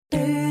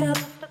Big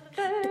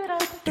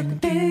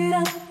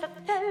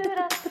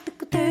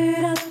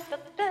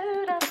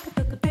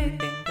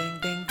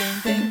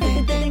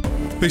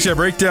Sky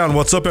Breakdown.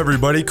 What's up,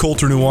 everybody?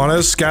 Colter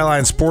Nuanez,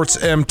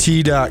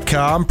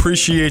 SkylineSportsMT.com.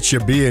 Appreciate you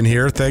being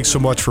here. Thanks so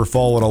much for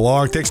following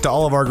along. Thanks to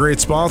all of our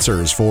great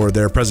sponsors for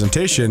their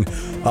presentation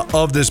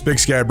of this Big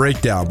Sky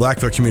Breakdown.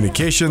 Blackfoot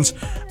Communications,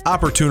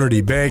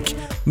 Opportunity Bank,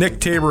 Nick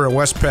Tabor and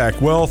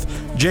Westpac Wealth,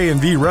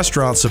 J&V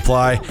Restaurant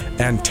Supply,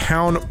 and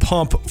Town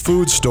Pump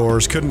Food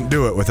Stores. Couldn't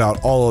do it without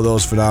all of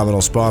those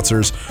phenomenal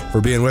sponsors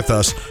for being with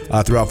us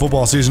throughout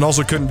football season.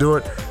 Also couldn't do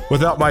it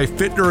without my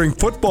Fit During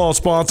Football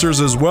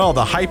sponsors as well.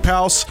 The Hype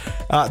House,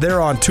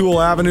 they're on Toole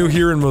Avenue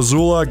here in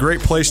Missoula. Great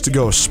place to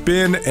go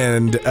spin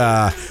and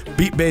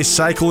beat-based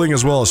cycling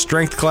as well as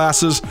strength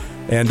classes.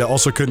 And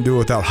also couldn't do it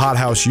without Hot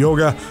House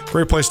Yoga.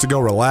 Great place to go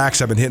relax.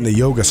 I've been hitting the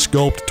Yoga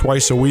Sculpt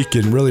twice a week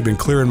and really been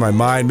clearing my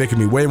mind, making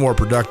me way more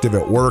productive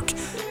at work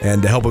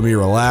and helping me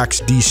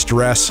relax,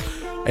 de-stress.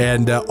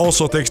 And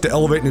also thanks to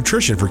Elevate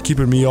Nutrition for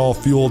keeping me all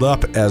fueled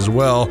up as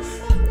well.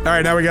 All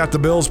right, now we got the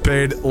bills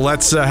paid.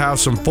 Let's have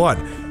some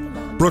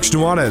fun. Brooks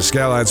Nuanez,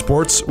 Skyline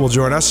Sports, will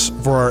join us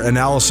for our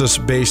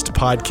analysis-based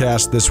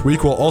podcast this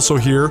week. We'll also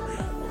hear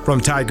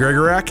from Ty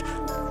Gregorak,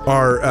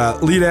 our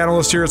lead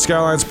analyst here at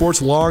Skyline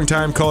Sports,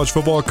 longtime college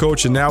football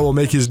coach, and now will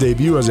make his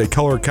debut as a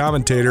color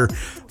commentator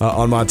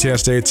on Montana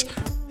State's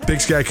Big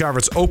Sky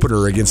Conference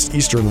opener against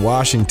Eastern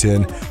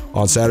Washington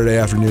on Saturday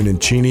afternoon in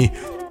Cheney.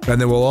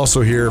 And then we'll also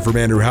hear from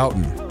Andrew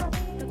Houghton,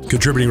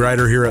 contributing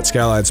writer here at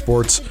Skyline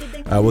Sports.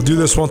 We'll do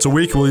this once a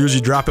week. We'll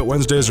usually drop it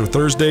Wednesdays or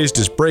Thursdays,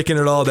 just breaking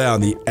it all down,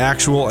 the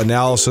actual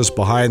analysis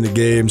behind the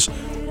games.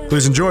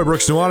 Please enjoy.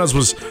 Brooks Nuanez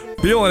was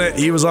feeling it.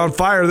 He was on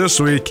fire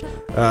this week.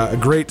 A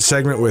great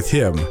segment with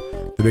him.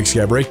 The Big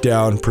Sky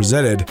Breakdown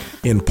presented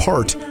in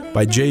part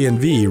by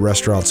J&V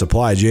Restaurant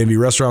Supply. J&V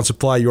Restaurant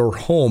Supply, your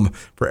home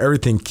for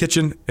everything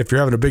kitchen. If you're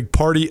having a big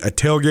party, a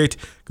tailgate,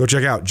 go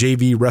check out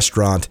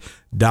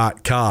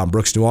jvrestaurant.com.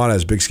 Brooks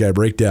Nuanez, Big Sky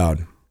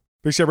Breakdown.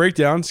 Big Sky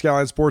Breakdown,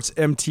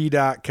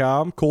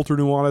 SkylineSportsMT.com. Colter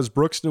Nuanez,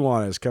 Brooks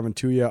Nuanez coming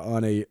to you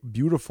on a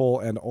beautiful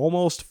and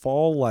almost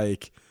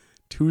fall-like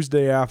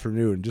Tuesday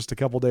afternoon, just a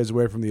couple days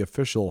away from the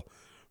official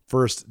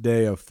first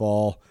day of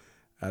fall.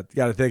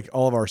 Got to thank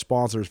all of our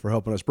sponsors for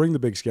helping us bring the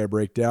Big Sky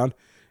Breakdown,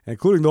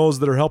 including those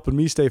that are helping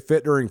me stay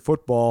fit during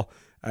football.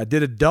 I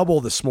did a double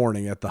this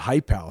morning at the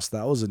Hype House.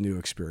 That was a new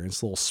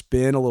experience. A little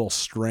spin, a little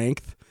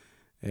strength,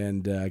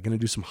 and going to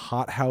do some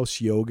Hot House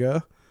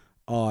Yoga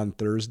on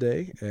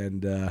Thursday,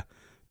 and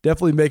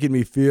definitely making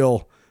me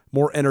feel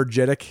more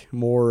energetic,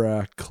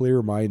 more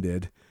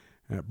clear-minded.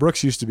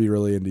 Brooks used to be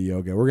really into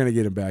yoga. We're going to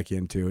get him back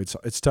into.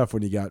 It's tough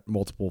when you got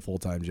multiple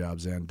full-time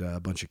jobs and a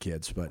bunch of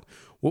kids, but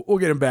we'll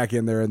get him back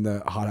in there in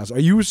the Hot House. Are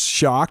you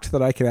shocked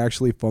that I can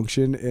actually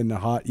function in the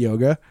hot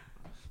yoga?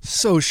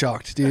 So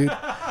shocked, dude.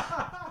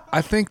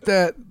 I think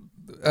that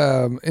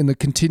in the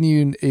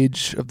continuing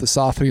age of the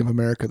softening of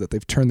America that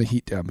they've turned the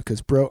heat down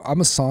because, bro,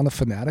 I'm a sauna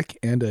fanatic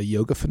and a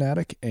yoga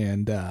fanatic,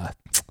 and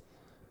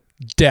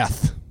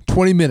death.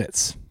 20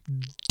 minutes.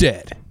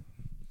 Dead.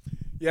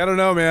 Yeah, I don't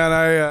know, man.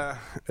 I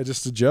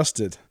just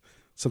adjusted.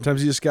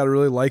 Sometimes you just got to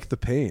really like the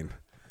pain.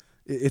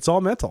 It's all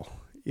mental,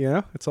 you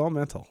know? It's all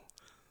mental.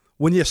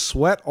 When you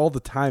sweat all the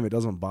time, it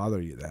doesn't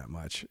bother you that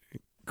much.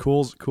 It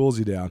cools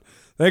you down.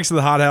 Thanks to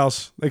the Hot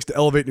House. Thanks to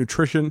Elevate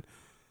Nutrition.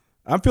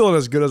 I'm feeling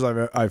as good as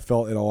I've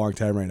felt in a long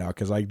time right now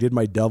because I did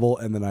my double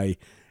and then I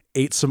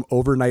ate some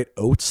overnight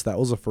oats. That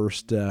was the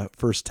first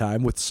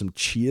time with some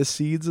chia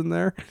seeds in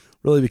there.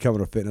 Really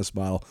becoming a fitness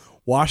model.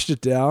 Washed it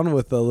down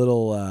with a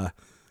little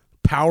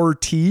power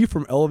tea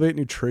from Elevate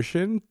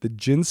Nutrition, the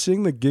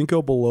ginseng, the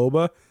ginkgo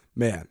biloba.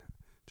 Man,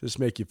 just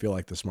make you feel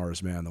like the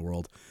smartest man in the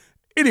world.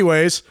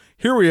 Anyways,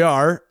 here we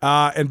are,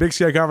 and Big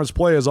Sky Conference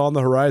play is on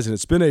the horizon.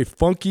 It's been a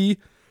funky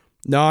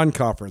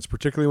non-conference,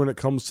 particularly when it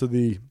comes to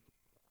the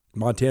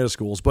Montana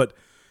schools, but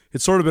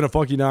it's sort of been a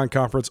funky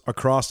non-conference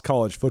across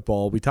college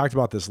football. We talked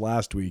about this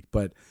last week,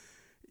 but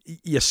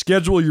you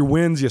schedule your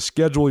wins, you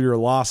schedule your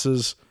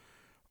losses.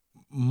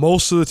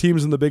 Most of the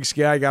teams in the Big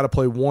Sky got to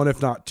play one,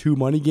 if not two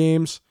money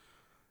games.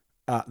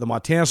 The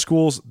Montana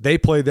schools, they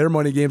play their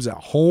money games at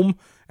home,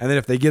 and then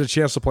if they get a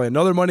chance to play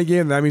another money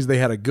game, that means they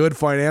had a good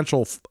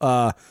financial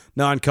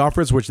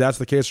non-conference, which that's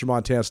the case for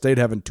Montana State,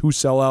 having two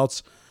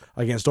sellouts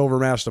against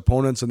overmatched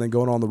opponents and then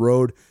going on the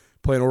road,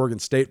 playing Oregon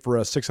State for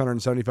a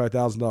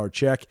 $675,000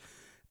 check.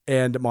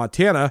 And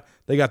Montana,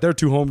 they got their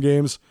two home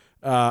games,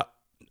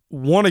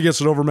 one against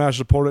an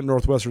overmatched opponent in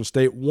Northwestern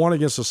State, one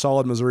against a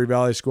solid Missouri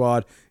Valley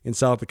squad in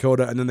South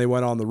Dakota, and then they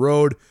went on the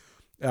road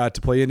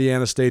to play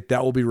Indiana State.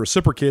 That will be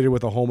reciprocated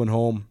with a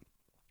home-and-home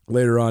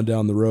later on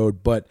down the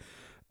road. But,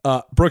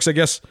 Brooks, I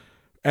guess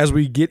as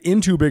we get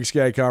into Big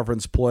Sky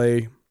Conference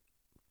play,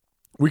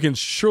 we can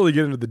surely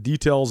get into the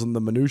details and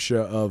the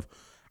minutia of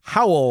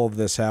how all of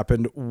this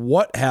happened,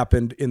 what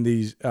happened in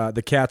these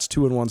the Cats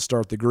 2-1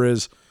 start, the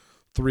Grizz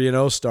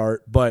 3-0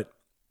 start. But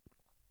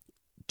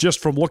just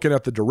from looking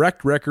at the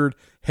direct record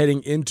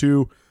heading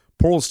into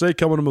Portland State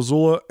coming to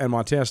Missoula and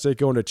Montana State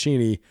going to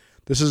Cheney,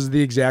 this is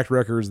the exact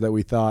records that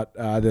we thought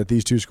that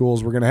these two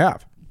schools were going to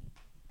have.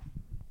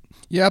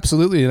 Yeah,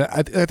 absolutely. And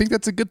I think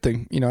that's a good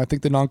thing. I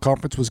think the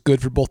non-conference was good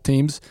for both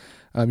teams.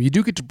 You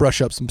do get to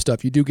brush up some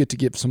stuff. You do get to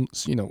give some,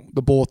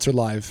 the bullets are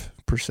live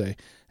per se.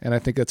 And I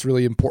think that's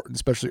really important,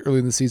 especially early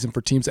in the season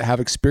for teams that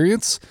have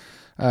experience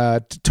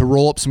to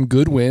roll up some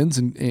good wins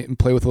and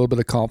play with a little bit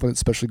of confidence,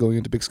 especially going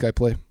into Big Sky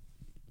play.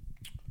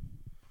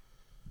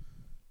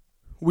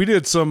 We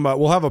did some,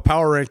 we'll have a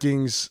power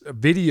rankings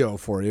video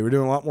for you. We're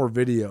doing a lot more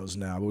videos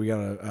now, but we got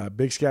a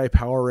Big Sky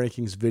power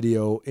rankings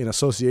video in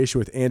association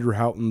with Andrew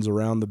Houghton's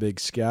Around the Big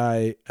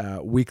Sky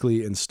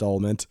weekly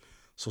installment.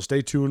 So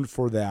stay tuned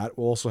for that.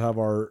 We'll also have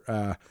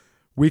our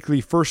weekly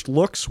first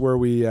looks where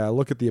we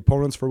look at the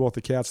opponents for both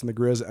the Cats and the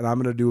Grizz, and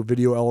I'm going to do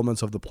video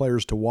elements of the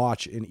players to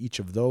watch in each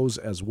of those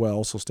as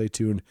well. So stay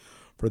tuned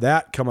for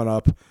that coming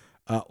up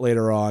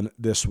later on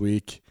this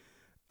week.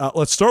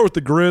 Let's start with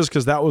the Grizz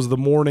because that was the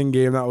morning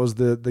game. That was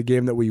the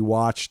game that we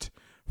watched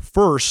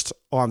first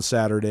on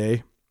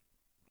Saturday.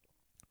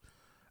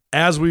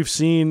 As we've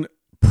seen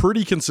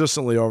pretty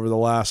consistently over the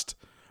last,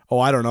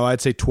 I'd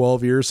say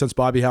 12 years since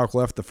Bobby Hauck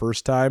left the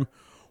first time,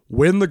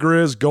 when the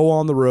Grizz go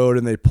on the road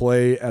and they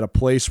play at a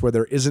place where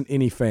there isn't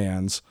any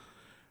fans,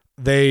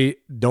 they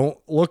don't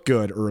look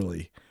good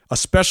early,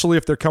 especially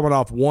if they're coming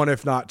off one,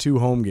 if not two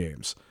home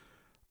games.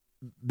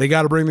 They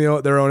got to bring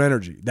their own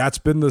energy. That's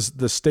been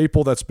the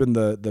staple. That's been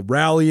the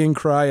rallying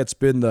cry. It's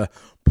been the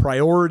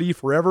priority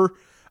forever.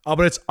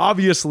 But it's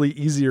obviously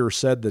easier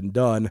said than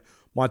done.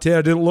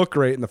 Montana didn't look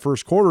great in the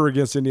first quarter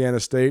against Indiana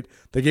State.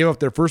 They gave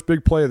up their first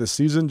big play of the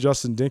season.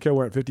 Justin Dinka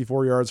went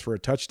 54 yards for a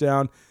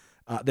touchdown.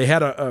 They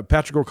had a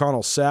Patrick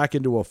O'Connell sack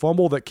into a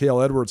fumble that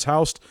Cale Edwards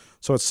housed,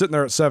 so it's sitting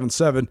there at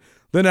 7-7.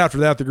 Then after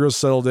that, the Grizz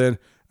settled in.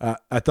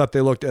 I thought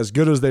they looked as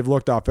good as they've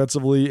looked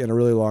offensively in a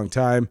really long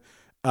time.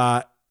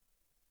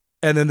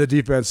 And then the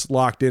defense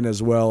locked in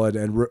as well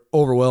and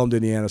overwhelmed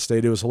Indiana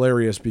State. It was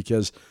hilarious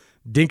because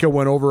Dinka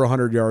went over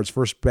 100 yards,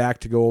 first back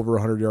to go over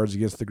 100 yards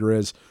against the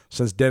Grizz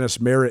since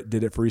Dennis Merritt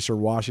did it for Eastern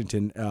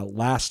Washington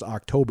last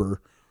October.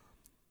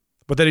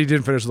 But then he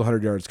didn't finish with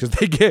 100 yards because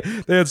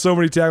they had so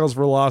many tackles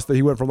for loss that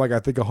he went from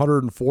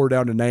 104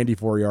 down to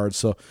 94 yards.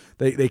 So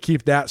they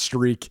keep that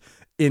streak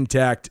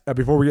intact.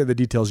 Before we get into the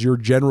details, your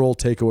general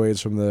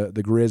takeaways from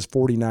the Grizz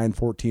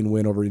 49-14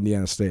 win over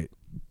Indiana State.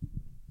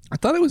 I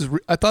thought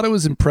it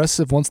was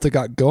impressive once they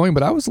got going,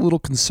 but I was a little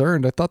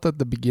concerned. I thought that at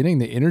the beginning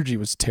the energy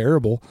was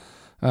terrible.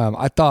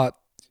 I thought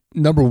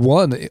number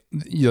one,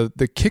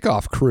 the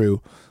kickoff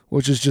crew,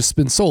 which has just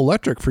been so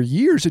electric for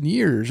years and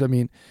years. I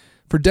mean,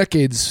 for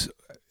decades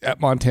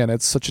at Montana,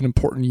 it's such an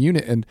important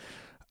unit, and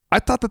I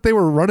thought that they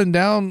were running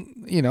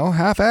down,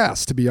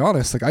 half-assed, to be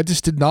honest. I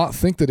just did not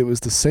think that it was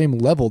the same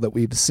level that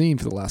we've seen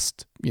for the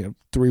last,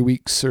 3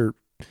 weeks or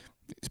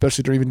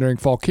especially even during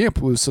fall camp.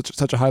 It was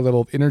such a high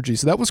level of energy.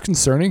 So that was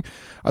concerning.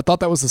 I thought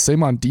that was the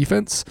same on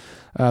defense.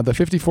 The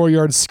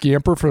 54-yard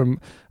scamper from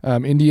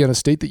Indiana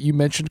State that you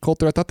mentioned,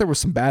 Colter, I thought there were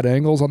some bad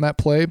angles on that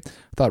play. I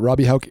thought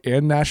Robbie Hauck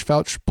and Nash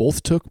Fouch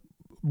both took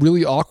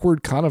really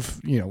awkward kind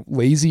of,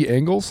 lazy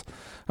angles.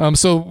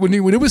 So when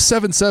it was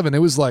 7-7, it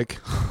was like,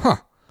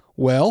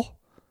 well,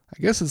 I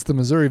guess it's the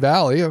Missouri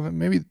Valley.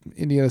 Maybe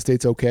Indiana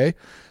State's okay.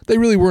 They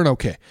really weren't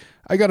okay.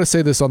 I got to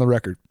say this on the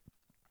record.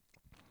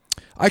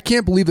 I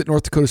can't believe that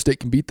North Dakota State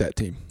can beat that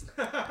team.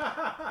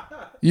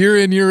 Year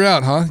in, year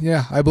out, huh?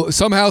 Yeah.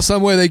 Somehow,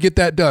 some way they get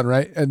that done,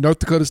 right? And North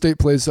Dakota State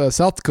plays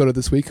South Dakota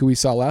this week, who we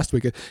saw last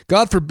week.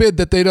 God forbid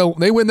that they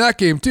win that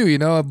game too,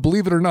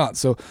 believe it or not.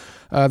 So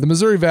the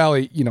Missouri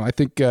Valley, I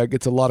think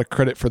gets a lot of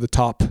credit for the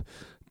top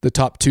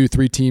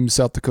 2-3 teams,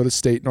 South Dakota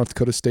State, North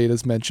Dakota State,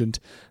 as mentioned.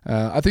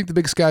 I think the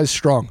Big Sky is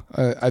strong.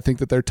 I think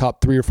that they're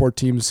top 3 or 4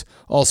 teams.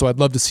 Also, I'd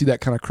love to see that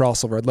kind of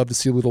crossover. I'd love to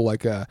see a little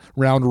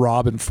round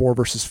robin 4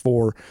 versus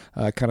 4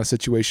 kind of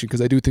situation,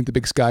 because I do think the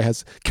Big Sky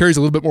carries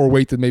a little bit more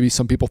weight than maybe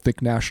some people think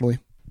nationally.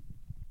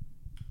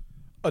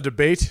 A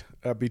debate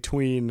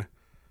between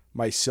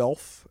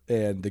myself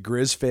and the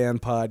Grizz Fan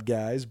Pod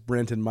guys,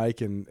 Brent and Mike,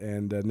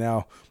 and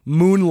now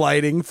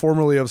moonlighting,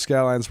 formerly of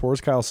Skyline Sports,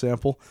 Kyle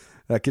Sample,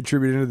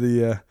 contributing to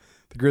the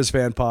Grizz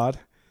Fan Pod.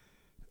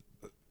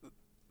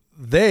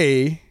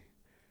 It's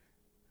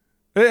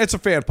a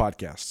fan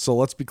podcast, so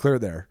let's be clear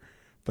there.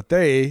 But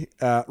they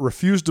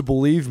refuse to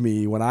believe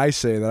me when I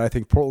say that I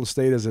think Portland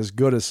State is as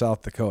good as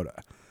South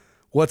Dakota.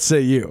 What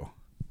say you?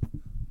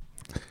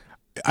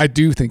 I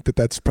do think that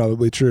that's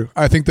probably true.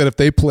 I think that if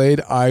they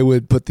played, I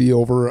would put the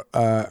over,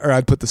 or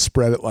I'd put the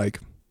spread at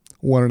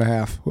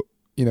 1.5.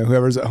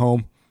 Whoever's at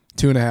home.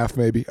 2.5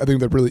 maybe. I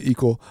think they're really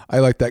equal. I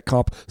like that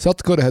comp. South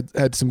Dakota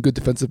had some good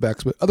defensive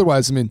backs, but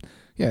otherwise,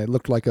 it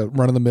looked like a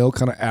run-of-the-mill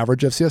kind of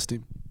average FCS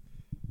team.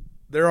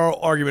 Their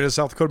argument is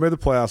South Dakota made the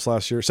playoffs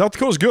last year. South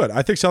Dakota's good.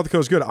 I think South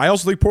Dakota's good. I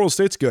also think Portland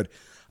State's good.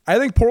 I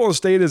think Portland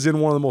State is in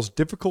one of the most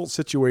difficult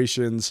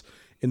situations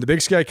in the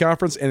Big Sky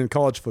Conference and in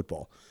college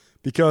football,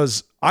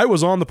 because I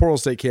was on the Portland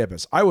State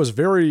campus. I was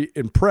very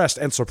impressed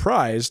and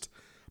surprised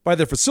by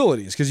their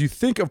facilities, because you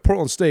think of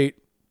Portland State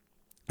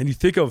and you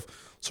think of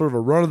sort of a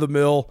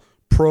run-of-the-mill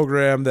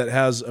program that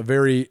has a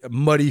very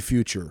muddy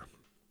future.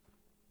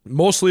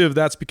 Mostly of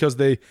that's because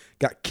they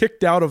got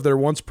kicked out of their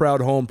once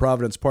proud home,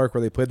 Providence Park,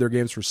 where they played their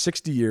games for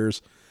 60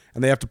 years,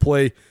 and they have to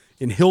play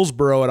in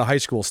Hillsboro at a high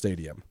school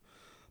stadium.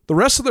 The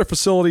rest of their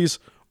facilities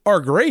are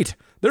great.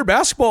 Their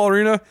basketball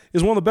arena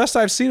is one of the best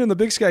I've seen in the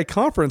Big Sky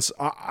Conference,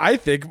 I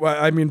think.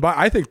 I mean,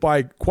 I think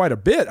by quite a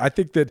bit. I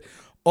think that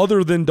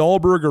other than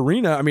Dahlberg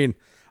Arena, I mean,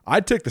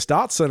 I'd take the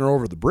Stott Center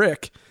over the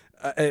Brick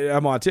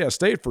at Montana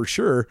State for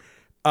sure.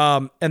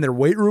 And their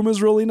weight room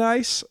is really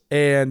nice,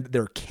 and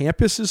their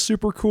campus is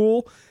super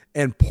cool,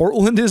 and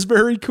Portland is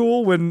very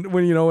cool when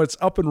it's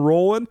up and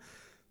rolling.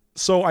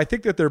 So I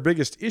think that their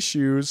biggest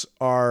issues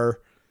are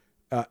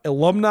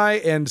alumni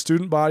and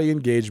student body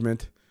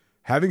engagement,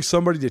 having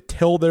somebody to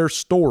tell their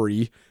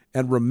story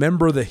and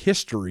remember the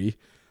history.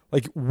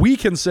 Like, we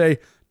can say,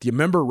 do you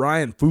remember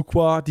Ryan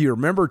Fuqua? Do you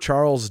remember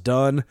Charles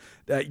Dunn?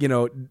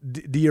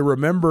 Do you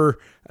remember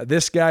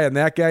this guy and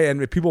that guy?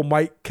 And people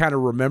might kind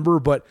of remember,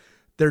 but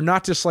they're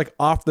not just like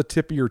off the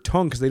tip of your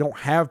tongue because they don't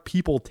have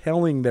people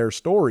telling their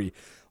story.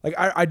 Like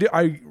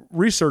I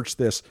researched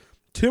this.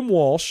 Tim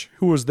Walsh,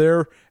 who was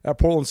there at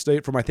Portland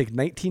State from I think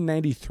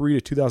 1993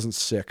 to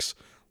 2006,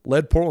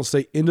 led Portland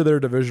State into their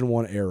Division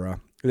I era.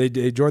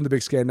 They joined the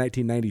Big Sky in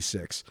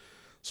 1996.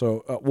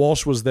 So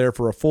Walsh was there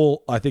for a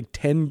full, I think,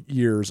 10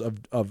 years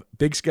of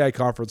Big Sky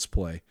Conference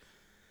play.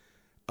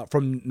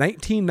 From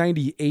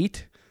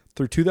 1998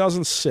 through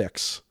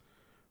 2006,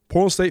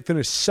 Portland State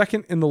finished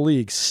second in the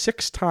league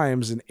 6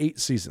 times in 8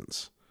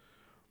 seasons.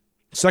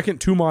 Second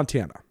to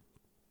Montana.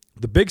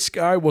 The Big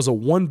Sky was a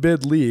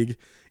one-bid league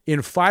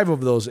in 5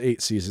 of those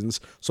 8 seasons,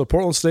 so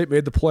Portland State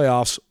made the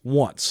playoffs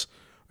once.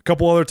 A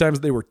couple other times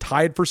they were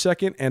tied for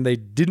second, and they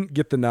didn't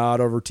get the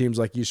nod over teams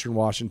like Eastern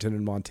Washington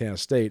and Montana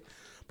State.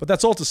 But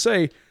that's all to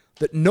say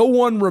that no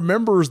one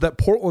remembers that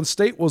Portland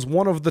State was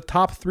one of the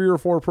top 3 or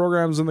 4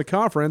 programs in the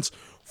conference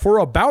for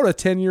about a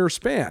 10-year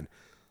span.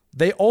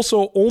 They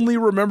also only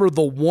remember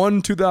the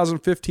one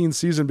 2015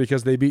 season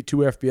because they beat 2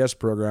 FBS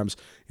programs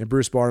in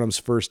Bruce Barnum's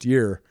first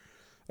year.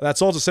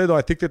 That's all to say, though,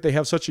 I think that they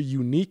have such a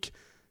unique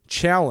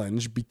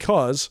challenge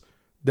because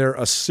they're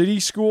a city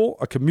school,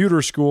 a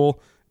commuter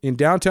school in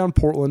downtown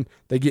Portland.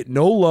 They get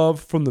no love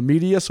from the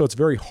media, so it's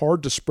very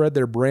hard to spread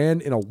their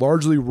brand in a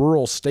largely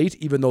rural state,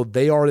 even though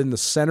they are in the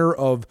center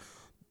of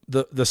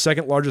the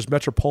second largest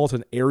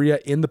metropolitan area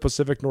in the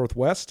Pacific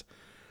Northwest.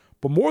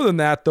 But more than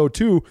that, though,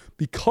 too,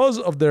 because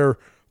of their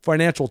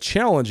financial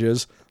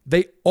challenges,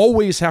 they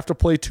always have to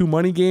play 2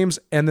 money games,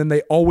 and then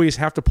they always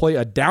have to play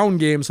a down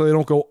game so they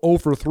don't go 0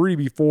 for 3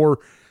 before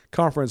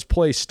conference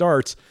play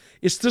starts.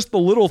 It's just the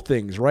little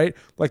things, right?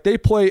 Like, they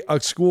play a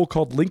school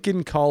called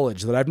Lincoln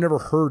College that I've never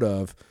heard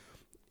of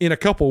in a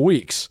couple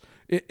weeks.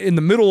 In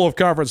the middle of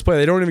conference play,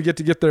 they don't even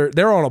get there.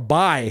 They're on a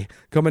bye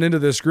coming into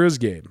this Grizz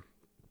game.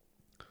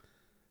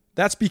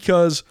 That's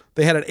because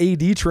they had an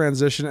AD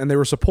transition, and they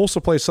were supposed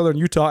to play Southern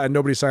Utah, and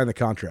nobody signed the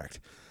contract.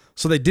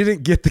 So they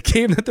didn't get the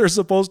game that they're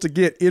supposed to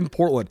get in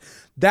Portland.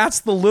 That's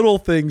the little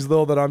things,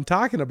 though, that I'm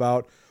talking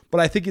about. But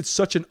I think it's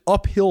such an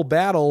uphill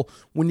battle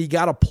when you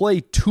got to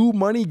play 2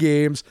 money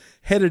games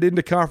headed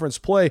into conference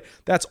play.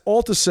 That's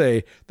all to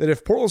say that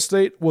if Portland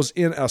State was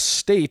in a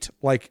state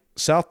like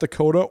South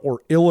Dakota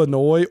or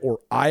Illinois or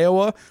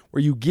Iowa,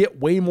 where you get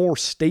way more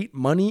state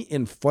money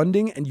in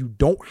funding and you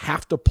don't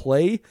have to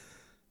play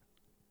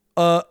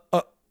a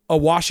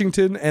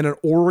Washington and an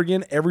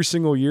Oregon every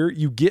single year,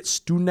 you get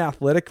student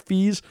athletic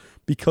fees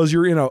because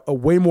you're in a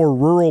way more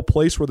rural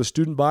place where the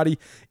student body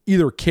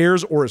either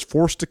cares or is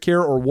forced to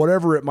care or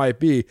whatever it might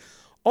be.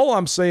 All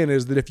I'm saying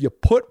is that if you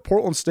put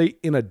Portland State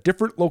in a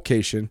different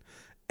location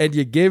and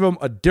you gave them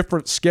a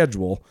different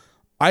schedule,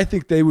 I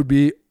think they would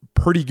be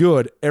pretty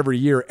good every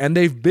year. And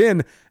they've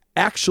been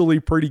actually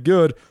pretty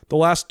good the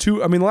last 2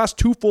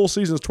 full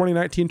seasons,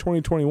 2019,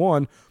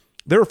 2021,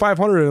 they were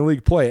 500 in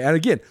league play. And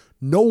again,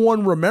 no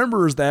one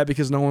remembers that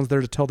because no one's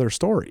there to tell their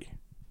story.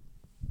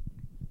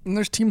 And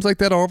there's teams like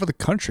that all over the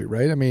country,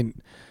 right? I mean,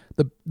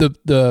 the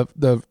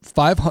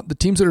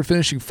teams that are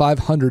finishing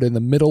 500 in the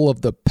middle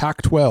of the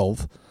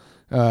Pac-12,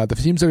 the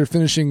teams that are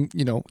finishing,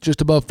 just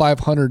above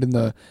 500 in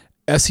the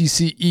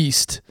SEC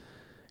East,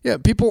 yeah,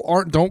 people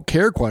don't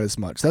care quite as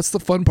much. That's the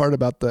fun part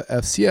about the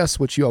FCS,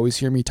 which you always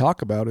hear me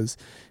talk about, is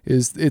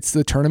it's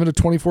the tournament of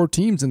 24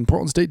 teams, and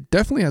Portland State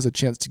definitely has a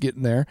chance to get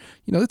in there.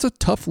 It's a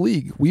tough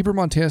league. Weber,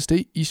 Montana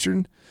State,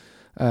 Eastern,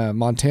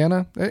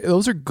 Montana,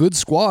 those are good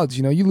squads.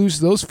 You lose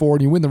those 4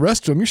 and you win the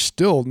rest of them, you're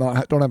still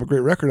don't have a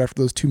great record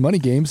after those 2 money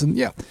games. And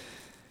yeah,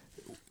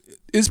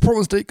 is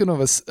Portland State going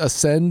to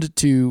ascend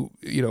to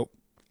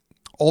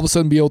all of a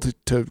sudden be able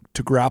to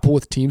grapple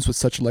with teams with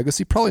such a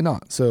legacy? Probably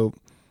not. So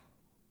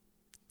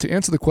to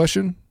answer the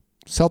question,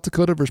 South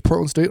Dakota versus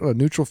Portland State on a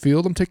neutral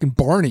field, I'm taking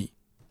Barney.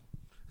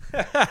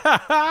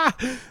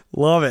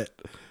 Love it.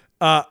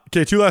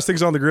 Okay, 2 last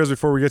things on the Grizz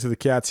before we get to the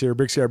Cats here.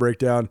 Big Sky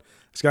Breakdown,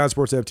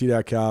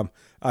 SkySportsMT.com.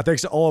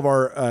 Thanks to all of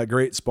our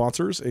great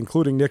sponsors,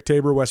 including Nick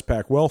Tabor,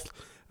 Westpac Wealth.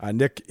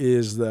 Nick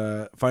is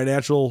the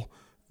financial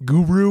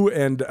guru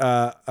and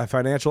a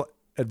financial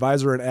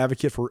advisor and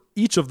advocate for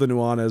each of the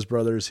Nuanez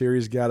brothers here.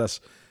 He's got us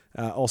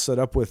all set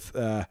up with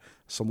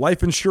some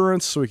life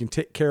insurance so we can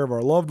take care of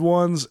our loved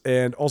ones,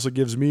 and also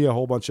gives me a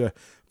whole bunch of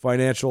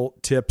financial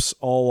tips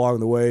all along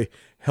the way.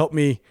 Help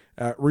me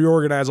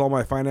reorganize all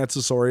my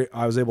finances so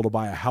I was able to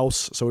buy a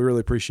house. So we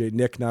really appreciate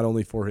Nick, not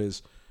only for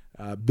his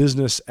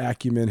business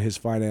acumen, his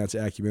finance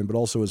acumen, but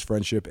also his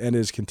friendship and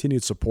his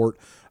continued support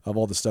of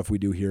all the stuff we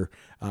do here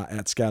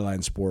at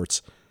Skyline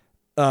Sports.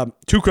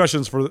 2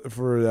 questions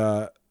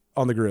for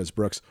on the Grizz,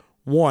 Brooks.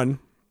 One,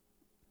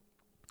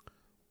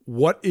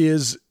 what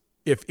is,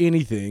 if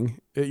anything,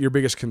 your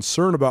biggest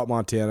concern about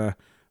Montana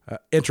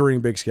entering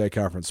Big Sky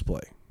Conference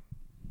play?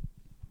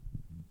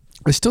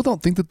 I still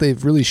don't think that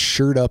they've really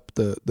shored up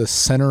the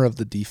center of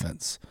the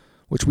defense,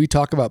 which we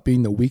talk about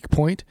being the weak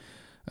point.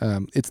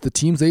 It's the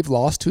teams they've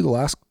lost to the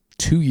last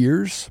 2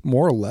 years,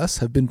 more or less,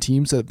 have been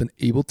teams that have been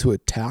able to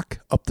attack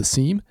up the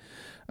seam.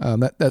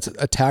 That's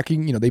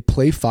attacking. They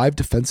play 5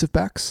 defensive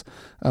backs,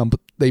 but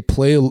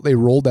they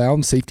roll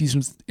down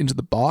safeties into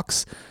the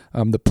box.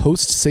 The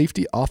post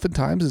safety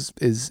oftentimes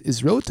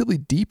is relatively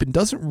deep and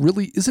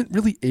isn't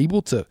really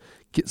able to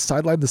get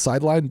sideline to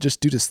sideline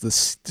just due to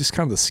just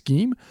kind of the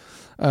scheme.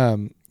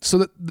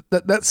 So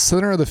that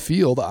center of the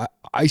field,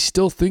 I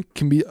still think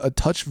can be a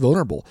touch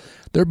vulnerable.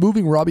 They're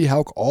moving Robbie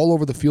Houck all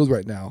over the field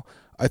right now.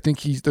 I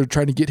think they're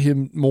trying to get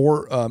him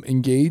more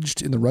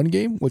engaged in the run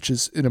game, which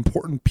is an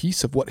important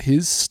piece of what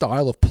his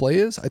style of play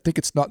is. I think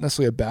it's not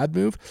necessarily a bad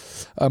move,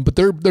 but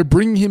they're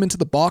bringing him into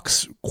the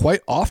box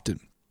quite often.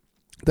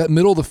 That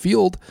middle of the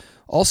field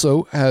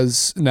also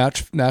has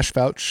Nash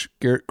Fouch,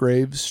 Garrett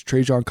Graves,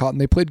 Trajan Cotton.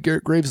 They played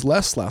Garrett Graves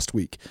less last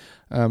week.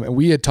 And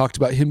we had talked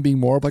about him being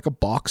more of like a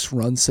box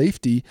run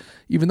safety,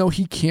 even though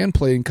he can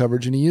play in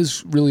coverage and he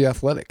is really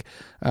athletic.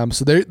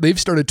 So they've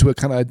started to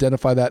kind of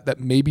identify that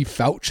maybe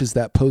Fouch is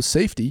that post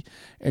safety,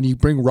 and you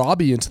bring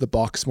Robbie into the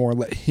box more and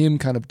let him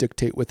kind of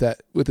dictate with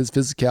his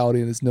physicality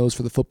and his nose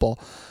for the football.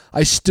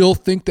 I still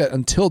think that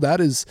until that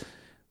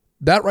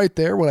right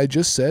there, what I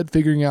just said,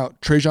 figuring out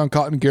Trajan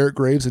Cotton, Garrett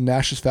Graves, and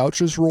Nash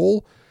Fouch's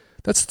role,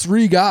 that's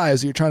 3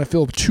 guys that you're trying to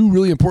fill 2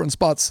 really important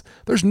spots.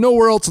 There's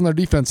nowhere else on their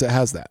defense that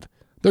has that.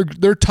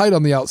 They're tight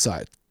on the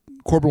outside.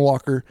 Corbin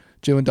Walker,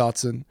 Jalen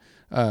Dotson,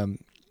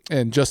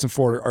 and Justin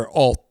Ford are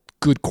all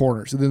good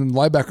corners. And then the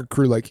linebacker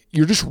crew, like,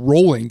 you're just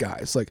rolling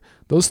guys. Like,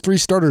 those 3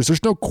 starters,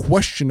 there's no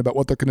question about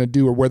what they're going to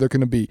do or where they're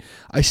going to be.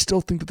 I still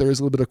think that there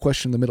is a little bit of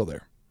question in the middle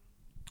there.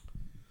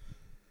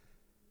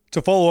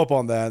 To follow up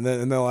on that, and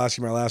then I'll ask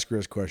you my last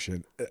Grizz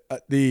question.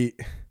 The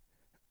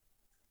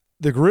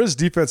Grizz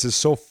defense is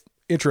so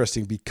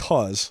interesting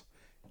because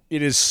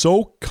it is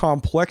so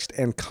complex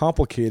and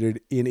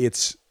complicated in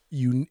its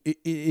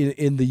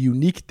in the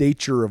unique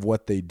nature of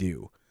what they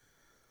do.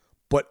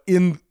 But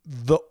in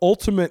the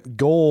ultimate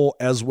goal,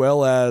 as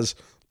well as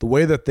the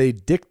way that they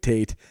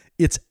dictate,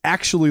 it's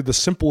actually the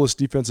simplest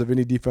defense of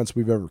any defense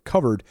we've ever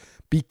covered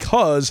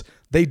because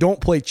they don't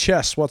play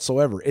chess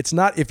whatsoever. It's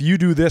not, if you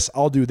do this,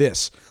 I'll do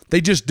this. They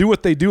just do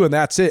what they do, and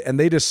that's it. And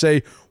they just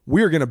say,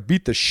 we're going to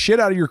beat the shit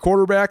out of your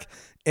quarterback,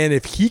 and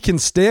if he can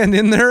stand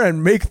in there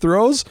and make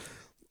throws,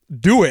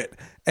 do it.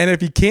 And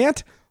if he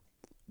can't,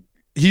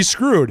 he's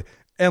screwed.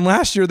 And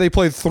last year they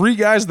played 3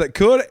 guys that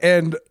could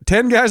and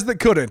 10 guys that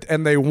couldn't,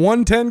 and they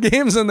won 10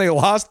 games and they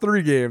lost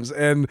 3 games.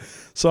 And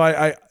so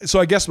I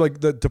guess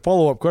like the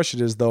follow up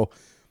question is, though,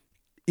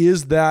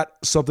 is that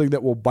something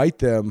that will bite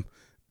them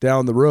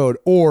down the road,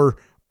 or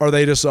are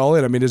they just all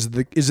in? I mean, is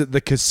it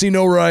the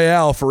Casino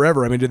Royale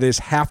forever? I mean, do they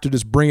just have to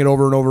just bring it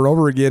over and over and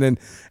over again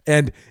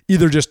and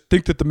either just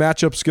think that the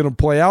matchup's going to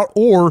play out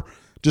or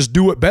just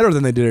do it better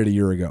than they did it a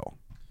year ago?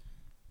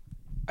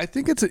 I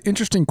think it's an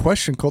interesting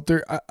question,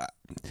 Colter.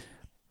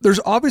 There's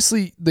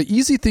obviously the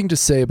easy thing to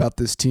say about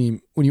this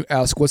team when you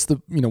ask what's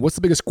the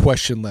biggest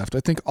question left. I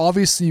think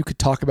obviously you could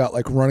talk about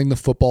like running the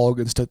football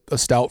against a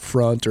stout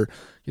front or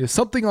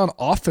something on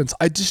offense.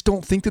 I just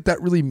don't think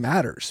that really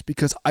matters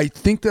because I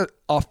think that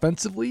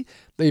offensively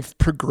they've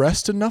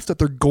progressed enough that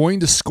they're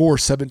going to score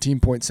 17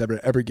 points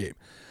every game.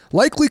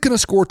 Likely going to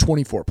score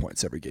 24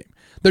 points every game.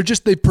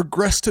 They've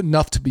progressed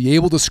enough to be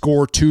able to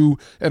score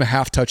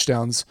 2.5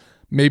 touchdowns,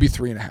 maybe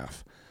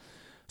 3.5.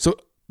 So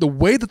the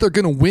way that they're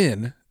going to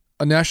win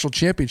a national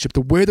championship,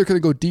 the way they're going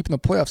to go deep in the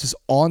playoffs is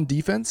on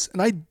defense,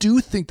 and I do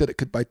think that it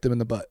could bite them in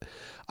the butt.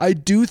 I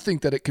do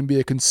think that it can be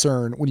a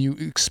concern when you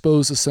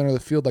expose the center of the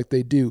field like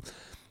they do.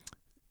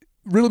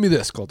 Riddle me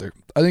this, Calder.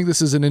 I think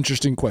this is an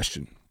interesting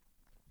question.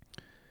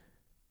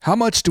 How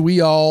much do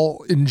we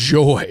all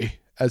enjoy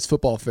as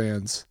football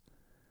fans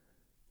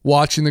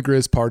watching the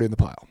Grizz party in the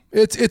pile?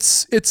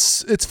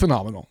 It's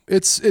phenomenal.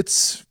 It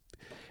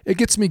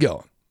gets me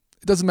going.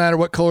 It doesn't matter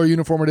what color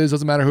uniform it is.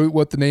 Doesn't matter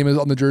what the name is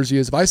on the jersey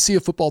is. If I see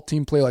a football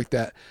team play like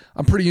that,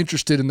 I'm pretty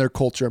interested in their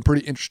culture. I'm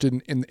pretty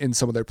interested in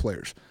some of their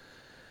players.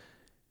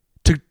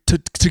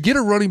 To get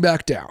a running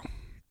back down,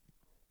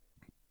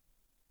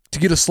 to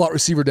get a slot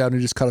receiver down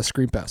and just cut a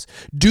screen pass,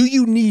 do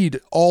you need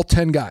all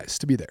 10 guys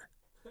to be there?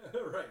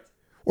 Right.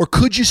 Or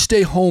could you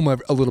stay home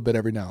a little bit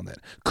every now and then?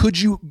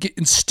 Could you get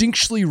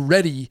instinctually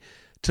ready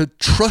to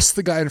trust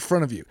the guy in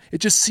front of you? It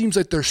just seems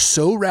like they're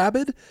so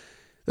rabid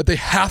that they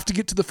have to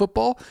get to the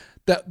football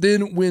that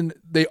then when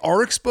they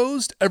are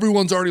exposed,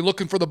 everyone's already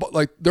looking for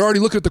they're already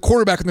looking at the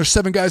quarterback, and there's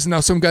 7 guys, and now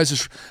some guys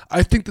just.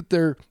 I think that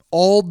they're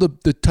all the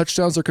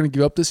touchdowns they're going to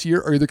give up this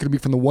year are either going to be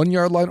from the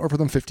 1-yard line or from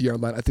the 50-yard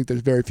line. I think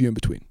there's very few in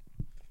between.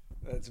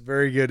 That's a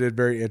very good and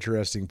very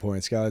interesting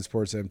point.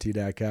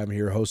 SkylineSportsMT.com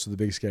here, host of the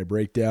Big Sky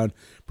Breakdown.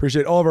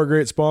 Appreciate all of our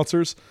great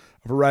sponsors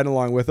for riding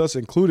along with us,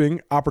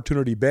 including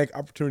Opportunity Bank.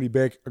 Opportunity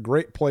Bank, a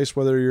great place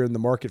whether you're in the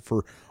market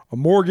for a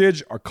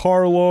mortgage, a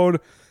car loan,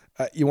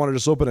 you want to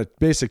just open a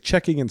basic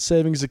checking and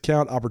savings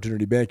account.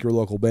 Opportunity Bank, your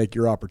local bank,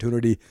 your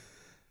opportunity.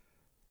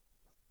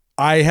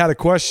 I had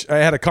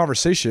a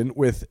conversation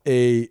with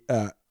a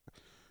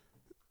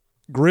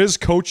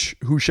Grizz coach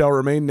who shall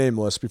remain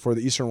nameless before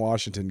the Eastern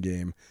Washington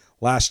game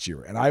last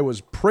year, and I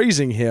was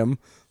praising him,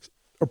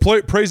 or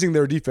praising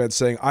their defense,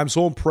 saying, I'm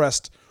so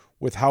impressed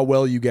with how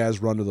well you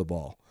guys run to the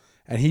ball.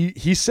 And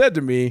he said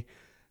to me,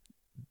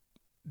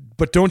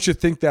 but don't you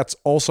think that's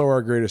also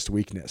our greatest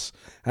weakness?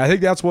 And I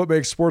think that's what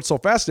makes sports so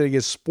fascinating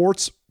is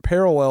sports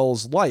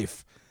parallels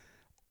life.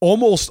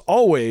 Almost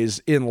always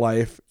in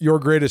life, your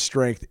greatest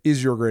strength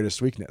is your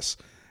greatest weakness.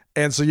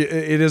 And so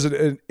it is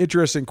an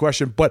interesting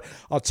question. But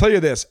I'll tell you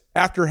this,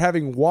 after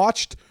having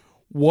watched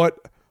what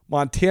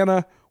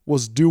Montana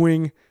was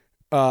doing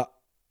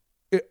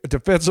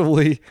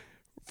defensively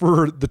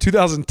for the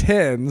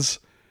 2010s,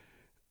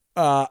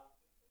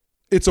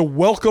 it's a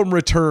welcome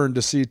return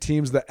to see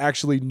teams that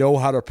actually know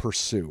how to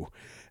pursue.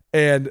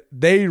 And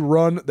they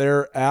run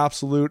their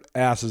absolute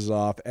asses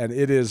off, and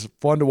it is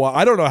fun to watch.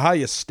 I don't know how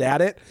you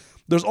stat it.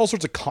 There's all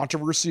sorts of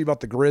controversy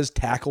about the Grizz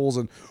tackles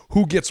and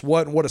who gets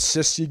what and what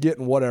assists you get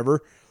and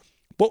whatever.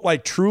 But,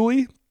 like,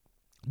 truly,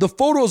 the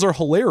photos are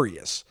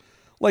hilarious.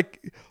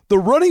 Like, the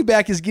running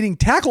back is getting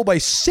tackled by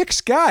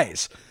 6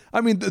 guys.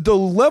 I mean, the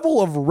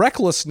level of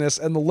recklessness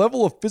and the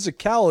level of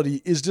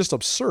physicality is just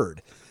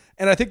absurd.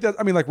 And I think that,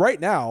 I mean, like right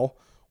now,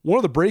 one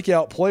of the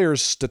breakout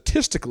players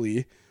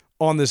statistically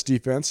on this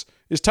defense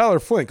is Tyler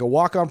Flink, a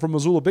walk-on from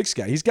Missoula Big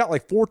Sky. He's got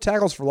like 4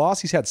 tackles for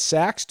loss. He's had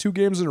sacks 2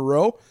 games in a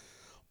row.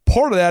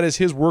 Part of that is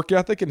his work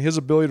ethic and his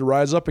ability to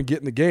rise up and get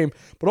in the game.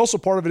 But also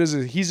part of it is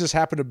he's just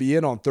happened to be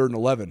in on 3rd and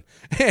 11.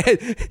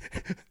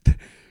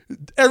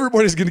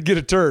 Everybody's going to get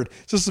a turn.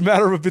 It's just a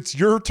matter of if it's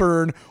your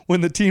turn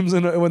when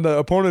the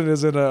opponent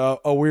is in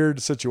a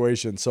weird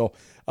situation. So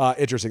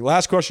interesting.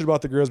 Last question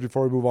about the Grizz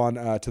before we move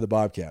on to the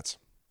Bobcats.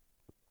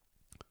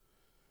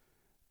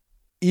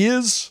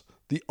 Is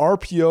the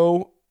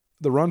RPO,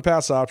 the run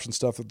pass option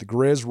stuff that the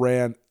Grizz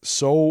ran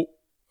so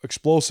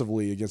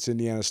explosively against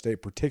Indiana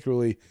State,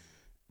 particularly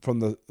from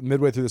the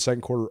midway through the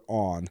second quarter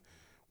on,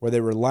 where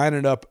they were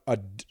lining up a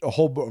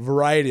whole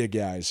variety of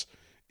guys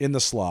in the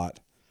slot,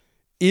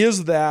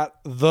 is that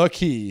the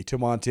key to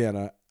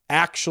Montana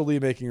actually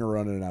making a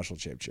run at a national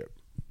championship?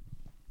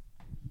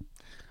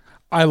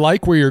 I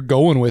like where you're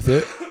going with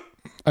it.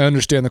 I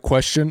understand the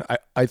question.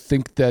 I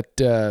think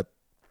that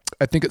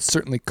I think it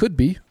certainly could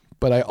be,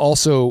 but I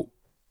also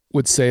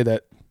would say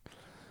that,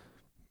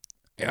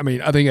 I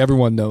mean, I think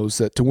everyone knows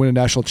that to win a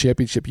national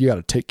championship, you got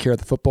to take care of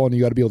the football and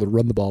you got to be able to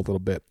run the ball a little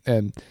bit.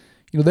 And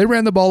you know, they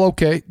ran the ball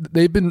okay.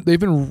 They've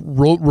been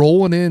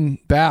rolling in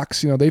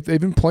backs. You know, they've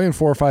been playing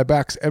 4 or 5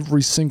 backs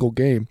every single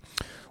game,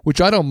 which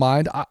I don't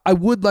mind. I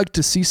would like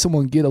to see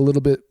someone get a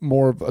little bit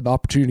more of an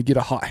opportunity to get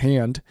a hot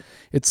hand.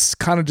 It's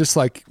kind of just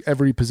like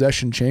every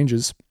possession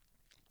changes.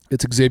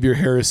 It's Xavier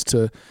Harris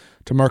to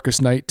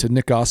Marcus Knight to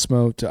Nick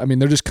Osmo. I mean,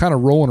 they're just kind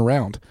of rolling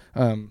around.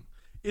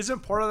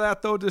 Isn't part of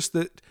that, though, just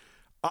that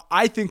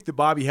I think that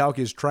Bobby Hauck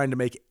is trying to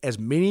make as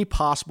many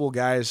possible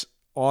guys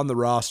on the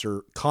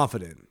roster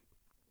confident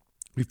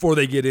before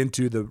they get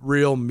into the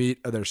real meat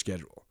of their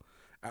schedule.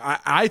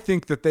 I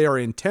think that they are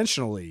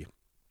intentionally,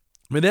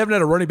 I mean, they haven't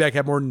had a running back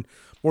have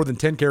more than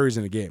 10 carries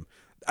in a game.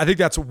 I think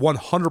that's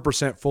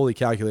 100% fully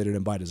calculated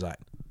and by design.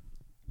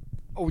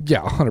 Oh,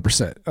 yeah,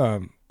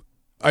 100%.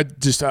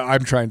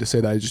 I'm trying to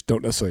say that I just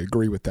don't necessarily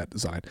agree with that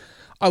design.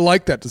 I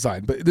like that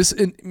design, but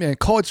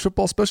college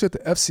football, especially at the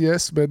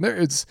FCS,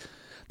 man,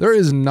 there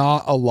is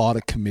not a lot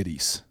of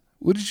committees.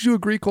 Would you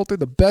agree, Colter?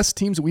 The best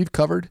teams that we've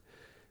covered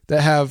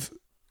that have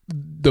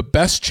the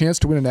best chance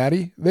to win a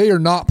natty, they are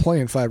not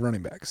playing 5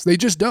 running backs. They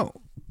just don't.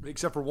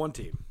 Except for one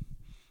team,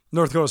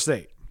 North Dakota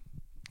State.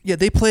 Yeah,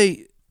 they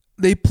play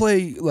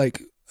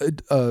like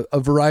a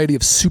variety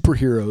of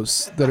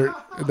superheroes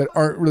that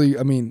aren't really.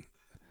 I mean,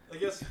 I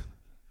guess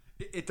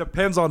it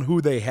depends on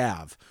who they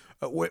have.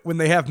 When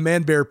they have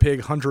Man Bear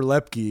Pig Hunter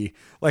Lepke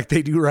like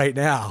they do right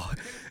now,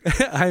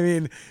 I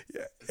mean,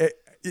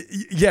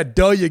 yeah,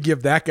 you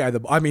give that guy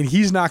I mean,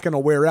 he's not going to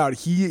wear out.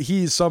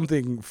 He's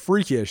something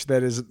freakish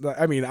that is.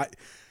 I mean,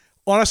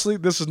 honestly,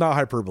 this is not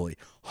hyperbole.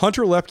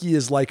 Hunter Lepke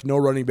is like no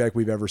running back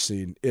we've ever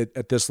seen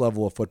at this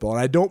level of football. And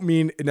I don't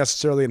mean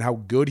necessarily in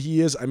how good he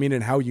is. I mean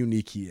in how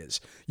unique he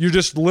is. You're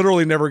just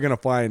literally never going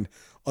to find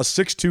a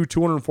 6'2",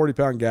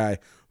 240-pound guy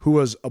who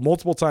was a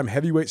multiple-time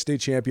heavyweight state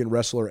champion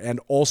wrestler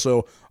and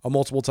also a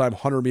multiple-time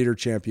 100-meter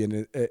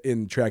champion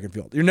in track and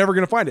field. You're never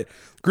going to find it.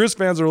 Grizz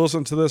fans are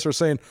listening to this are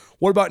saying,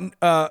 what about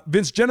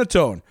Vince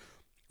Genatone?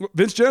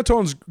 Vince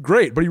Giannatone's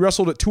great, but he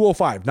wrestled at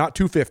 205, not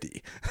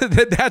 250.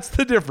 That's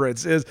the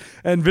difference.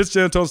 And Vince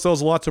Giannatone still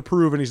has a lot to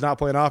prove, and he's not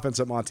playing offense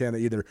at Montana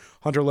either.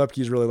 Hunter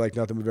Lepke's really like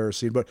nothing we've ever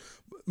seen. But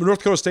North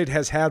Dakota State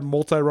has had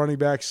multi-running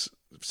backs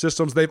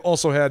systems. They've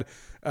also had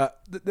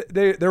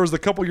there was a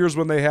couple years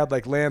when they had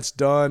like Lance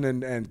Dunn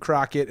and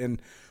Crockett,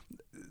 and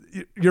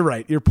you're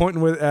right. You're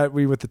pointing at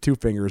me with the two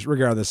fingers.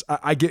 Regardless,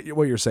 I get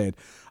what you're saying.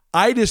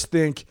 I just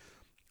think,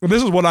 and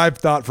this is what I've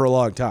thought for a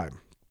long time,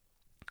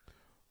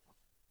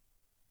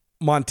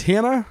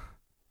 Montana,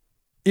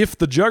 if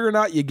the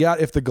juggernaut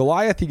if the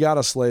Goliath you got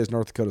to slay is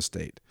North Dakota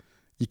State,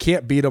 you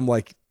can't beat them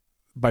like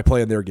by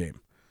playing their game.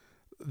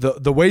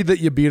 The way that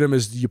you beat them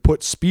is you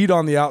put speed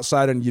on the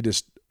outside and you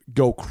just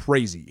go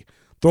crazy.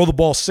 Throw the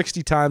ball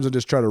 60 times and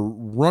just try to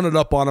run it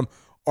up on them.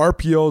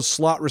 RPOs,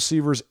 slot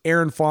receivers,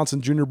 Aaron Fonts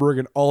and Junior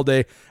Bergen all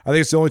day. I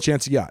think it's the only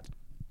chance you got.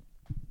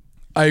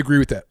 I agree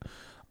with that.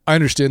 I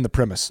understand the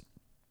premise.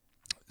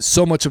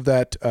 So much of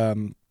that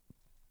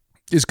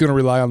is going to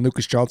rely on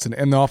Lucas Johnson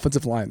and the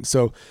offensive line.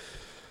 So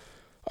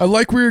I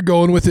like where you're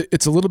going with it.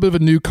 It's a little bit of a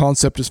new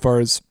concept as far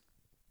as,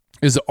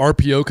 is the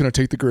RPO going to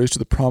take the Grays to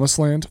the promised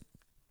land?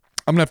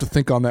 I'm going to have to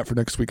think on that for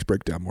next week's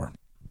breakdown more.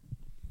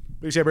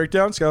 Big Sky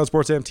Breakdown,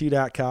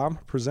 SkylineSportsMT.com,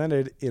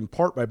 presented in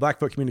part by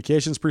Blackfoot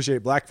Communications.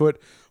 Appreciate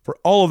Blackfoot for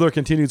all of their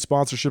continued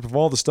sponsorship of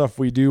all the stuff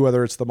we do,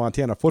 whether it's the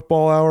Montana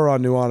Football Hour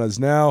on Nuanez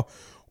Now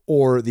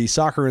or the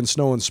Soccer and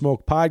Snow and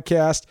Smoke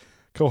podcast,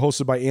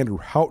 co-hosted by Andrew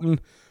Houghton,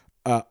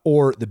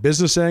 or the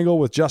Business Angle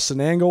with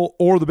Justin Angle,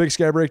 or the Big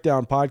Sky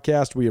Breakdown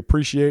podcast. We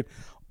appreciate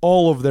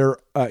all of their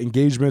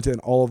engagement and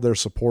all of their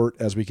support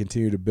as we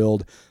continue to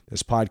build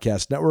this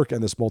podcast network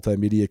and this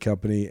multimedia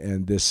company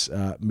and this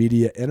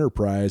media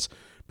enterprise.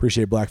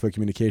 Appreciate Blackfoot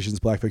Communications.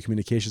 Blackfoot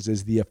Communications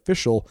is the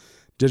official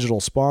digital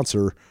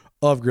sponsor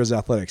of Grizz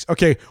Athletics.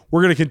 Okay,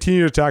 we're going to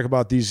continue to talk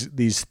about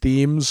these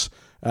themes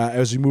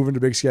as we move into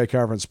Big Sky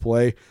Conference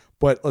play.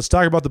 But let's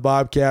talk about the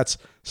Bobcats.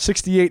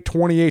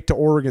 68-28 to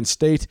Oregon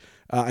State.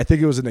 I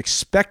think it was an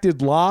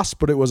expected loss,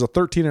 but it was a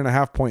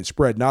 13.5-point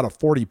spread, not a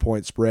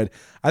 40-point spread.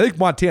 I think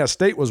Montana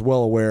State was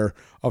well aware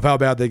of how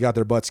bad they got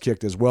their butts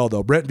kicked as well,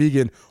 though. Brent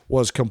Vigen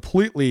was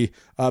completely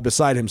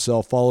beside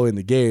himself following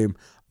the game.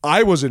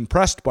 I was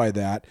impressed by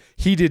that.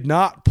 He did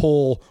not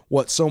pull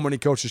what so many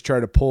coaches try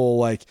to pull,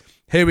 like,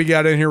 hey, we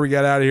got in here, we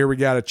got out of here, we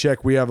got to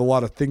check. We have a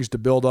lot of things to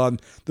build on.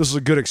 This is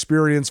a good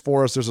experience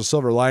for us. There's a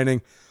silver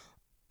lining.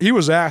 He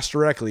was asked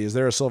directly, is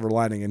there a silver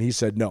lining? And he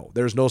said, no,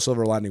 there's no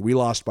silver lining. We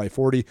lost by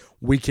 40.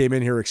 We came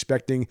in here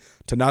expecting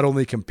to not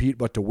only compete,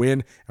 but to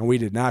win, and we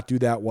did not do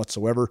that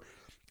whatsoever.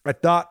 I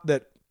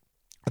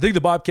think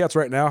the Bobcats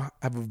right now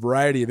have a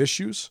variety of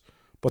issues,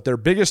 but their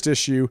biggest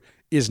issue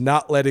is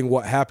not letting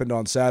what happened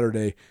on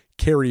Saturday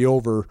carry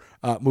over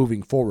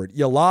moving forward.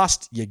 You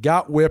lost, you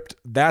got whipped,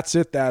 that's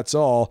it, that's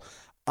all.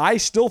 I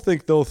still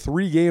think, though,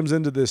 3 games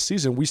into this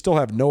season, we still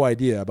have no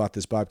idea about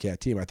this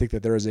Bobcat team. I think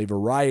that there is a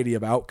variety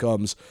of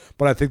outcomes,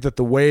 but I think that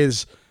the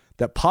ways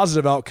that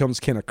positive outcomes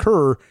can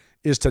occur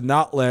is to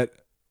not let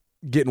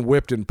getting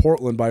whipped in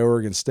Portland by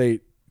Oregon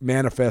State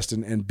manifest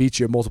and beat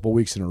you multiple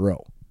weeks in a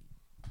row.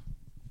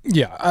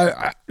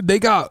 Yeah, they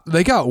got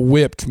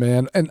whipped,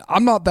 man, and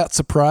I'm not that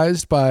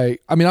surprised by.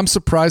 I mean, I'm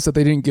surprised that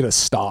they didn't get a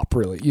stop.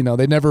 Really,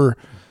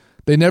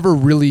 they never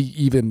really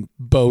even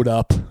bowed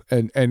up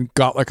and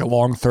got like a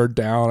long third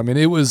down. I mean,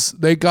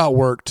 they got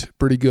worked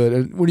pretty good,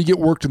 and when you get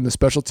worked in the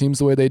special teams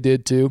the way they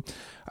did too,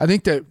 I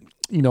think that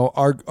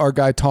our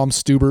guy Tom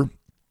Stuber,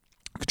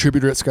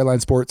 contributor at Skyline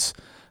Sports.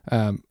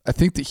 I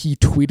think that he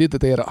tweeted that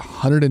they had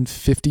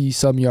 150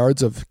 some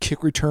yards of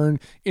kick return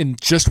in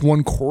just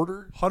one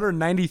quarter.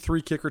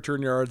 193 kick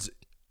return yards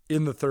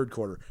in the third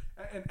quarter.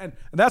 And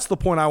that's the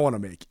point I want to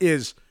make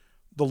is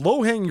the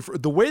low-hanging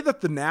fruit. The way that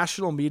the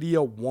national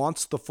media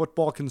wants the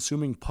football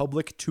consuming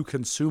public to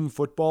consume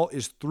football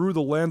is through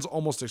the lens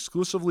almost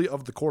exclusively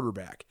of the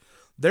quarterback.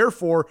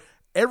 Therefore,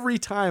 every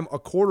time a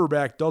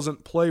quarterback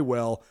doesn't play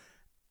well,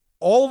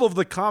 all of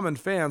the common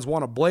fans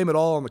want to blame it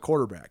all on the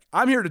quarterback.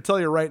 I'm here to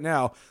tell you right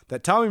now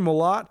that Tommy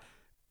Mellott,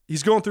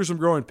 he's going through some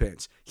growing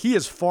pains. He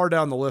is far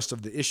down the list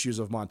of the issues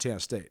of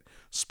Montana State.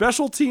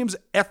 Special teams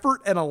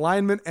effort and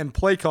alignment and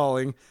play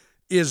calling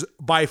is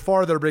by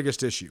far their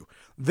biggest issue.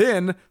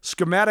 Then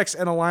schematics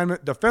and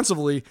alignment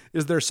defensively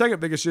is their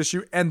second biggest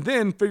issue. And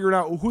then figuring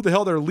out who the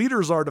hell their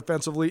leaders are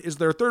defensively is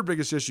their third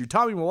biggest issue.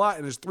 Tommy Mellott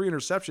and his 3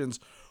 interceptions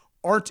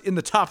aren't in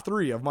the top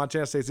 3 of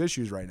Montana State's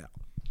issues right now.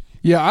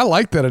 Yeah, I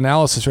like that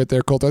analysis right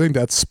there, Colt. I think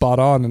that's spot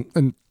on.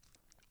 And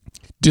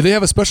do they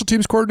have a special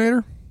teams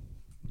coordinator?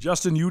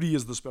 Justin Udy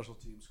is the special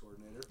teams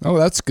coordinator. Oh,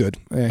 that's good.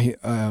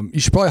 Yeah, you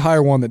should probably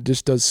hire one that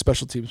just does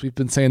special teams. We've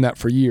been saying that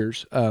for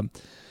years. So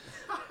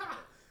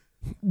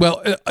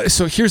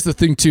here's the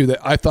thing, too, that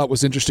I thought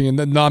was interesting. And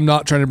then, I'm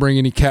not trying to bring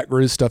any Cat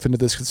Grizz stuff into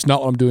this because it's not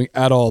what I'm doing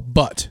at all.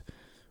 But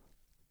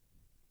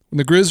when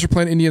the Grizz were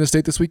playing Indiana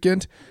State this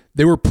weekend,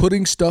 they were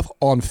putting stuff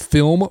on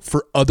film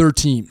for other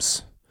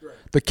teams.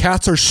 The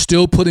Cats are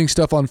still putting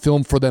stuff on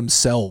film for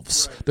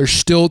themselves. Right. They're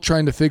still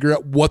trying to figure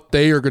out what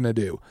they are going to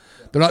do.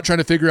 Yeah. They're not trying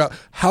to figure out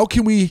how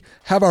can we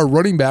have our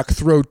running back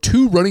throw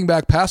 2 running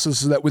back passes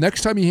so that when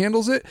next time he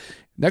handles it,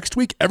 next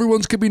week,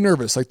 everyone's going to be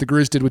nervous like the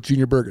Grizz did with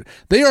Junior Bergen.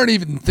 They aren't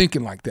even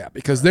thinking like that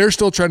because they're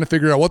still trying to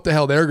figure out what the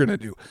hell they're going to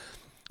do.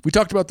 We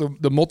talked about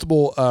the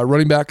multiple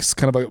running backs,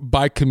 kind of a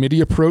by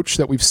committee approach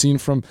that we've seen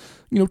from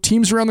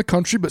teams around the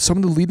country, but some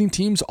of the leading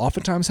teams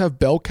oftentimes have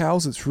bell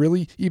cows. It's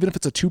really, even if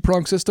it's a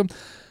 2-prong system,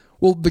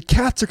 well, the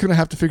Cats are going to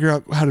have to figure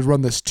out how to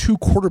run this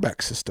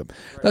 2-quarterback system.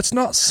 Right. That's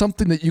not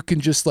something that you can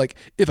just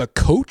if a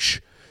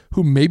coach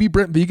who maybe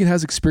Brent Vigen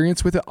has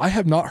experience with it, I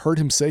have not heard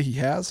him say he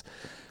has.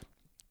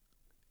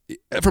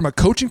 From a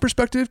coaching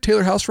perspective,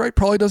 Taylor Housewright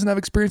probably doesn't have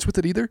experience with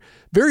it either.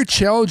 Very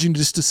challenging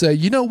just to say,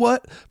 you know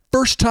what?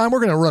 First time we're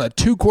going to run a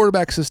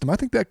 2-quarterback system. I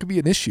think that could be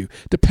an issue,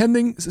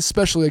 depending,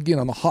 especially again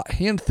on the hot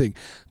hand thing.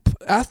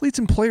 Athletes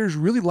and players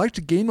really like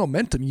to gain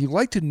momentum. You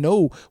like to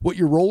know what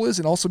your role is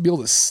and also be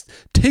able to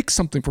take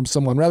something from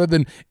someone rather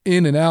than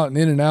in and out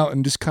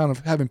and just kind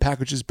of having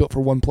packages built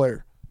for one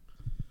player.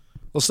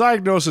 Let's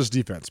diagnose this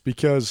defense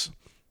because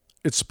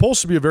it's supposed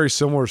to be a very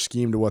similar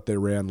scheme to what they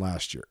ran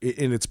last year.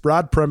 In its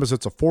broad premise,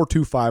 it's a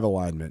 4-2-5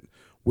 alignment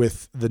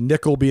with the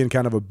nickel being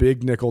kind of a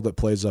big nickel that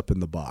plays up in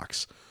the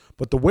box.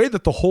 But the way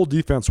that the whole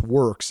defense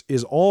works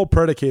is all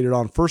predicated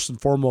on, first and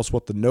foremost,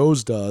 what the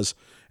nose does,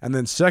 and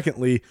then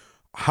secondly,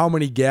 how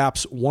many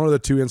gaps one of the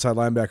 2 inside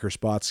linebacker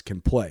spots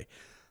can play.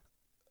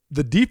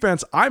 The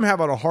defense, I'm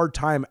having a hard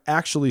time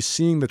actually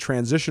seeing the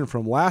transition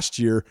from last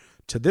year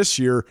to this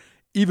year,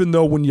 even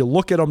though when you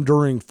look at them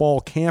during fall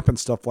camp and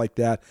stuff like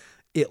that,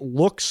 it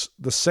looks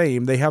the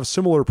same. They have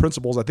similar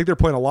principles. I think they're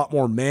playing a lot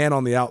more man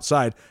on the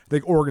outside. I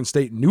think Oregon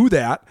State knew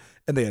that,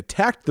 and they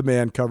attacked the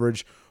man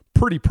coverage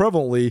pretty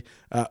prevalently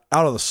out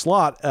of the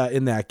slot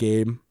in that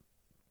game.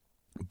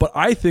 But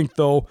I think,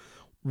 though,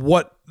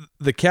 what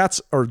the Cats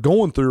are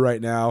going through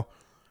right now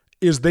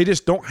is they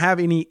just don't have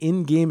any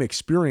in-game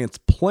experience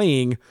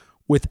playing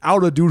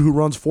without a dude who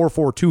runs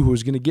 4.42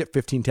 who's going to get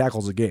 15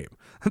 tackles a game.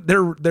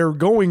 They're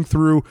going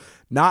through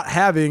not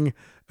having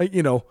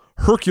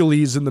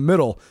Hercules in the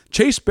middle.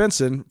 Chase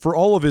Benson, for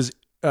all of his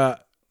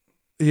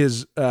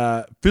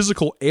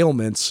physical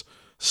ailments,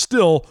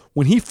 still,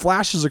 when he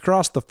flashes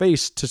across the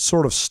face to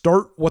sort of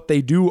start what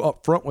they do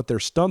up front with their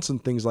stunts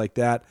and things like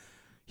that,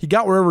 he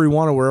got wherever he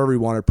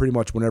wanted, pretty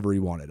much whenever he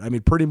wanted. I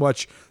mean, pretty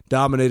much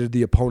dominated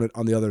the opponent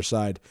on the other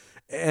side.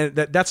 And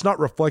that's not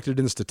reflected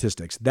in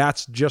statistics.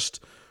 That's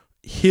just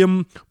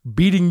him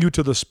beating you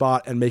to the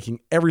spot and making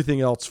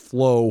everything else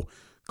flow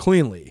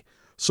cleanly.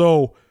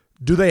 So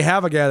do they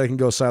have a guy that can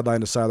go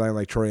sideline to sideline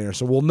like Troy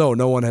Anderson? Well,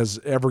 no one has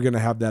ever going to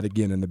have that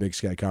again in the Big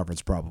Sky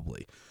Conference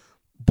probably.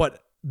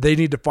 But they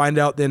need to find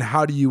out then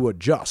how do you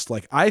adjust?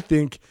 Like I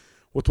think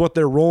with what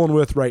they're rolling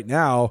with right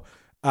now,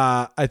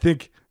 I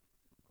think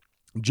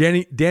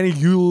Danny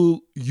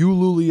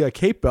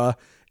Ululiakepa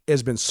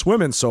has been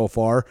swimming so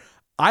far.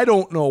 I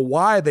don't know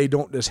why they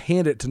don't just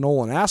hand it to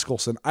Nolan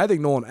Askelson. I think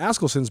Nolan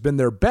Askelson's been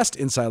their best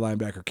inside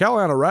linebacker.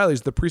 Callahan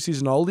O'Reilly's the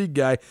preseason all-league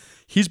guy.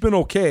 He's been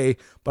okay,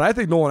 but I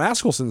think Nolan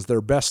Askelson's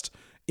their best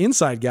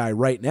inside guy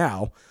right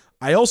now.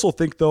 I also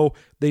think, though,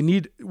 they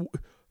need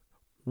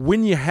 –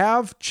 when you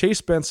have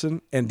Chase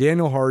Benson and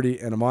Daniel Hardy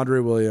and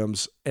Amandre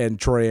Williams and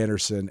Troy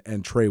Anderson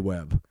and Trey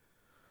Webb,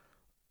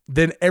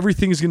 then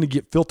everything is going to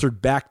get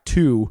filtered back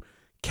to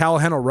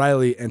Callahan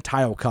O'Reilly and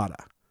Ty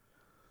Okada.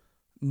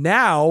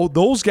 Now,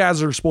 those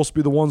guys are supposed to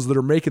be the ones that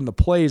are making the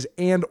plays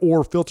and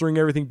or filtering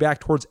everything back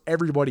towards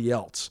everybody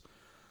else.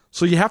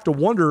 So you have to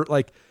wonder,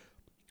 like,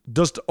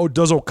 does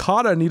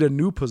Okada need a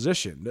new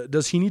position?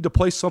 Does he need to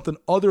play something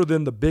other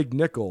than the big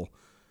nickel?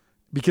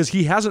 Because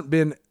he hasn't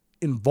been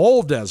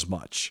involved as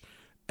much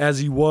as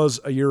he was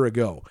a year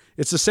ago.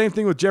 It's the same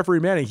thing with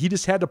Jeffrey Manning. He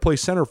just had to play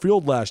center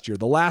field last year,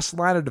 the last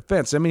line of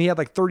defense. I mean, he had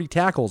like 30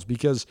 tackles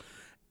because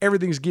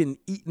everything's getting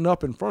eaten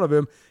up in front of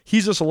him.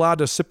 He's just allowed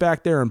to sit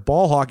back there and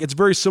ball hawk. It's a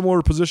very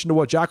similar position to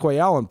what Jacquay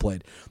Allen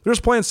played. They're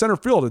just playing center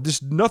field.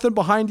 There's nothing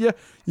behind you.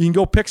 You can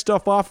go pick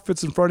stuff off if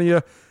it's in front of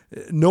you.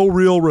 No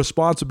real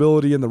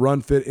responsibility in the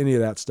run fit, any of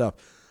that stuff.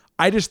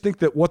 I just think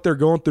that what they're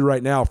going through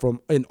right now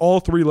from in all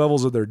 3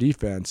 levels of their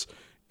defense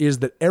is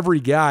that every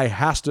guy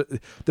has to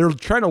 – they're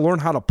trying to learn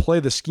how to play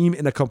the scheme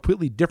in a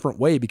completely different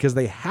way because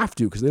they have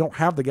to, because they don't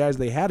have the guys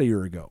they had a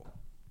year ago.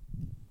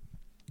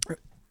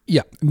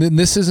 Yeah, and then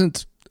this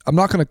isn't – I'm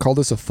not going to call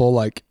this a full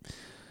like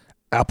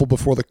apple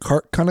before the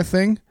cart kind of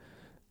thing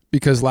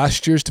because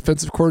last year's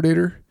defensive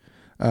coordinator,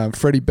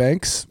 Freddie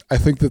Banks, I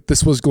think that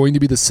this was going to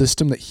be the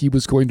system that he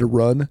was going to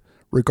run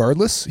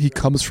regardless. He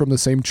comes from the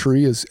same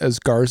tree as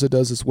Garza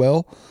does as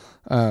well.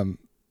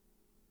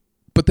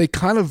 But they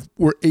kind of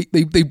were they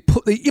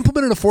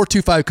implemented a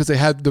 4-2-5 because they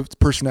had the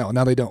personnel and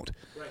now they don't.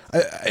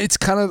 Right. It's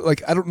kind of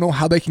like I don't know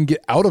how they can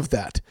get out of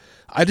that.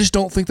 I just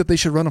don't think that they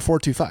should run a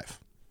 4-2-5.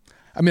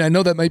 I mean, I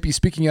know that might be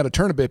speaking out of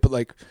turn a bit, but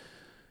like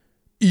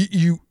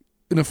you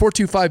in a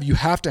 4-2-5, you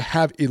have to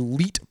have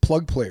elite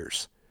plug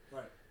players.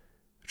 Right.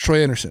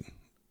 Troy Anderson.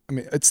 I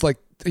mean, it's like,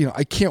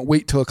 I can't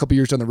wait till a couple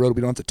years down the road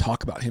we don't have to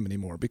talk about him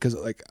anymore because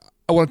like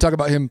I want to talk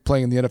about him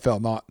playing in the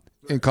NFL, not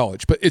in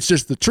college, but it's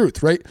just the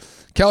truth, right?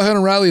 Callahan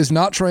O'Reilly is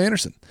not Troy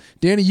Anderson.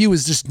 Danny Yu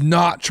is just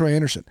not Troy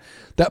Anderson.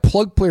 That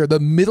plug player, the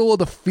middle of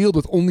the field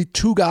with only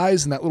two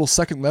guys in that little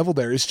second level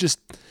there, is just,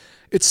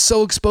 it's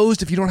so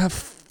exposed if you don't have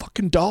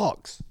fucking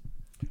dogs.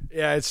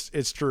 Yeah,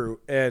 it's true.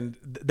 And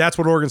that's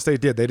what Oregon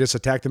State did. They just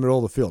attacked the middle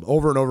of the field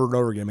over and over and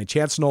over again. I mean,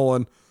 Chance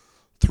Nolan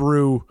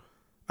threw,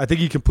 I think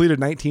he completed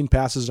 19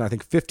 passes, and I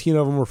think 15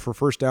 of them were for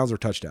first downs or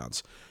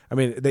touchdowns. I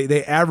mean,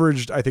 they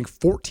averaged, I think,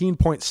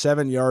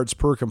 14.7 yards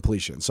per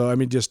completion. So, I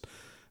mean, just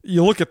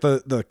you look at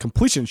the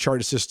completion chart,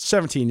 it's just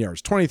 17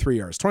 yards, 23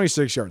 yards,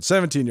 26 yards,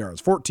 17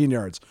 yards, 14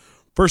 yards,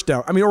 first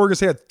down. I mean, Oregon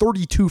State had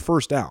 32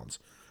 first downs.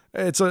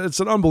 It's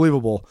an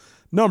unbelievable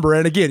number.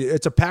 And again,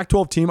 it's a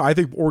Pac-12 team. I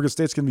think Oregon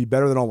State's going to be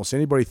better than almost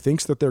anybody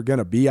thinks that they're going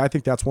to be. I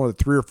think that's one of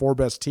the 3 or 4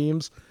 best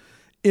teams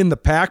in the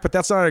pack, but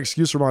that's not an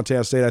excuse for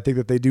Montana State. I think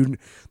that they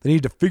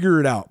need to figure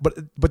it out.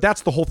 But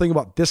that's the whole thing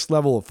about this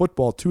level of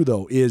football too,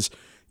 though, is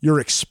you're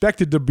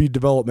expected to be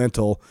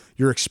developmental.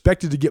 You're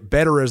expected to get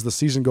better as the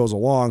season goes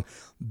along.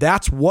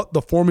 That's what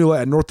the formula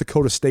at North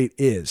Dakota State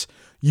is.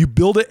 You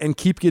build it and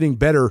keep getting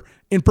better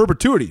in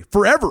perpetuity,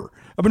 forever.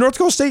 I mean, North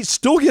Dakota State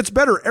still gets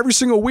better every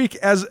single week,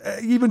 as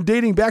even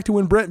dating back to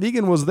when Brent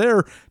Vigen was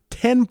there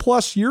 10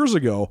 plus years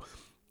ago.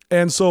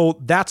 And so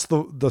that's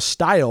the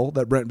style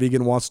that Brent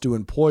Vigen wants to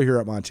employ here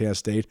at Montana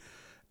State.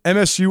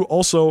 MSU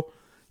also,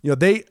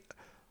 they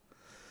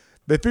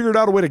figured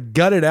out a way to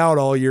gut it out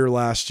all year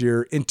last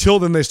year until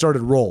then they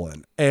started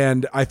rolling.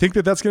 And I think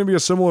that that's going to be a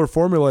similar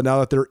formula now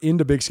that they're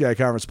into Big Sky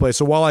Conference play.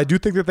 So while I do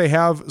think that they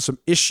have some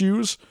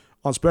issues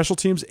on special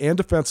teams and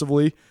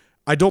defensively,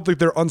 I don't think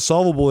they're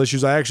unsolvable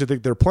issues. I actually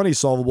think they're plenty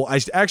solvable. I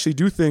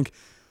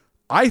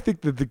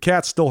think that the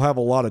Cats still have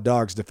a lot of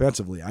dogs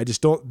defensively.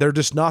 They're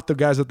just not the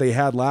guys that they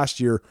had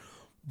last year,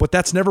 but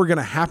that's never going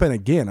to happen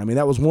again. I mean,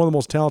 that was one of the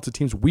most talented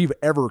teams we've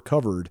ever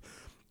covered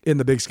in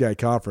the Big Sky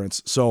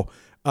Conference. So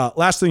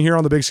last thing here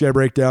on the Big Sky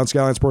Breakdown,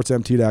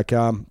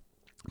 SkylineSportsMT.com.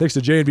 Thanks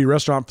to J&B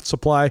Restaurant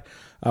Supply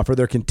for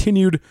their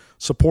continued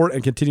support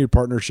and continued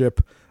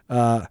partnership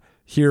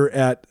here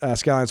at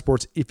Skyline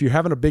Sports. If you're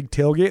having a big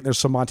tailgate, there's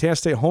some Montana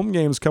State home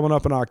games coming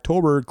up in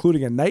October,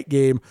 including a night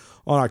game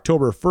on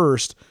October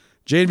 1st.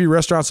 J&B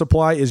Restaurant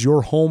Supply is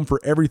your home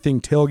for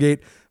everything tailgate.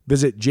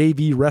 Visit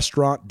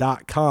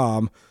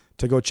jvrestaurant.com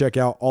to go check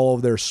out all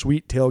of their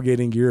sweet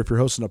tailgating gear. If you're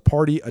hosting a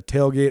party, a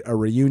tailgate, a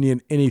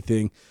reunion,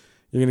 anything,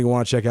 you're going to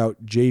want to check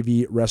out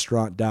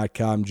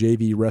jvrestaurant.com.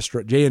 J&B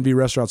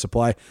Restaurant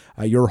Supply,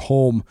 your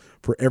home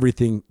for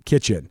everything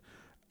kitchen.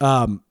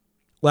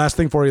 Last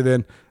thing for you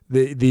then,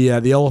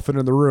 the elephant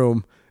in the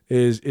room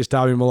is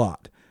Tommy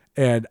Mellott.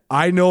 And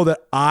I know that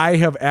I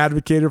have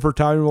advocated for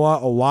Tommy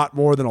Mellott a lot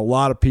more than a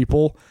lot of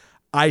people.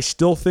 I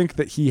still think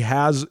that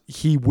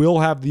he will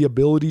have the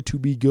ability to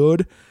be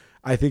good.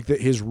 I think that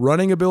his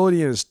running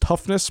ability and his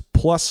toughness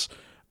plus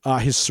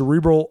his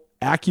cerebral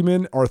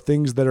acumen are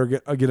things that are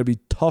going to be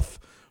tough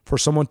for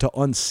someone to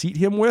unseat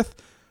him with.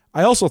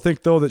 I also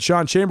think, though, that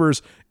Sean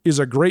Chambers is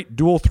a great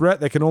dual threat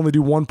that can only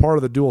do one part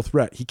of the dual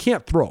threat. He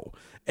can't throw.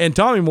 And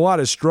Tommy Mellott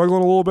is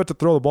struggling a little bit to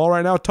throw the ball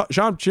right now.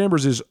 Sean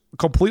Chambers is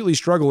completely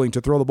struggling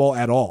to throw the ball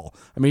at all.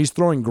 I mean, he's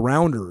throwing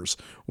grounders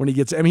when he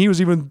gets – I mean, he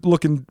was even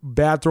looking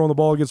bad throwing the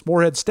ball against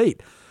Morehead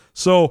State.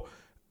 So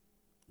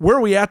where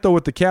are we at, though,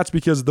 with the Cats?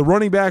 Because the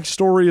running back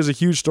story is a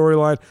huge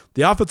storyline.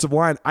 The offensive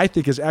line, I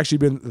think, has actually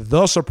been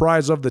the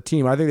surprise of the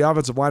team. I think the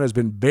offensive line has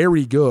been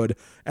very good,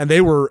 and they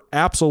were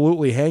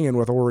absolutely hanging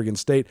with Oregon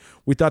State.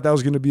 We thought that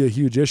was going to be a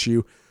huge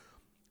issue.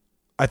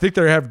 I think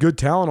they have good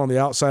talent on the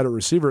outside of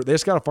receiver. They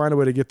just got to find a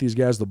way to get these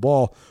guys the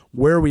ball.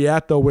 Where are we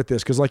at, though, with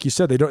this? Because like you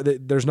said,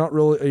 there's not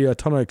really a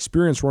ton of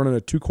experience running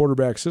a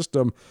 2-quarterback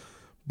system,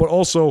 but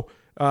also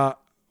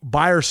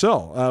buy or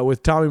sell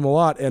with Tommy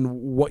Mellott and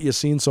what you've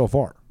seen so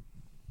far.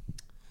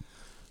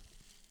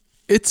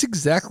 It's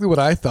exactly what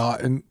I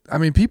thought. And, I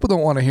mean, people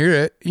don't want to hear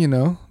it,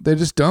 They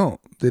just don't.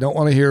 They don't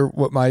want to hear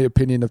what my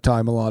opinion of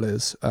Tommy Mellott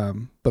is. But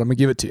I'm going to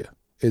give it to you,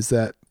 is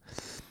that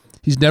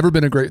he's never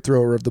been a great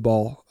thrower of the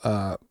ball.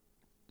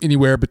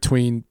 Anywhere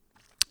between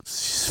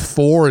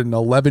 4 and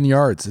 11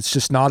 yards. It's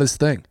just not his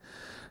thing.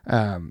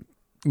 I'm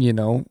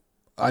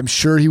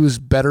sure he was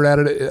better at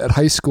it at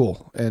high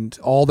school and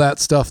all that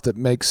stuff that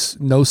makes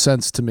no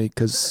sense to me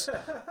because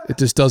it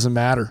just doesn't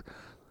matter.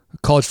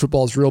 College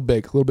football is real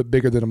big, a little bit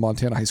bigger than a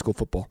Montana high school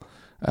football.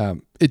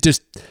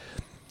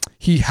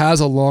 He has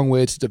a long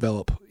way to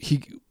develop.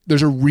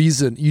 There's a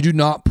reason you do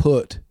not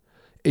put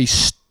a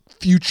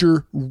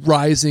future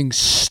rising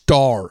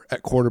star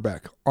at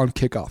quarterback on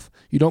kickoff.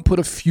 You don't put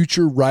a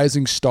future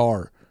rising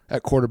star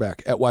at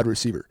quarterback, at wide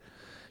receiver.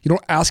 You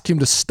don't ask him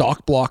to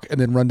stock block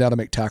and then run down and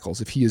make tackles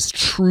if he is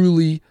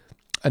truly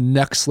a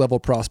next level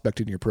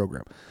prospect in your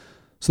program.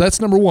 So that's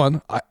number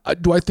one.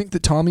 Do I think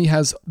that Tommy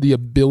has the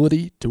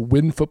ability to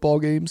win football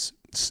games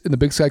in the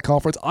Big Sky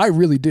Conference? I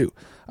really do.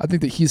 I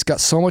think that he's got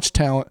so much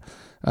talent.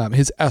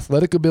 His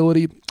athletic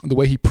ability, the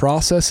way he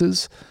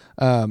processes,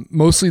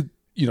 mostly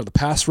the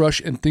pass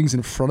rush and things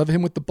in front of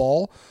him with the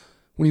ball.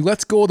 When he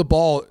lets go of the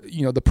ball,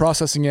 the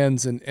processing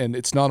ends and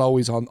it's not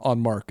always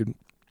on mark. And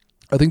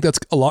I think that's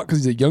a lot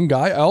because he's a young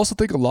guy. I also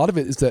think a lot of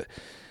it is that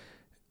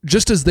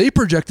just as they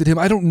projected him,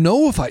 I don't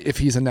know if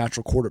he's a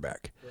natural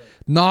quarterback. Right.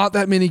 Not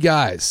that many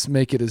guys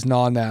make it as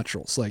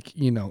non-naturals. Like,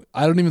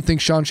 I don't even think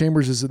Sean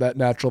Chambers is that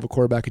natural of a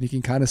quarterback, and you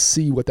can kind of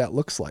see what that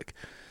looks like.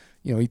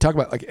 You talk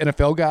about like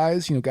NFL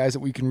guys, guys that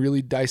we can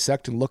really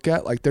dissect and look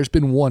at. Like, there's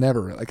been one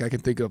ever. Like, I can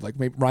think of like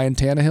maybe Ryan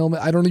Tannehill.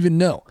 I don't even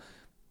know.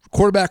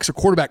 Quarterbacks are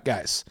quarterback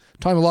guys.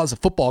 Tommy Mellott is a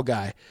football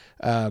guy.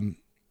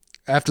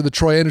 After the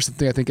Troy Anderson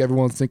thing, I think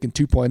everyone's thinking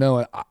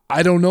 2.0.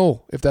 I don't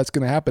know if that's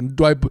going to happen.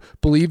 Do I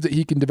believe that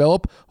he can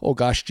develop? Oh,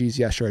 gosh, geez,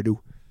 yeah, sure I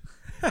do.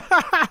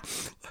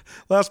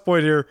 Last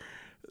point here.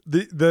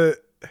 The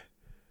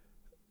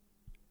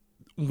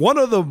one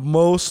of the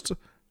most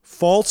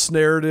false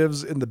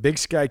narratives in the Big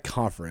Sky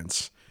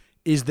Conference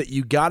is that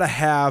you got to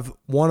have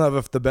one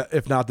of,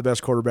 if not the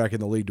best quarterback in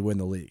the league to win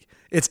the league.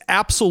 It's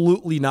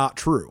absolutely not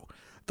true.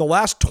 The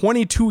last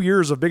 22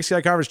 years of Big Sky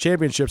Conference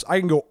championships, I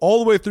can go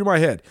all the way through my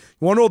head.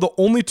 You want to know the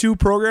only two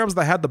programs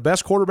that had the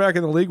best quarterback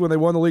in the league when they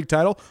won the league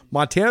title?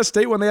 Montana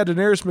State when they had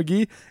Denarius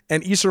McGee,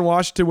 and Eastern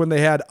Washington when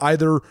they had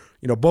either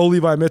Bo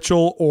Levi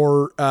Mitchell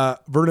or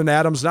Vernon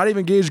Adams. Not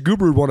even Gage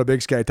Gubrud won a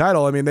Big Sky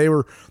title. I mean, they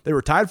were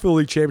tied for the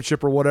league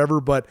championship or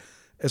whatever, but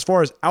as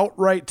far as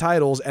outright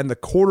titles and the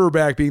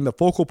quarterback being the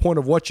focal point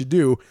of what you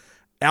do,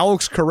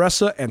 Alex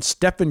Caressa and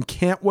Stephen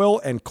Cantwell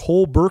and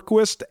Cole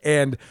Berquist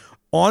and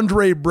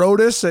Andre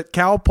Brodus at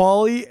Cal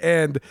Poly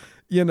and,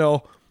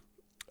 the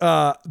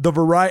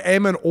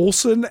Amon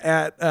Olsen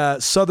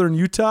at Southern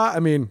Utah.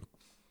 I mean,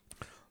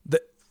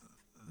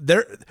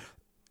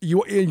 you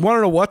want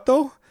to know what,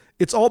 though?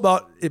 It's all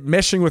about it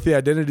meshing with the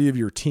identity of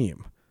your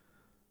team.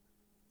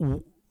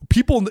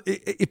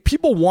 If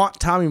people want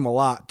Tommy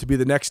Mellott to be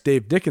the next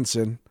Dave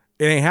Dickinson,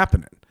 it ain't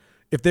happening.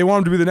 If they want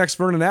him to be the next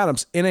Vernon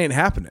Adams, it ain't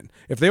happening.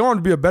 If they want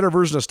him to be a better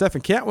version of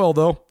Stephen Cantwell,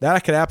 though,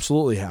 that could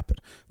absolutely happen.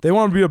 If they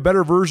want him to be a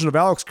better version of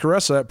Alex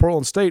Caressa at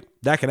Portland State,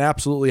 that can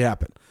absolutely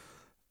happen.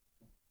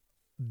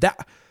 The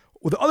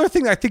other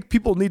thing I think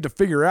people need to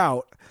figure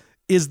out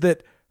is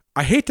that,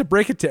 I hate to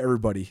break it to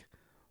everybody,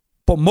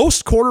 but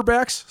most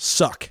quarterbacks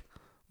suck.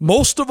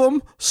 Most of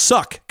them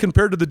suck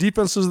compared to the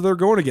defenses that they're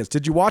going against.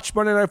 Did you watch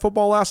Monday Night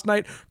Football last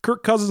night?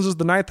 Kirk Cousins is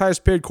the 9th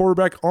highest paid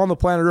quarterback on the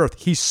planet Earth.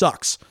 He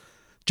sucks.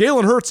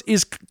 Jalen Hurts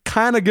is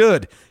kind of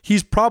good.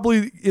 He's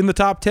probably in the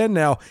top 10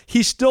 now.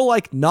 He's still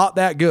not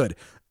that good.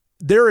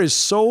 There is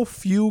so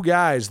few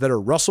guys that are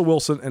Russell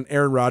Wilson and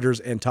Aaron Rodgers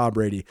and Tom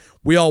Brady.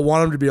 We all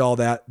want them to be all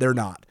that. They're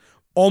not.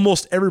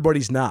 Almost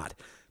everybody's not.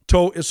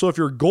 So if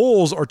your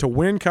goals are to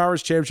win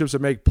conference championships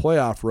and make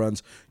playoff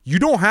runs, you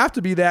don't have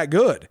to be that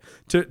good.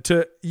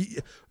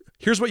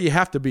 Here's what you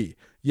have to be.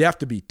 You have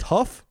to be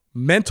tough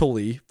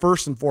mentally,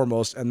 first and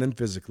foremost, and then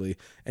physically,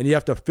 and you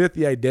have to fit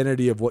the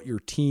identity of what your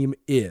team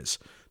is.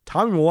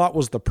 Tommy Mellott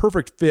was the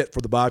perfect fit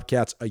for the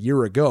Bobcats a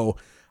year ago.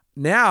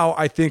 Now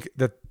I think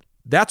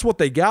that's what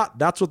they got.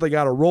 That's what they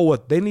got to roll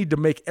with. They need to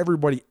make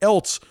everybody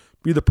else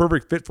be the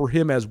perfect fit for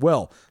him as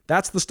well.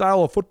 That's the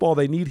style of football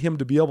they need him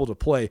to be able to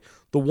play.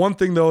 The one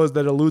thing, though, is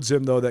that eludes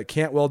him, though, that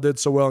Cantwell did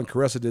so well and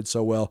Caressa did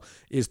so well,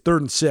 is 3rd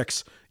and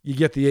 6, you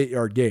get the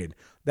 8-yard gain.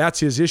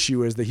 That's his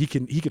issue, is that he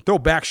can throw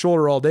back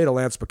shoulder all day to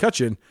Lance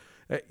McCutcheon.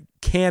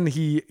 Can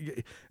he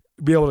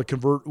be able to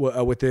convert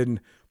within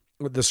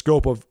the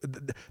scope of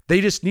 – they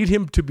just need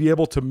him to be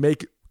able to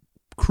make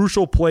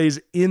crucial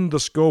plays in the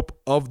scope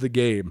of the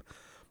game.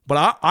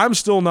 But I'm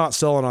still not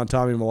selling on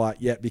Tommy Mellott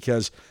yet,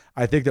 because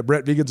I think that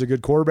Brent Vigen's a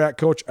good quarterback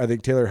coach. I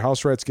think Taylor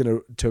Housewright's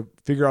going to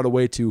figure out a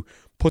way to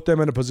put them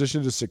in a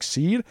position to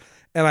succeed.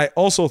 And I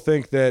also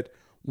think that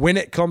when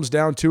it comes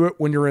down to it,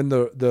 when you're in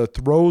the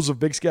throes of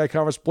Big Sky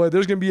Conference play,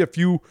 there's going to be a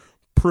few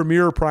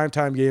premier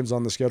primetime games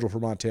on the schedule for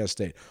Montana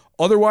State.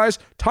 Otherwise,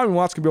 Tommy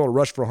Mellott's going to be able to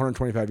rush for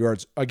 125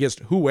 yards against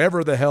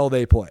whoever the hell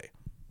they play.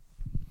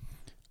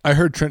 I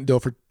heard Trent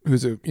Dilfer,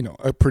 who's a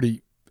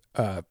pretty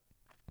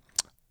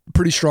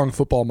strong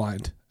football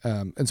mind,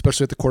 and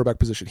especially at the quarterback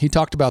position. He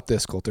talked about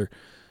this, Coulter,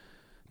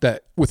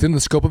 that within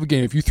the scope of a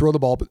game, if you throw the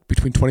ball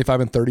between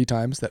 25 and 30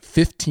 times, that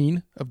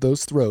 15 of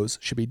those throws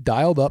should be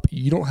dialed up.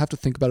 You don't have to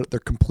think about it. They're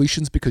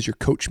completions because your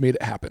coach made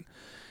it happen.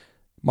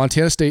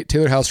 Montana State,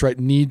 Taylor Housewright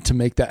need to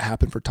make that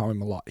happen for Tommy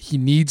Mellott. He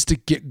needs to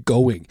get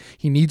going.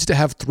 He needs to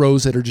have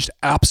throws that are just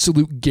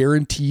absolute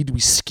guaranteed.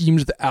 We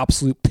schemed the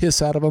absolute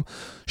piss out of them.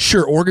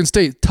 Sure, Oregon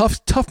State,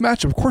 tough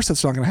matchup. Of course,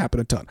 that's not going to happen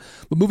a ton.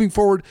 But moving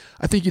forward,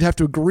 I think you'd have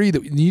to agree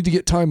that we need to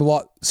get Tommy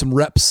Mellott some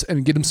reps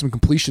and get him some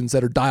completions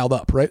that are dialed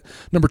up, right?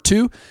 Number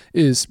 2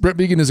 is Brent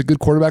Vigen is a good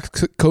quarterback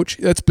coach.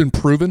 That's been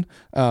proven,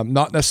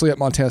 not necessarily at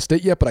Montana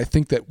State yet, but I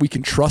think that we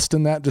can trust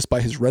in that just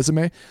by his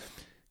resume.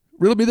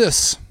 Riddle me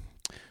this.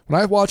 When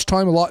I watch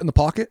Tommy Mellott in the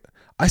pocket,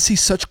 I see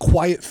such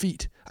quiet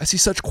feet. I see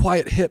such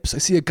quiet hips. I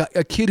see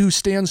a kid who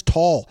stands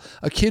tall,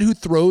 a kid who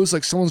throws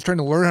like someone's trying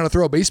to learn how to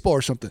throw a baseball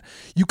or something.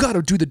 You got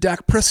to do the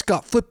Dak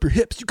Prescott, flip your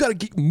hips. You got to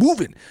get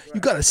moving.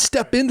 You got to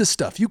step into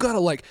stuff. You got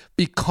to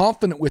be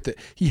confident with it.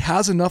 He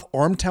has enough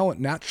arm talent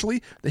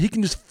naturally that he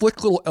can just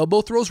flick little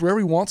elbow throws wherever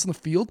he wants in the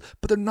field,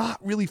 but they're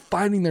not really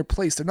finding their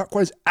place. They're not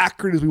quite as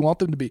accurate as we want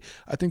them to be.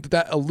 I think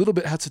that a little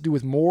bit has to do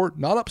with more,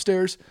 not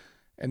upstairs,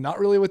 and not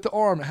really with the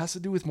arm. It has to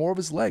do with more of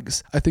his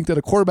legs. I think that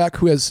a quarterback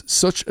who has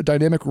such a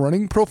dynamic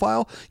running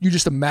profile, you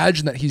just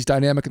imagine that he's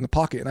dynamic in the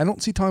pocket. And I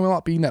don't see Tommy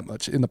Mellott being that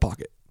much in the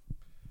pocket.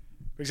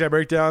 Big Sky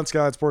Breakdown,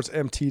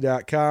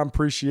 SkylineSportsMT.com.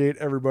 Appreciate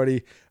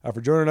everybody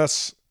for joining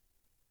us.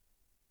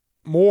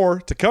 More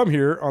to come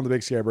here on the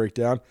Big Sky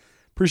Breakdown.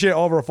 Appreciate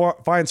all of our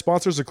fine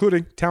sponsors,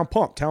 including Town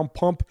Pump. Town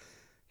Pump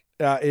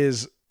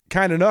is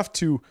kind enough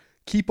to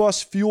keep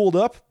us fueled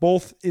up,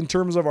 both in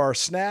terms of our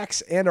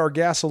snacks and our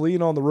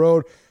gasoline on the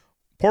road.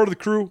 Part of the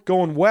crew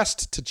going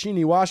west to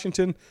Cheney,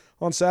 Washington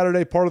on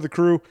Saturday. Part of the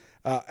crew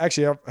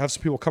actually have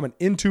some people coming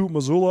into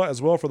Missoula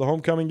as well for the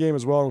homecoming game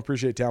as well. And we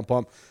appreciate Town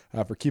Pump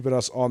for keeping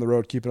us on the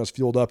road, keeping us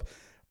fueled up.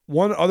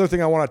 One other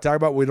thing I want to talk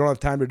about, we don't have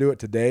time to do it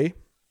today.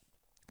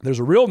 There's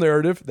a real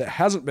narrative that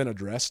hasn't been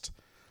addressed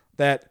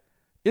that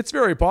it's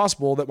very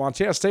possible that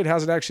Montana State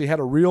hasn't actually had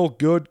a real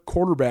good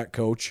quarterback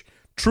coach,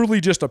 truly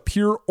just a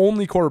pure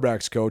only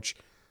quarterbacks coach,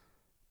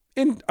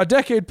 in a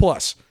decade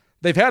plus.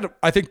 They've had,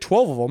 I think,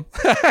 12 of them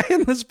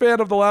in the span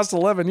of the last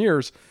 11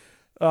 years,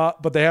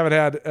 but they haven't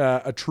had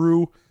a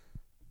true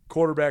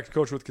quarterback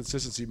coach with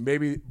consistency.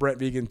 Maybe Brent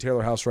Vigen,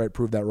 Taylor Housewright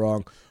proved that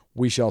wrong.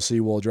 We shall see.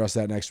 We'll address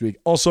that next week.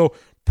 Also,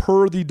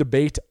 per the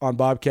debate on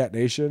Bobcat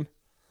Nation,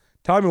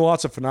 Tommy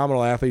Mellott's a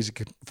phenomenal athlete. He's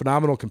a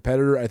phenomenal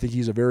competitor. I think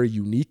he's a very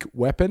unique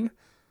weapon.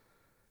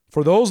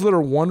 For those that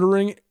are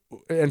wondering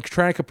and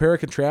trying to compare and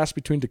contrast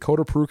between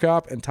Dakota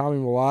Prukop and Tommy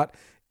Mellott,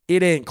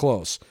 it ain't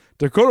close.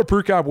 Dakota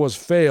Prukop was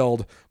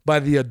failed by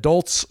the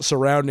adults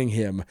surrounding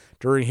him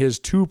during his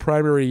 2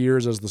 primary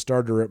years as the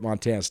starter at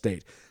Montana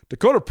State.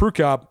 Dakota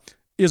Prukop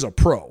is a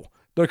pro.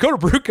 Dakota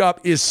Prukop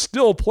is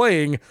still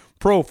playing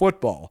pro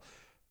football.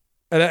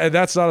 And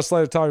that's not a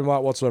slight at Tommy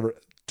Mellott whatsoever.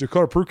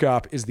 Dakota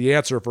Prukop is the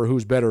answer for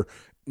who's better,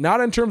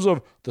 not in terms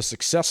of the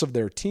success of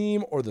their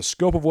team or the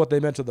scope of what they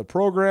meant to the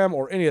program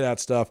or any of that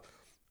stuff.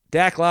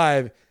 Dak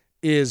Live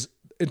is,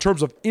 in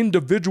terms of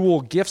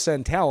individual gifts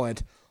and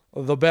talent,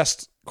 the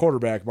best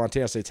quarterback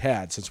Montana State's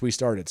had since we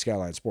started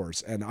Skyline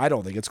Sports, and I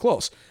don't think it's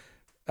close.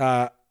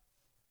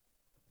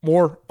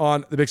 More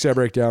on the Big Sky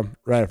Breakdown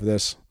right after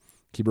this.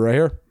 Keep it right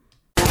here.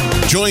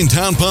 Join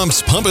Town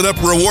Pump's Pump It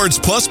Up Rewards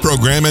Plus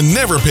program and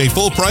never pay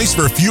full price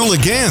for fuel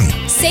again.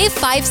 Save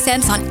 5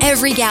 cents on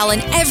every gallon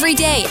every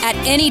day at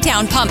any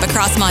Town Pump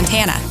across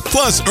Montana.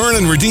 Plus, earn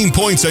and redeem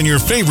points on your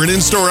favorite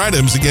in-store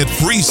items to get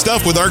free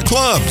stuff with our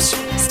clubs.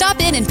 Stop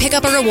in and pick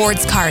up a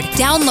rewards card.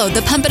 Download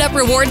the Pump It Up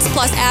Rewards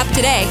Plus app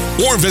today.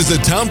 Or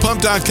visit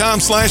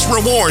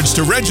townpump.com/rewards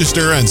to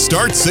register and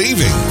start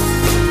saving.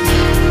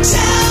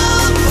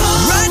 Town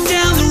Pump. Right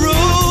down the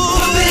road.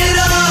 Pump it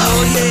up.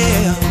 Oh,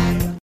 yeah.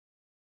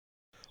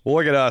 Well,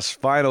 look at us,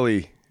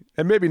 finally.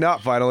 And maybe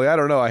not finally. I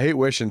don't know. I hate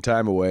wishing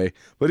time away.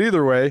 But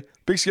either way,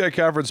 Big Sky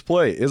Conference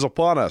play is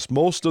upon us.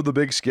 Most of the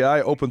Big Sky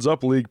opens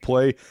up league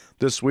play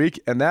this week,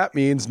 and that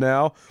means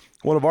now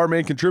one of our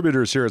main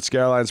contributors here at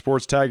Skyline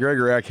Sports, Ty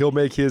Gregorak, he'll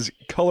make his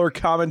color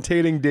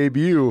commentating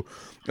debut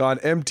on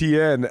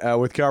MTN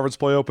with conference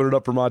play opening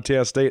up for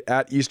Montana State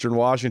at Eastern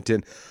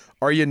Washington.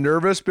 Are you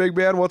nervous, big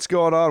man? What's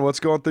going on? What's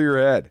going through your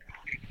head?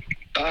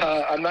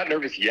 I'm not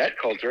nervous yet,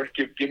 Coulter.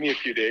 Give me a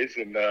few days,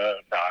 and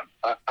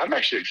I'm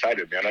actually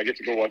excited, man. I get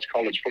to go watch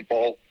college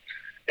football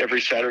every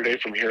Saturday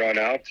from here on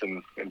out,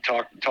 and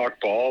talk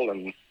ball,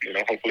 and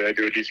hopefully I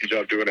do a decent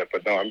job doing it.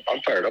 But no, I'm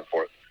fired up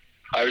for it.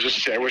 I was just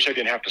to say, I wish I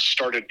didn't have to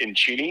start it in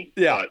Cheney.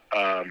 Yeah.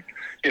 But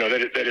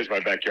that is my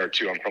backyard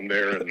too. I'm from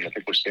there, and I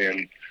think we're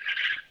staying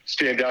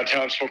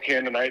downtown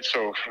Spokane tonight.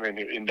 So I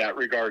mean, in that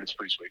regard, it's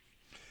pretty sweet.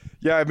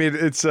 Yeah, I mean,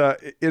 it's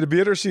it'd be an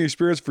interesting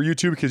experience for you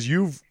too, because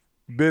you've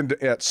been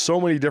at so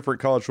many different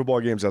college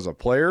football games as a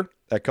player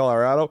at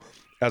Colorado,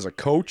 as a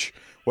coach,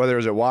 whether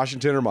it's at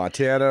Washington or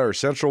Montana or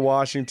Central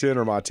Washington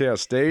or Montana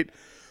State,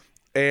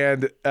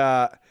 and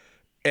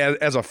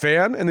as a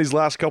fan in these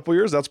last couple of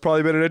years, that's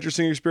probably been an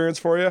interesting experience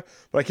for you.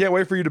 But I can't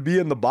wait for you to be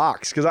in the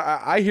box, because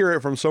I hear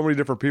it from so many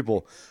different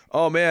people.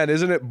 Oh man,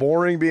 isn't it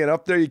boring being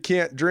up there? You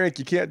can't drink,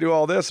 you can't do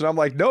all this. And I'm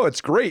like, no,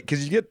 it's great,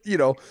 because you get,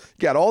 you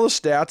got all the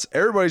stats,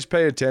 everybody's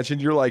paying attention.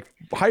 You're like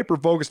hyper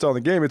focused on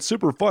the game. It's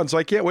super fun. So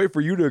I can't wait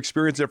for you to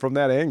experience it from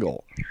that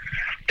angle.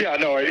 Yeah,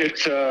 no,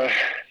 it's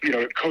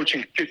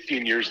coaching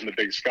 15 years in the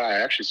Big Sky.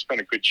 I actually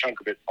spent a good chunk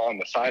of it on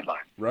the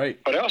sideline. Right.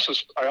 But I also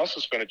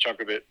spent a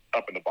chunk of it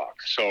up in the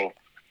box. So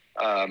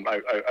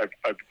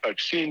I've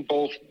seen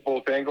both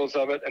angles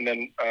of it, and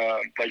then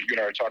like you and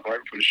I were talking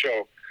right before the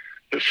show,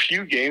 the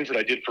few games that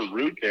I did for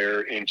Root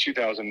there in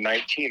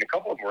 2019, a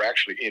couple of them were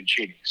actually in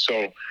Cheney.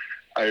 So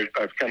I've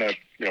kind of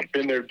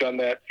been there, done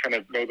that, kind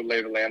of know the lay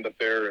of the land up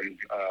there, and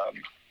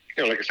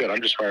like I said,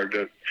 I'm just fired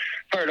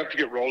up to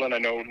get rolling. I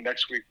know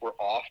next week we're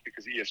off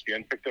because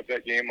ESPN picked up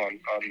that game on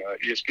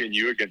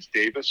ESPNU against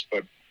Davis,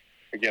 but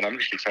again, I'm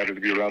just excited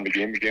to be around the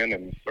game again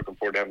and looking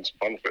forward to having some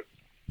fun with it.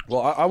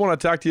 Well, I want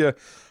to talk to you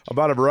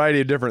about a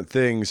variety of different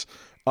things.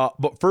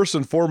 But first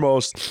and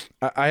foremost,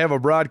 I have a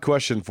broad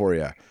question for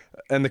you.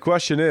 And the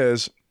question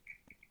is,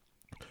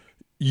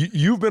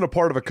 you've been a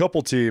part of a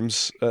couple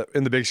teams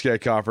in the Big Sky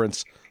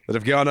Conference that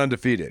have gone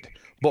undefeated.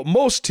 But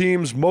most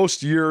teams,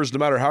 most years, no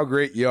matter how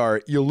great you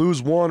are, you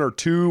lose one or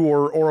two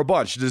or a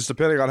bunch, just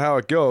depending on how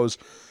it goes.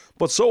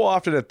 But so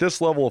often at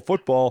this level of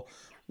football,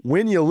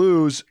 when you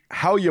lose,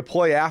 how you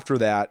play after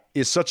that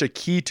is such a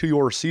key to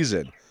your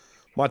season.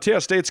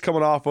 Montana State's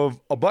coming off of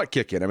a butt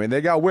kicking. I mean,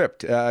 they got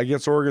whipped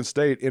against Oregon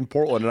State in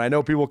Portland. And I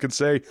know people can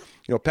say,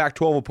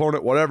 Pac-12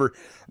 opponent, whatever.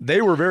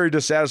 They were very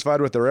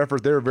dissatisfied with their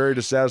effort. They were very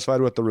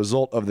dissatisfied with the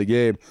result of the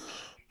game.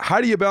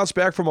 How do you bounce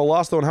back from a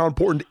loss, though, and how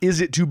important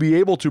is it to be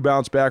able to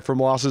bounce back from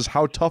losses?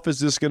 How tough is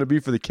this going to be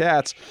for the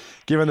Cats,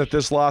 given that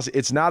this loss,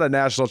 it's not a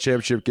national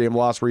championship game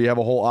loss where you have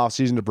a whole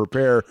offseason to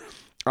prepare.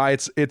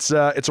 It's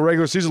a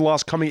regular season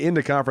loss coming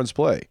into conference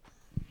play.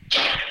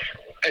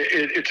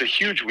 It's a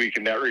huge week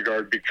in that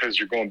regard because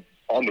you're going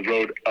on the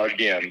road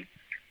again.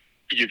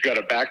 You've got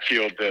a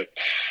backfield that,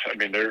 I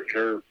mean,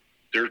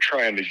 they're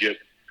trying to get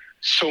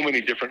so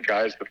many different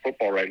guys to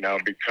football right now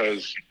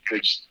because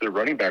their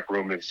running back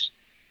room is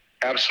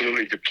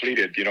absolutely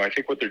depleted. I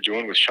think what they're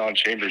doing with Sean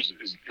Chambers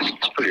is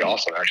pretty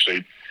awesome,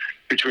 actually,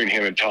 between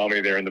him and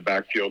Tommy there in the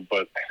backfield.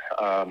 But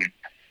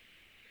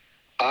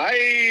I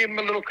am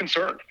a little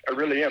concerned. I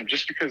really am,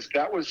 just because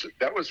that was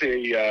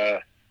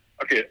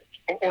okay.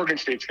 Oregon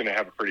State's going to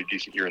have a pretty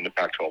decent year in the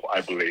Pac-12,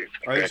 I believe.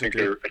 Okay?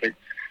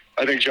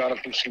 I think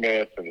Jonathan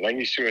Smith and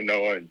Langy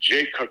Suanoa and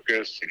Jay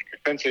Cookus and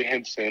Kefense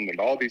Hinson and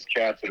all these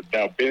cats that have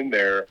now been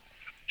there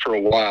for a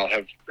while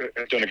have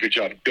done a good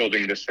job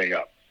building this thing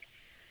up.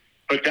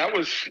 But that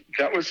was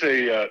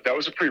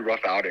a pretty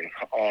rough outing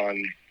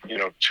on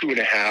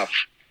 2.5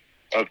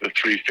 of the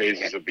 3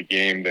 phases of the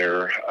game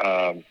there.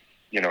 I've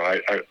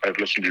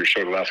listened to your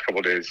show the last couple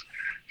of days.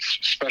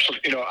 Special,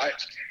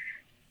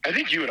 I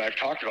think you and I have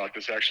talked about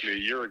this actually a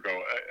year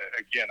ago.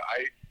 Again,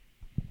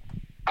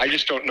 I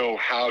just don't know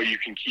how you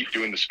can keep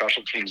doing the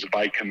special teams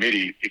by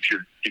committee if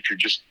you're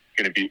just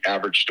going to be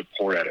average to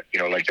poor at it.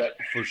 Like that.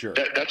 For sure.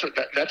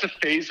 That's a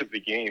phase of the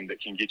game that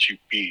can get you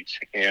beat.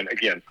 And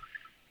again,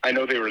 I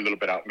know they were a little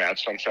bit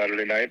outmatched on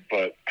Saturday night,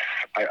 but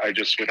I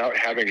just, without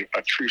having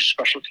a true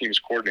special teams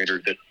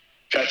coordinator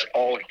that's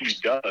all he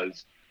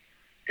does,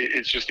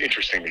 it's just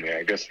interesting to me.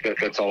 I guess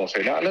that's all I'll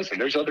say. Now, listen,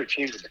 there's other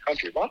teams in the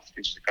country, lots of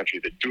teams in the country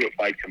that do it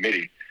by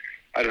committee.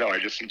 I don't know. I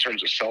just, in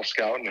terms of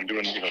self-scouting and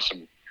doing,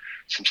 some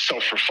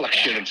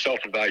self-reflection and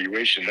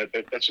self-evaluation,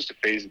 that's just a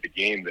phase of the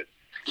game that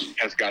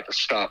has got to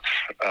stop,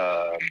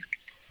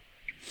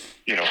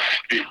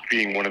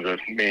 being one of the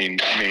main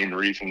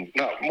reasons,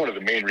 not one of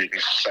the main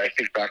reasons. I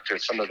think back to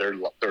some of their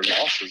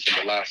losses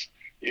in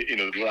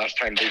the last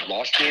time they've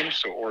lost games.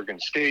 So Oregon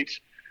State,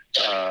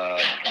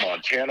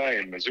 Montana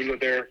and Missoula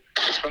there,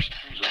 the special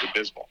teams was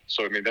abysmal.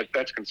 So, I mean,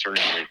 that's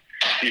concerning me.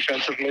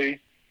 Defensively,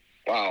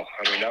 wow.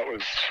 I mean, that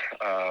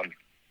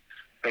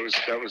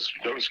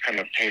was kind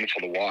of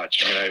painful to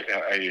watch.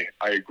 I mean,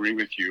 I agree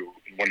with you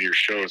in one of your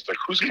shows. Like,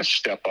 who's going to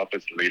step up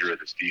as the leader of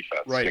this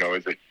defense? Right.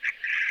 Is it,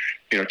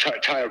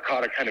 Ty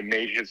Okada kind of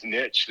made his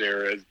niche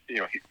there as,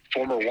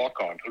 former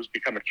walk-on who's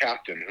become a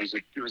captain,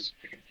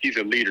 he's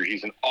a leader.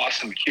 He's an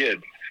awesome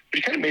kid. But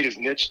he kind of made his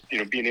niche,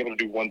 being able to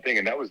do one thing,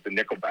 and that was the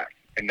nickelback.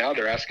 And now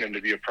they're asking him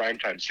to be a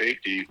primetime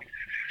safety.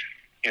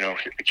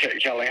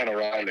 Callahan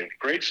O'Reilly,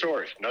 great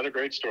story, another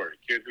great story.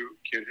 Kid who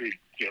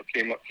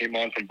came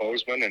on from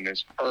Bozeman and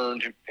has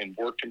earned and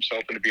worked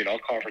himself into being an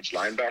all-conference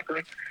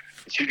linebacker.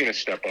 Is he going to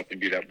step up and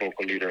be that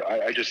vocal leader?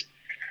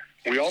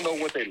 We all know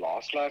what they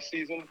lost last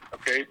season,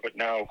 okay? But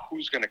now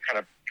who's going to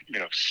kind of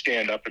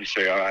stand up and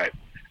say, all right,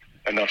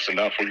 enough's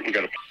enough. We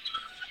got to.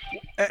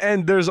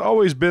 And there's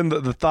always been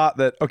the thought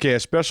that, okay, a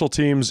special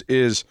teams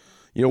is,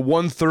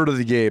 1/3 of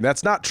the game.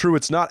 That's not true.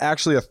 It's not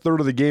actually 1/3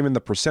 of the game in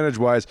the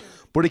percentage-wise,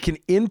 but it can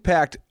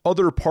impact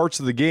other parts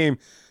of the game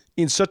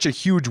in such a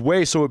huge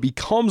way, so it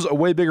becomes a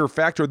way bigger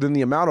factor than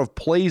the amount of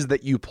plays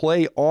that you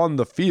play on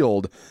the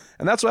field.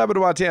 And that's what happened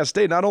to Montana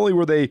State. Not only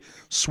were they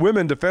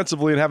swimming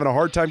defensively and having a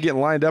hard time getting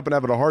lined up and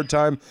having a hard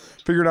time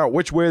figuring out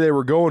which way they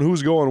were going,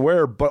 who's going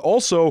where, but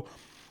also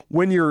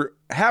when you're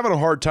having a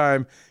hard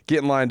time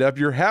getting lined up,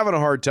 you're having a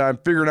hard time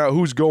figuring out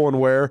who's going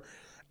where,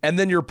 and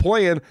then you're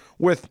playing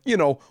with,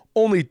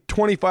 only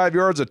 25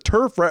 yards of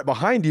turf right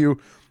behind you,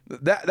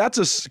 that's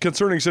a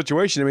concerning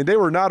situation. I mean, they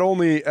were not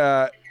only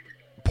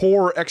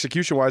poor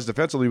execution-wise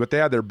defensively, but they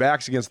had their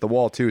backs against the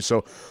wall too.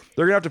 So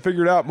they're going to have to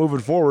figure it out moving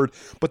forward.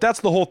 But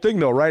that's the whole thing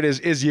though, right,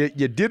 is you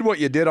did what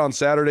you did on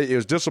Saturday. It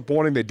was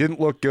disappointing. They didn't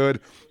look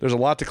good. There's a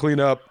lot to clean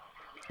up.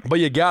 But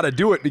you got to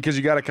do it because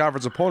you got a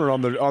conference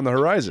opponent on the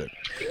horizon.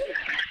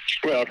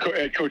 Well,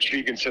 Coach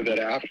Vegan said that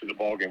after the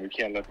ball game, we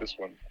can't let this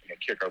one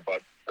kick our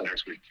butt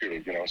next week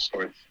too.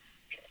 So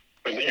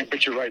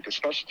but you're right. The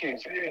special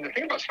teams, and the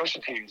thing about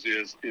special teams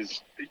is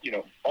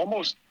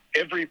almost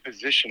every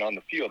position on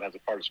the field has a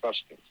part of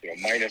special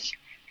teams. Minus,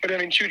 but I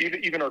mean, shoot,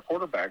 even our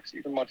quarterbacks,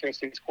 even Montana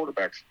State's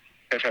quarterbacks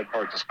have had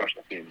parts of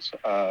special teams.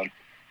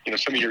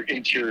 Some of your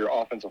interior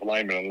offensive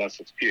linemen, unless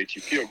it's PAT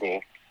field goal,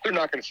 they're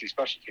not going to see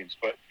special teams.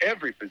 But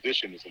every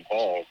position is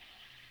involved.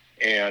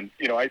 And,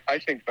 I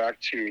think back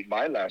to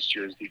my last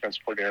year as defense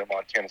coordinator at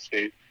Montana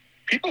State.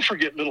 People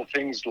forget little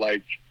things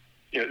like,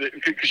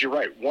 because you're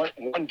right,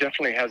 one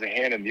definitely has a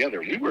hand in the other.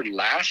 We were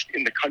last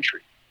in the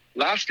country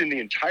last in the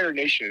entire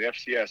nation in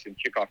FCS in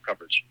kickoff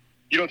coverage.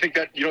 You don't think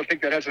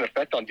that has an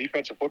effect on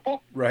defensive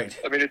football? Right.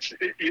 I mean,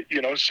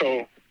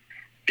 so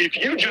if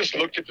you just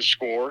looked at the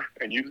score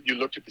and you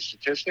looked at the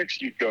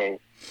statistics, you'd go,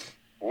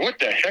 what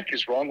the heck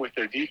is wrong with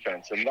their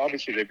defense? And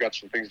obviously they've got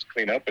some things to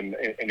clean up. And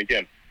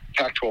again,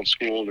 Pac-12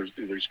 school, there's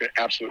going to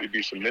absolutely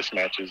be some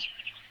mismatches.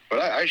 But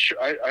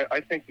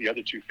I think the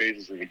other two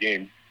phases of the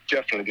game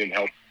definitely didn't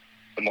help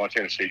the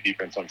Montana State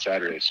defense on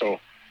Saturday. So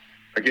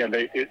again,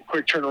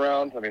 quick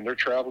turnaround. I mean, they're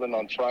traveling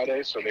on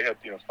Friday, so they had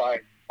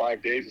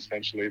 5 days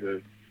essentially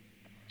to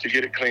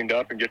get it cleaned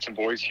up and get some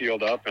boys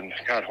healed up. And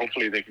God,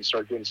 hopefully they can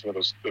start getting some of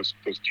those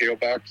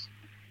tailbacks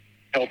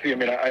healthy. I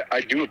mean,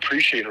 I do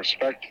appreciate and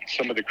respect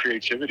some of the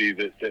creativity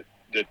that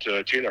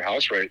Taylor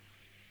Housewright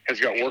has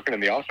got working in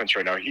the offense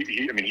right now.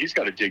 He's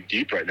got to dig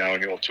deep right now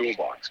in the old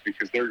toolbox,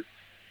 because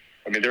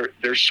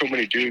there's so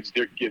many dudes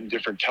getting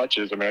different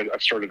touches. I mean,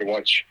 I've started to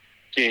watch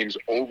games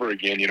over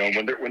again.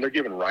 When they're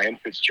giving Ryan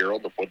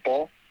Fitzgerald the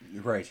football.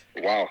 Right.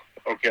 Wow.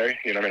 Okay.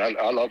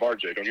 I love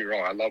RJ. Don't get me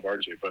wrong. I love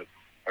RJ, but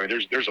I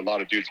mean, there's a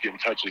lot of dudes getting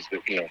touches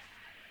that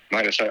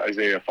minus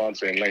Isaiah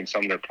Fonse and Lane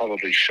Sumner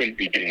probably shouldn't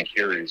be getting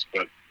carries,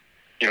 but.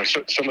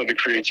 Some of the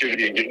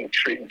creativity and getting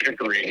Trayton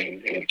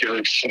Pickering and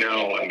Derek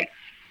Snell and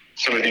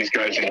some of these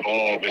guys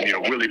involved,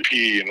 and Willie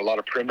P and a lot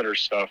of perimeter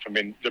stuff. I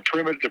mean, the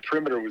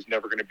perimeter was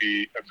never going to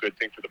be a good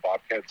thing for the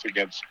Bobcats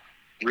against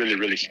really,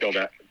 really skilled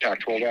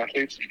Pac-12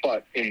 athletes.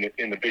 But in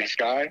the Big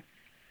Sky,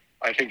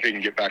 I think they can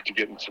get back to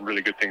getting some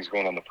really good things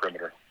going on the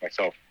perimeter.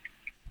 Myself.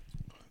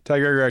 Ty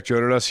Gregorak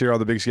joining us here on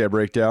the Big Sky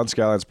Breakdown,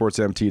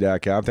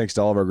 SkylineSportsMT.com. Thanks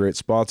to all of our great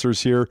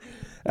sponsors here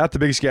at the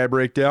Big Sky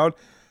Breakdown.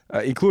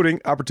 Including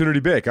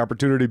Opportunity Bank.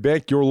 Opportunity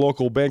Bank, your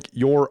local bank,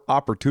 your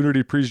opportunity.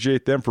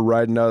 Appreciate them for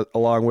riding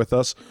along with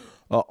us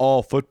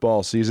all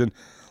football season.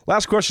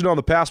 Last question on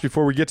the past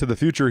before we get to the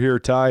future here,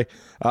 Ty,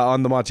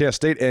 on the Montana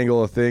State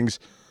angle of things.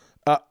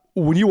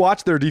 When you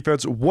watch their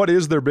defense, what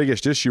is their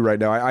biggest issue right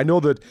now? I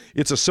know that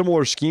it's a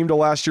similar scheme to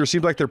last year. It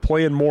seems like they're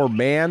playing more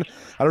man.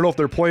 I don't know if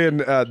they're playing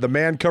the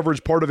man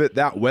coverage part of it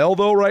that well,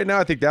 though, right now.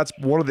 I think that's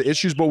one of the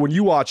issues. But when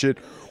you watch it,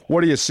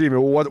 what do you see? I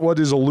mean, what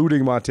is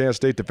eluding Montana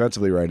State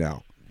defensively right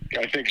now?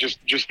 I think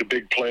just the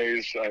big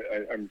plays.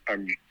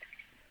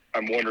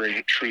 I'm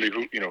wondering truly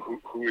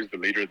who is the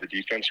leader of the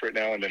defense right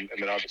now, and then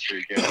obviously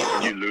again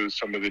when you lose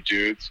some of the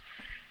dudes,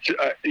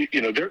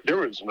 there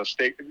was a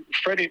mistake.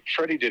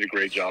 Freddie did a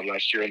great job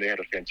last year, and they had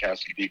a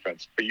fantastic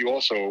defense. But you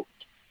also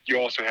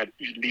had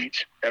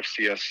elite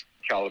FCS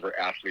caliber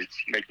athletes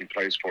making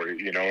plays for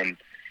you. And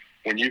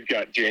when you've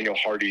got Daniel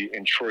Hardy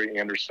and Troy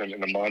Anderson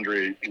and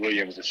Amandre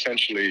Williams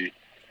essentially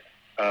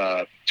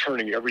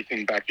turning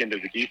everything back into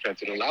the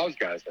defense, it allows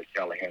guys like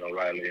Callahan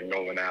O'Reilly and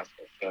Nolan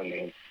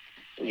Askelson and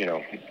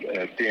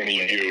Danny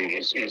Yu,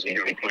 who's a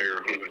young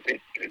player who I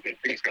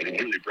think's got a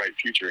really bright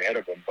future ahead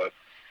of him. But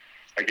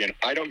again,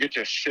 I don't get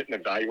to sit and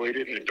evaluate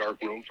it in a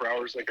dark room for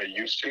hours like I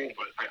used to,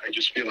 but I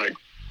just feel like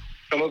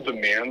some of the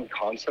man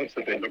concepts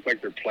that they look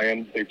like they're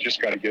playing, they've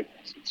just got to get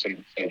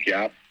some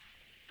gap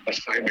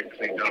assignment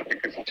cleaned up,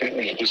 because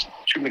there's just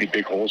too many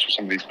big holes for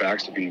some of these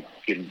backs to be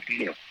getting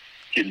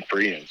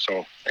free in.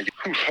 So I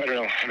don't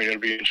know. I mean, it'll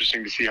be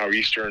interesting to see how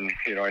Eastern,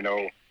 I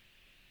know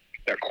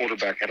that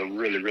quarterback had a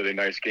really, really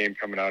nice game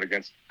coming out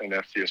against an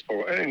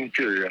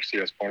inferior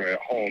FCS opponent at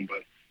home.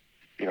 But,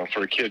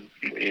 for a kid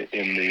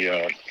in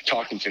the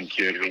Talkington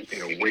kid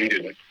who,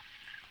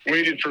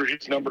 waited for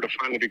his number to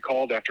finally be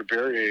called after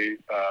Barry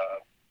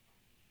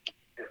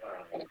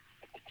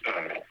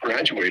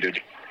graduated,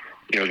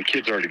 the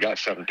kid's already got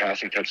 7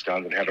 passing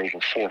touchdowns and had over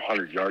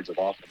 400 yards of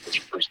offense his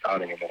first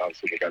outing. And then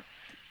obviously they got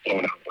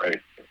blown out by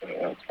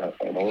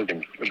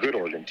a good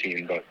Oregon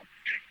team, but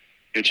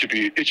it should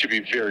be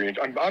very.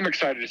 I'm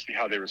excited to see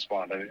how they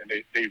respond, and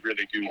they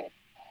really do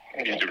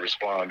need to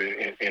respond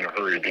in a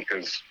hurry,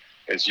 because,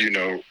 as you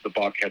know, the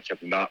Bobcats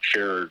have not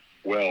fared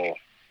well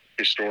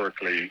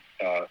historically,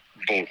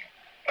 both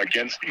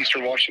against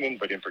Eastern Washington,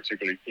 but in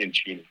particular in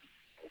Cheney.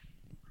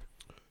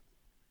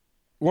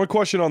 One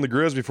question on the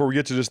Grizz before we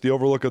get to just the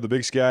overlook of the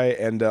Big Sky,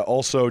 and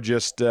also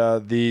just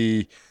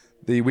the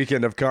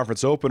weekend of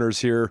conference openers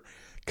here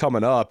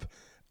coming up.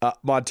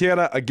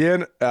 Montana,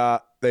 again,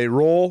 they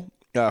roll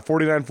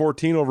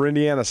 49-14 over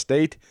Indiana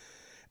State,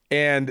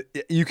 and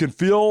you can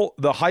feel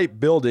the hype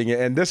building.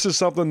 And this is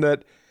something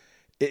that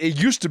it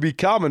used to be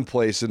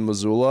commonplace in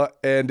Missoula,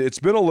 and it's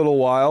been a little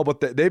while, but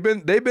they've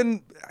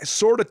been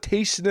sort of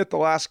tasting it the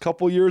last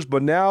couple years,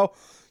 but now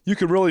you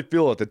can really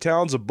feel it. The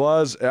town's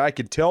abuzz. I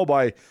can tell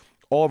by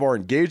all of our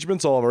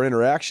engagements, all of our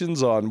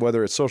interactions on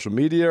whether it's social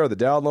media or the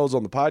downloads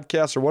on the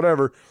podcast or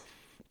whatever.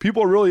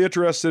 People are really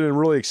interested and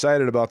really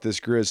excited about this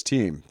Grizz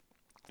team.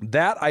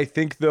 That, I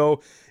think,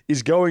 though,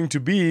 is going to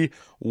be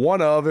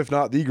one of, if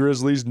not the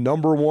Grizzlies'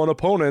 number one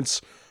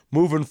opponents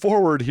moving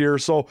forward here.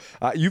 So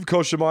you've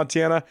coached in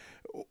Montana.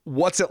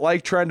 What's it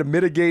like trying to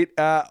mitigate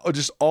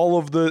just all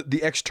of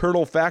the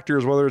external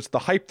factors, whether it's the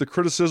hype, the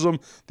criticism,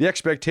 the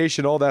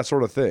expectation, all that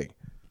sort of thing?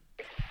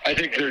 I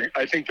think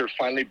they're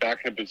finally back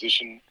in a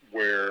position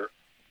where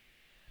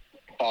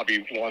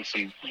Bobby wants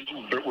him,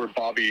 but where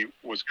Bobby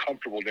was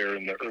comfortable there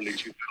in the early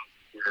 2000s,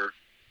 where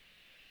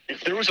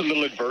if there was a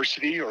little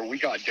adversity or we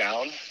got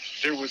down,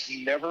 there was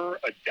never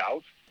a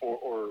doubt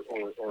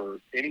or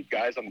any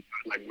guys on the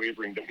sideline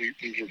wavering that we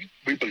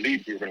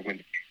believed we were going to win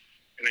the game.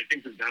 And I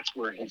think that's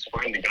where he's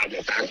finally gotten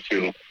it back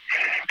to.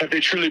 Have they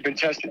truly been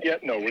tested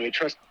yet? No. Were they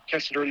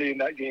tested early in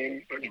that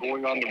game,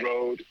 going on the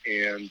road,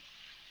 and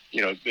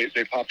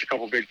they popped a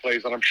couple big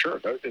plays, and I'm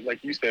sure,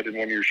 like you said in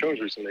one of your shows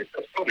recently,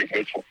 that's probably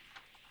good for them.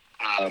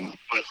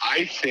 But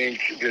I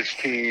think this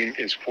team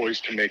is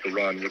poised to make a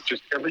run with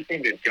just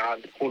everything they've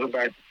got. The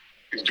quarterback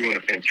is doing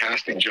a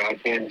fantastic job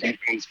for them.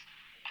 Defense,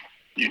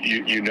 I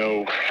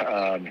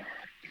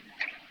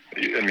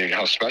mean,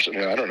 how special?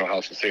 I don't know how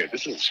else to say it.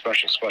 This is a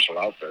special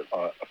outfit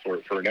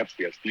for an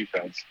FCS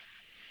defense.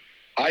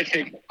 I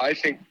think I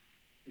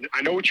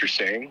know what you're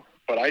saying,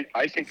 but I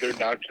think they're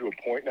now to a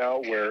point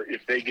now where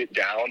if they get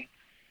down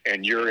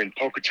and you're in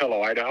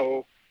Pocatello,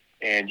 Idaho,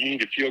 and you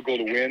need a field goal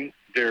to win,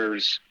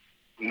 there's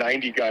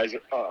 90 guys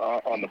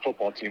on the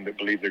football team that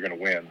believe they're going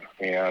to win.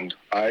 And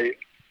I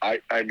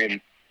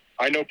mean,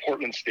 I know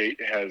Portland State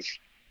has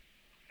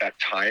at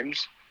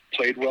times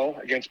played well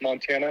against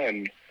Montana,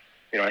 and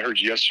I heard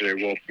you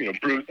yesterday. Well,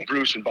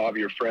 Bruce and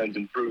Bobby are friends,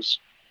 and Bruce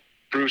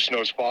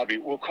knows Bobby.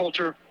 Well,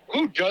 Coulter,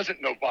 who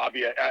doesn't know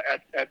Bobby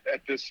at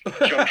this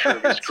juncture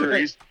of his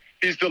career?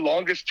 He's the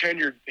longest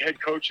tenured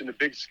head coach in the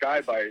Big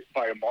Sky by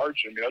a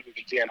margin. I mean, other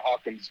than Dan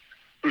Hawkins,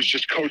 who's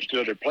just coached at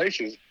other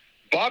places.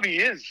 Bobby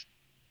is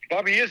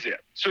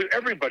it. So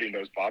everybody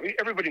knows Bobby.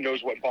 Everybody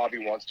knows what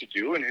Bobby wants to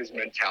do and his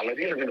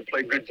mentality. They're going to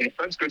play good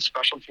defense, good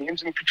special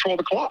teams, and control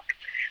the clock.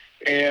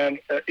 And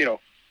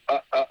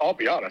I'll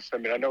be honest. I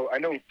mean, I know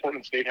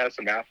Portland State has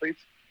some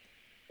athletes,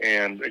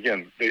 and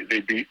again,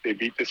 they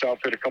beat this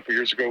outfit a couple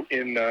years ago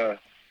in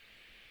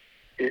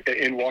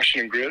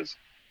Washington Grizz.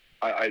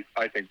 I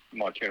think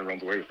Montana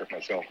runs away with it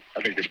myself.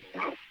 I think they.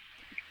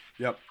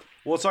 Yep.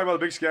 Well, let's talk about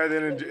the Big Sky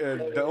then.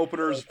 The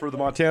openers for the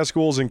Montana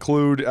schools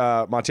include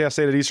Montana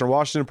State at Eastern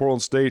Washington,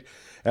 Portland State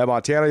at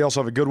Montana. You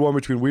also have a good one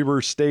between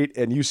Weber State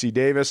and UC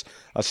Davis,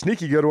 a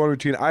sneaky good one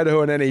between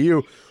Idaho and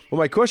NAU. Well,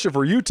 my question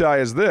for Utah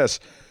is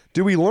this.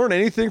 Do we learn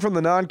anything from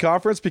the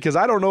non-conference? Because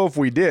I don't know if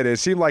we did. It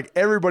seemed like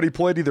everybody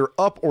played either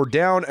up or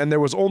down, and there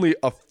was only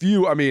a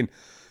few. I mean,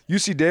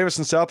 UC Davis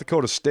and South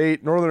Dakota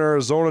State, Northern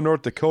Arizona,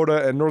 North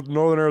Dakota, and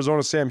Northern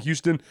Arizona, Sam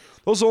Houston.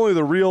 Those are only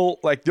the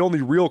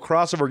only real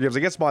crossover games.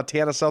 I guess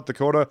Montana, South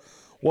Dakota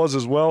was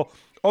as well.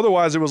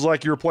 Otherwise, it was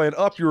like you were playing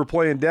up, you were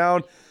playing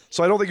down.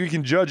 So I don't think we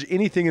can judge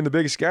anything in the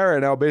Big Sky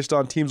right now based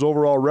on teams'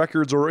 overall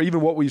records or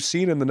even what we've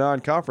seen in the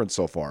non-conference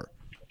so far.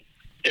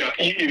 Yeah,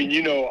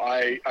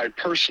 I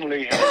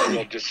personally have a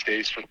real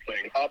distaste for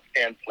playing up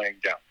and playing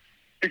down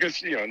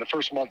because in the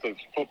first month of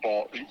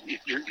football,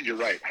 you're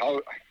right.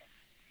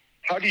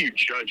 How do you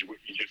judge what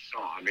you just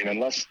saw? I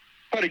mean,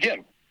 but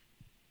again,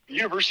 the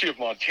University of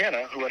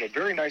Montana, who had a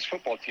very nice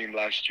football team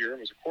last year and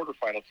was a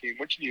quarterfinal team,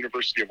 went to the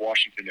University of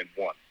Washington and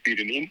won,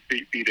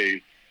 beat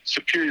a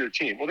superior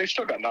team. Well, they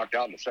still got knocked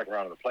out in the second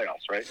round of the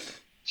playoffs, right?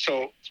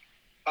 So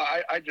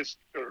I just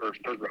or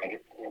third round,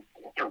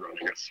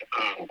 I guess.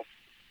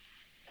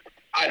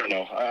 I don't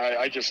know.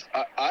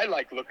 I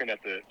like looking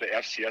at the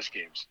FCS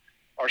games.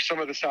 Are some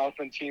of the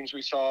Southland teams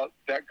we saw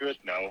that good?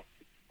 No,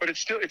 but it's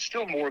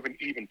still more of an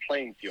even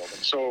playing field.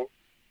 And so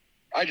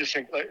I just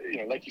think,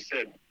 like you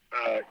said,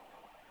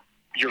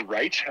 you're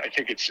right. I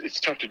think it's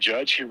tough to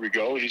judge. Here we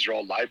go. These are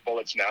all live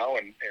bullets now,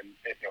 and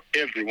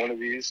every one of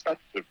these. Not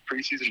the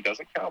preseason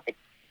doesn't count, but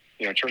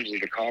in terms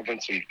of the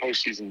conference and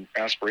postseason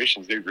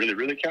aspirations, they really,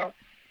 really count.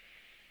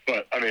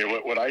 But, I mean,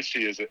 what I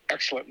see is an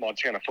excellent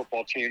Montana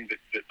football team that,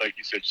 like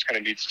you said, just kind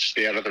of needs to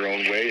stay out of their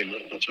own way and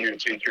continue to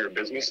take care of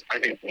business. I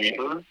think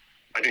Weber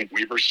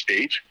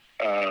State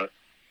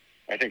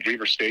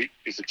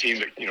is a team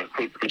that,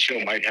 Coach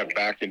Hill might have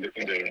back into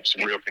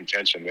some real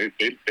contention.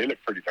 They look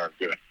pretty darn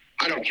good.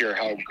 I don't care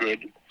how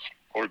good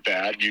or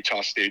bad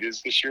Utah State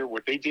is this year.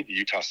 What they did to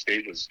Utah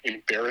State was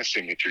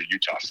embarrassing if you're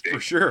Utah State. For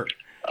sure.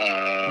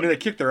 They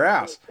kicked their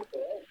ass.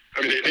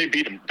 I mean, they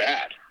beat them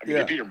bad.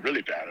 They beat them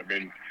really bad. I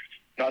mean,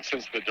 not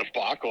since the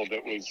debacle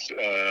that was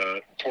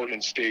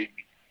Portland State,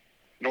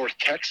 North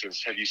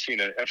Texas, have you seen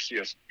an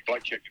FCS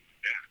butt kick.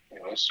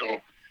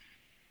 So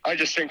I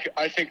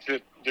think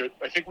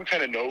we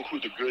kind of know who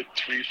the good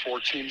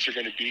 3-4 teams are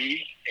going to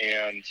be,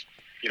 and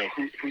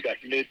who that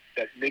mid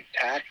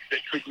pack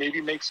that could maybe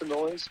make some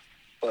noise.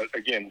 But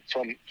again,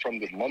 from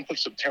the month of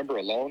September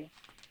alone,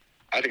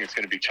 I think it's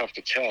going to be tough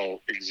to tell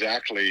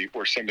exactly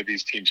where some of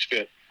these teams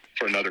fit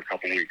for another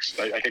couple weeks.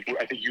 I think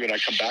you and I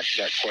come back to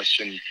that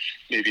question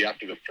maybe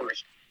after the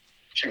first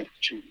two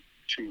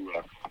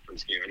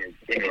conference games.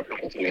 I know a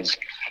couple teams.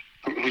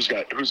 Who's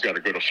got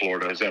to go to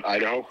Florida? Is that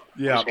Idaho?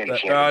 Yeah.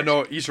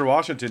 No, Eastern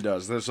Washington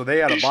does. So they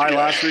had a bye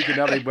last week, and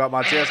now they've got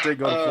Montana State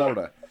going to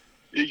Florida.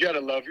 You got to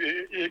love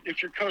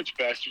if you're Coach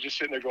Best, you're just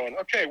sitting there going,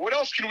 okay, what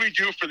else can we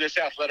do for this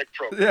athletic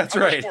program? That's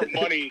right. More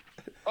money.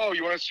 Oh,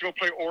 you want us to go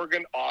play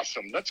Oregon?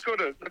 Awesome. Let's go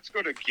to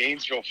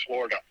Gainesville,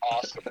 Florida.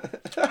 Awesome.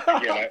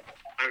 I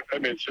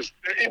mean, it's just.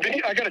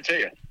 I got to tell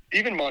you,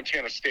 even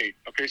Montana State.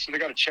 Okay, so they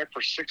got a check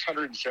for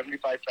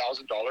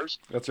 $675,000.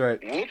 That's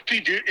right.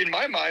 Whoopty-doo. In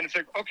my mind, it's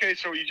like, okay,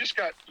 so you just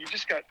got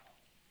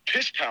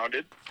piss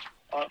pounded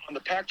on the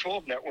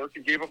Pac-12 network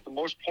and gave up the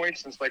most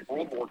points since like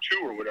World War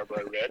II or whatever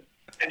I read,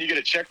 and you get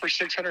a check for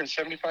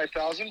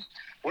 $675,000.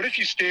 What if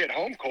you stay at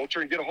home,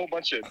 Coulter, and get a whole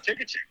bunch of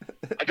tickets?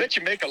 I bet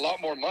you make a lot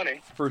more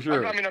money. For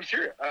sure. I mean, I'm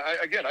serious.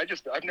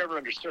 I've never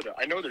understood it.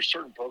 I know there's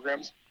certain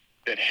programs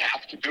that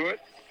have to do it,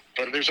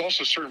 but there's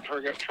also certain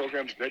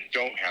programs that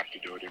don't have to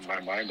do it in my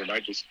mind. And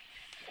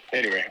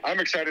anyway, I'm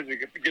excited to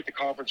get the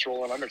conference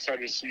rolling. I'm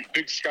excited to see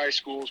Big Sky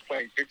schools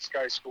playing Big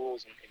Sky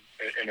schools.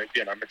 And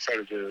again, I'm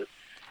excited to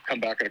come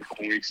back in a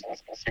couple weeks and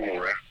see where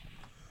we're at.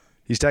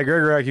 He's Ty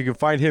Gregorak. You can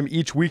find him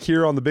each week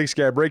here on the Big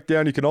Sky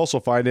Breakdown. You can also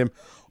find him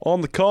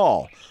on The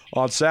Call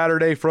on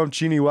Saturday from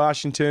Cheney,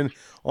 Washington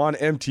on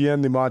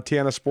MTN, the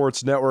Montana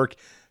Sports Network.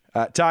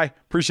 Ty,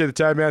 appreciate the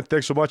time, man.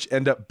 Thanks so much,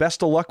 and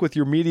best of luck with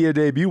your media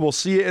debut. We'll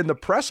see you in the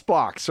press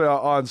box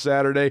on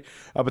Saturday,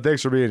 but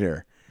thanks for being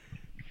here.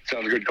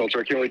 Sounds good,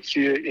 Coulter. I can't wait to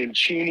see you in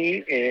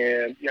Cheney,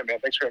 and yeah, man,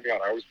 thanks for having me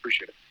on. I always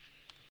appreciate it.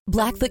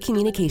 Blackfoot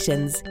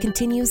Communications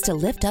continues to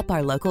lift up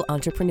our local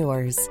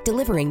entrepreneurs,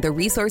 delivering the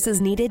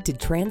resources needed to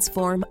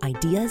transform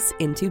ideas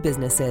into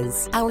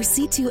businesses. Our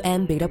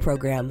C2M beta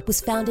program was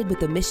founded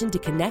with the mission to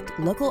connect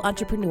local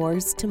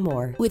entrepreneurs to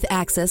more. With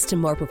access to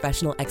more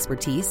professional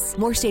expertise,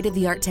 more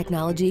state-of-the-art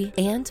technology,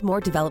 and more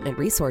development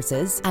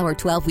resources, our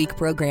 12-week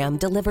program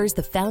delivers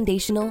the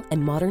foundational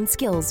and modern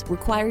skills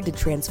required to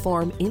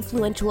transform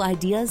influential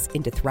ideas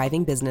into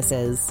thriving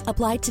businesses.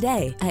 Apply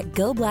today at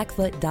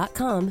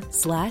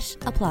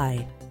goblackfoot.com/apply.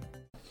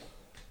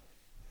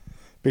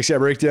 Big Sky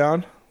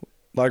Breakdown.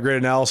 A lot of great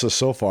analysis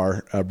so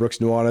far. Brooks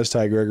Nuanez,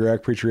 Ty Gregorak.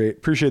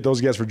 Appreciate those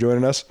guys for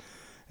joining us.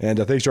 And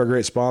thanks to our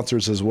great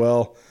sponsors as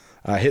well.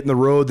 Hitting the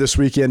road this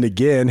weekend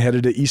again,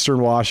 headed to Eastern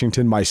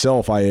Washington.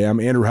 Myself, I am.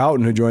 Andrew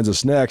Houghton, who joins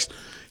us next.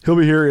 He'll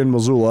be here in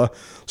Missoula.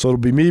 So it'll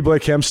be me,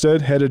 Blake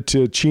Hempstead, headed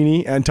to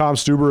Cheney, and Tom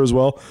Stuber as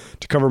well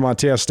to cover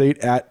Montana State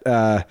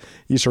at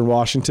Eastern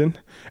Washington.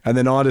 And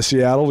then on to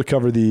Seattle to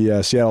cover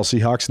the Seattle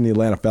Seahawks and the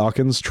Atlanta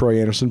Falcons. Troy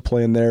Anderson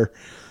playing there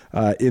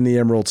in the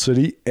Emerald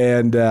City.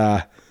 And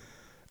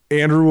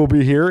Andrew will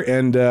be here,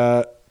 and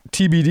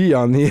TBD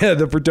on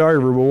the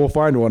photographer, but we'll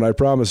find one, I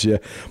promise you.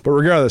 But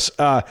regardless,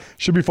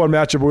 should be a fun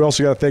matchup. We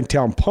also got to thank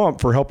Town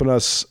Pump for helping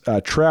us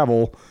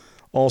travel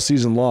all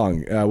season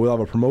long. We'll have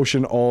a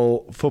promotion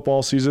all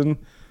football season.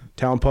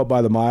 Town Pump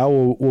by the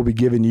mile. We'll be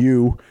giving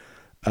you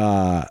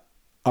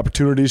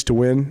opportunities to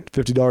win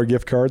 $50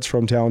 gift cards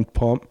from Town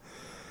Pump.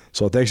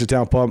 So thanks to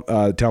Town Pump.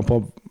 Town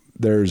Pump,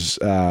 there's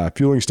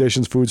fueling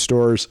stations, food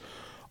stores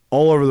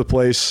all over the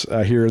place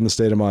here in the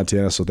state of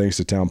Montana. So thanks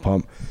to Town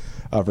Pump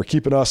for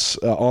keeping us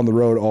on the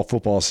road all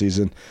football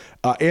season.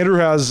 Andrew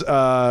has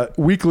a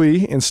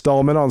weekly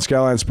installment on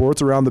Skyline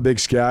Sports Around the Big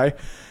Sky,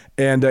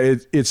 and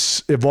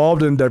it's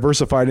evolved and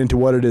diversified into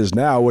what it is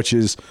now, which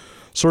is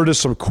sort of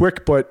some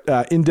quick but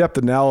in-depth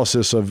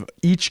analysis of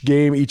each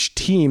game, each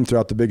team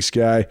throughout the Big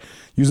Sky,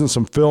 using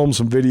some film,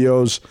 some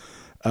videos,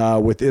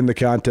 within the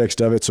context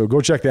of it. So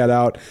go check that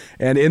out.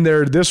 And in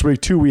there this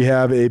week, too, we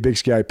have a Big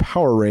Sky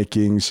Power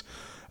Rankings.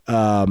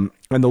 And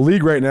the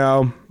league right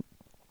now,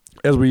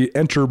 as we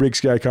enter Big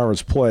Sky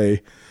Conference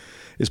play,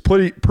 is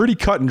pretty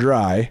cut and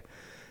dry.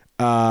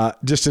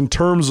 Just in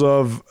terms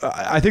of,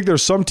 I think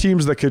there's some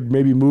teams that could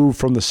maybe move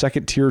from the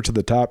second tier to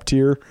the top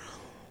tier.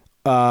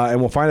 And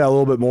we'll find out a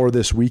little bit more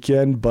this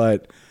weekend.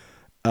 But,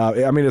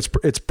 I mean,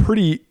 it's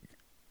pretty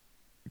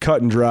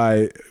cut and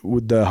dry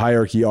with the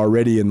hierarchy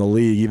already in the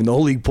league, even though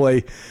league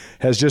play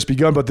has just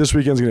begun. But this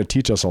weekend's going to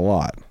teach us a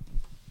lot.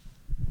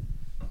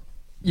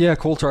 Yeah,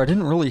 Coulter, I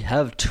didn't really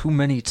have too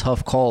many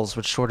tough calls,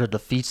 which sort of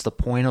defeats the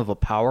point of a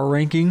power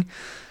ranking,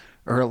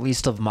 or at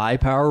least of my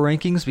power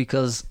rankings,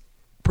 because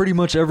pretty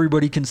much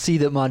everybody can see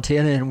that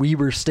Montana and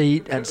Weber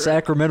State and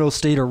Sacramento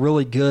State are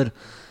really good.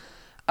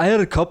 I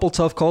had a couple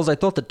tough calls. I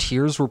thought the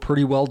tiers were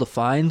pretty well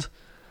defined.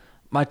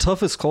 My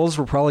toughest calls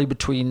were probably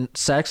between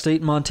Sac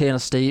State and Montana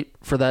State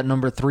for that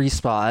number 3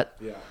 spot.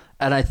 Yeah.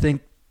 And I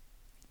think,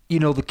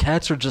 the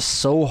Cats are just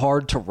so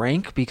hard to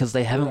rank because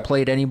they haven't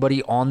played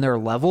anybody on their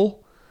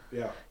level.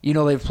 Yeah.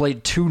 They've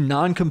played 2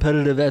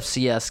 non-competitive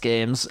FCS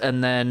games,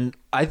 and then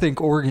I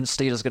think Oregon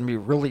State is going to be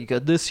really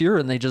good this year,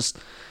 and they just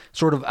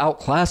sort of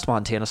outclassed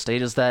Montana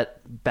State. Is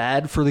that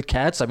bad for the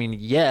Cats? I mean,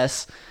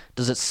 yes.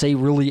 Does it say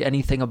really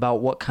anything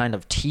about what kind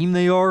of team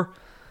they are?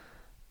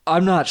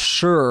 I'm not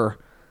sure.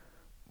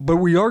 But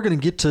we are going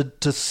to get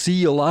to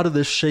see a lot of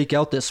this shake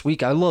out this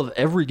week. I love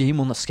every game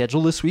on the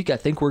schedule this week. I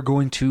think we're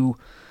going to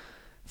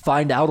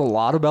find out a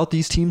lot about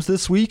these teams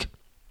this week.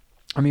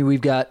 I mean,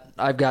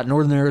 I've got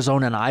Northern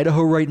Arizona and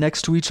Idaho right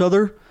next to each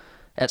other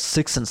at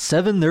 6 and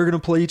 7. They're going to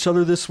play each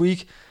other this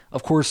week.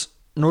 Of course,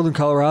 Northern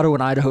Colorado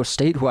and Idaho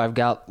State, who I've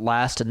got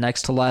last and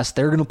next to last,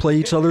 they're going to play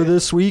each other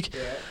this week.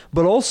 Yeah.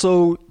 But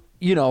also,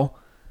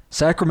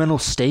 Sacramento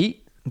State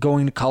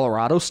going to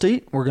Colorado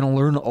State. We're going to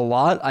learn a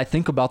lot, I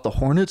think, about the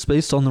Hornets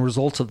based on the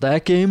results of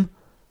that game.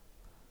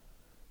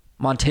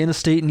 Montana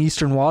State and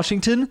Eastern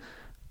Washington.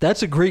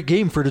 that's a great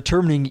game for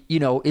determining,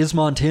 is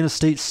Montana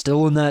State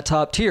still in that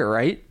top tier,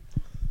 right?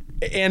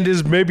 And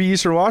is maybe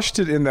Eastern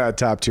Washington in that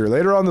top tier?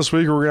 Later on this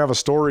week, we're going to have a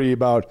story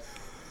about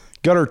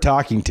Gunnar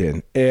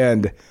Talkington.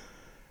 And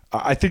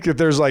I think that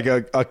there's like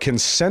a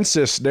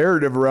consensus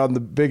narrative around the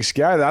Big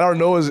Sky that I don't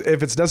know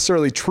if it's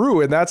necessarily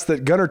true, and that's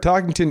that Gunnar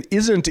Talkington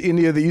isn't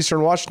any of the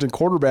Eastern Washington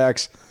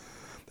quarterbacks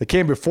that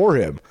came before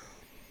him.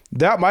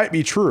 That might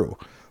be true.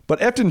 But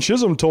Efton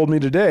Chisholm told me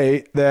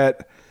today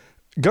that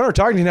Gunnar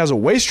Talkington has a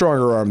way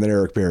stronger arm than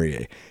Eric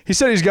Barrier. He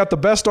said he's got the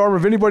best arm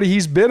of anybody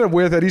he's been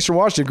with at Eastern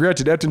Washington.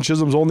 Granted, Efton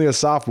Chisholm's only a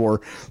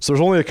sophomore, so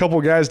there's only a couple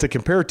of guys to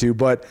compare to,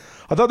 but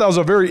I thought that was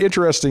a very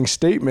interesting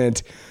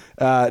statement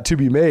to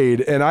be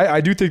made. And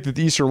I do think that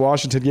the Eastern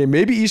Washington game,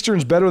 maybe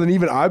Eastern's better than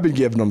even I've been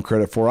giving them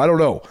credit for. I don't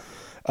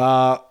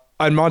know.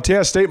 And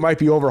Montana State might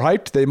be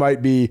overhyped. They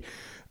might be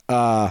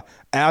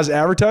as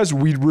advertised.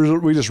 We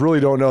just really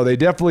don't know. They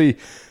definitely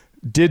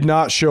did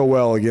not show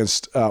well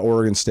against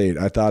Oregon State.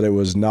 I thought it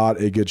was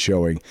not a good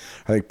showing.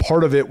 I think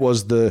part of it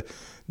was the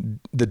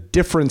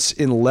difference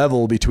in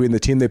level between the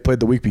team they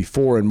played the week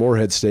before and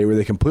Morehead State, where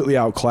they completely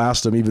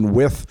outclassed them, even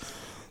with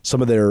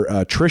some of their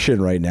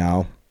attrition right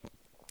now.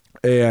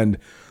 And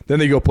then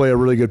they go play a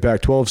really good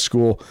Pac-12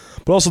 school.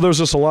 But also there's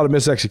just a lot of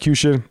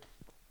misexecution.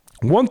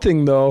 One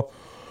thing, though,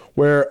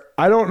 where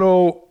I don't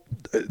know,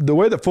 the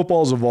way that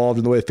football has evolved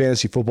and the way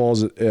fantasy football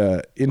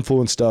has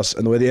influenced us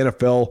and the way the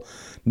NFL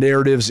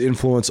narratives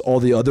influence all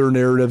the other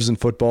narratives in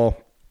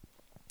football,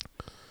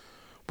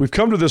 we've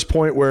come to this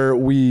point where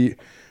we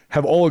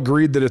have all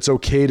agreed that it's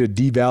okay to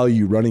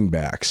devalue running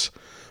backs.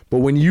 But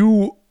when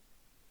you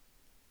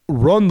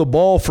run the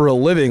ball for a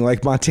living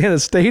like Montana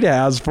State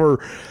has for,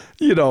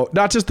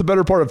 not just the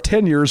better part of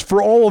 10 years,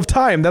 for all of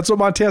time, that's what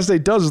Montana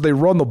State does, is they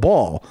run the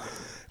ball.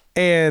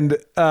 And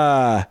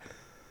I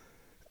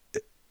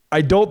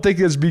don't think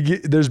there's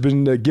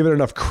been given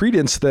enough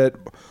credence that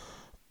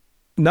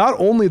not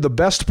only the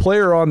best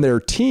player on their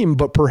team,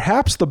 but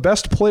perhaps the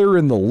best player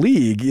in the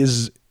league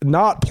is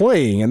not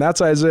playing, and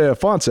that's Isaiah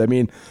Ifanse. I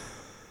mean,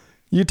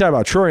 you talk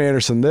about Troy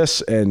Anderson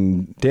this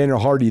and Daniel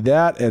Hardy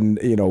that, and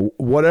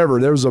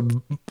whatever. There was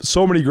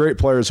so many great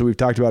players who we've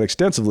talked about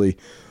extensively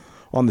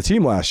on the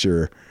team last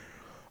year.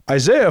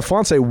 Isaiah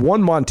Ifanse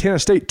won Montana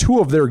State 2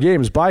 of their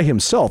games by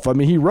himself. I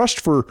mean, he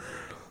rushed for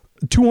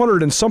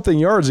 200 and something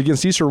yards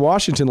against Eastern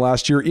Washington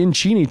last year in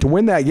Cheney to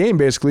win that game,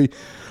 basically.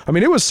 I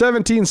mean, it was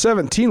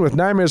 17-17 with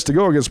 9 minutes to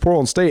go against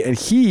Portland State, and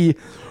he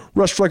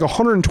rushed for like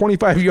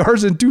 125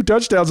 yards and 2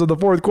 touchdowns in the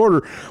fourth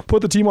quarter,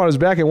 put the team on his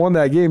back and won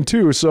that game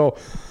too. So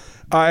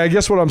I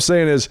guess what I'm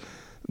saying is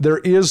there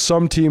is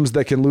some teams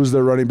that can lose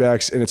their running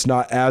backs, and it's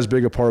not as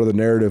big a part of the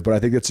narrative, but I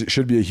think it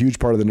should be a huge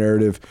part of the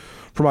narrative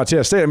for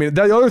Montana State. I mean,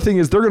 the other thing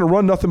is they're going to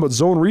run nothing but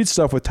zone read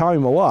stuff with Tommy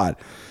Mellott.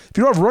 If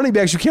you don't have running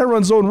backs, you can't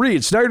run zone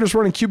reads. So now you're just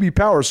running QB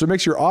power, so it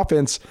makes your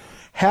offense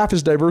half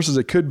as diverse as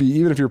it could be,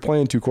 even if you're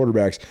playing 2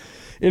 quarterbacks.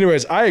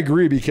 Anyways, I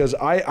agree, because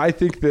I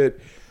think that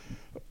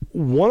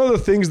one of the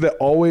things that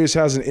always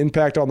has an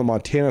impact on the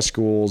Montana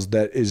schools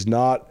that is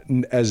not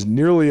as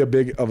nearly a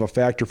big of a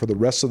factor for the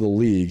rest of the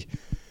league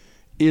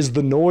is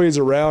the noise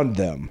around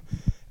them.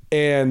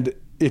 And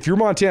if you're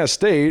Montana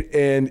State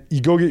and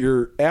you go get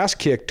your ass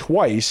kicked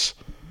twice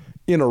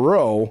in a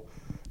row,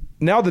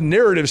 now the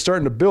narrative is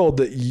starting to build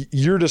that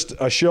you're just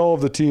a shell of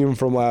the team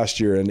from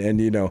last year,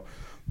 and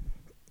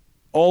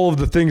all of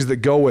the things that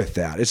go with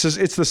that. It's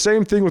the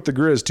same thing with the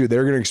Grizz too.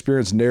 They're going to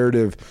experience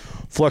narrative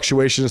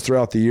fluctuations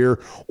throughout the year,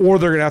 or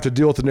they're going to have to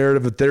deal with the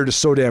narrative that they're just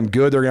so damn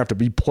good they're going to have to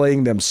be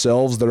playing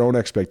themselves, their own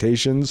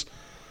expectations.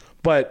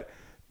 But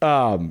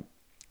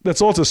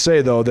that's all to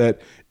say, though,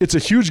 that it's a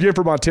huge game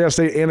for Montana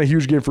State and a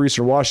huge game for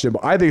Eastern Washington,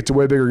 but I think it's a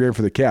way bigger game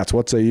for the Cats.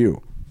 What say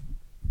you?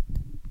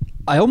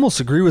 I almost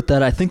agree with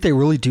that. I think they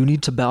really do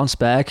need to bounce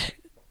back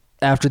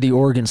after the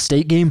Oregon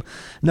State game.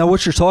 Now,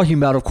 what you're talking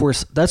about, of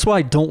course, that's why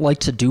I don't like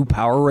to do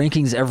power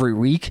rankings every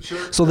week,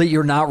 so that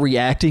you're not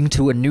reacting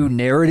to a new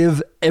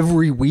narrative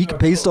every week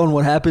based on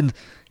what happened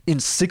in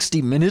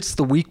 60 minutes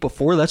the week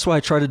before. That's why I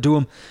try to do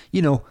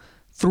them,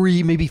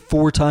 3, maybe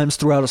 4 times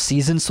throughout a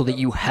season so that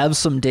you have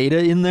some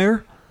data in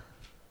there.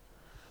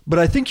 But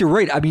I think you're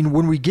right. I mean,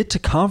 when we get to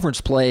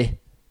conference play,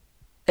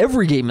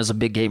 every game is a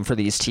big game for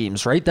these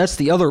teams, right? That's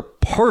the other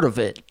part of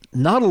it.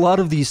 Not a lot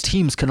of these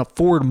teams can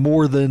afford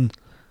more than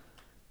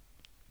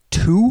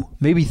 2,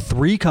 maybe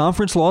 3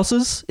 conference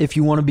losses if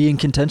you want to be in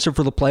contention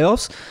for the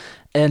playoffs.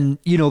 And,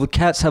 the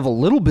Cats have a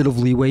little bit of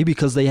leeway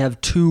because they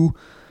have 2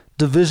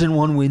 Division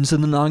I wins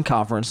in the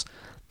non-conference.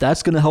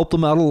 That's going to help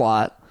them out a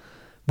lot.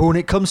 But when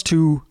it comes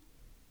to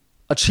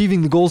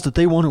achieving the goals that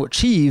they want to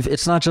achieve,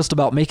 it's not just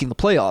about making the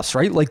playoffs,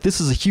 right? Like, this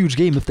is a huge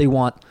game if they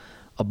want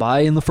a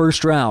bye in the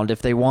first round,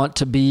 if they want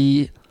to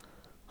be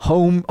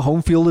home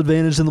field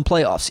advantage in the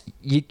playoffs.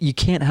 You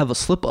can't have a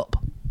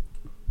slip-up.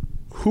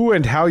 Who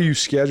and how you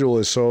schedule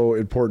is so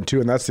important,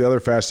 too, and that's the other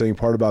fascinating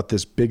part about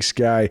this Big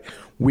Sky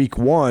Week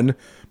 1,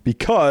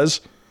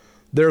 because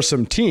there are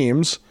some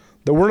teams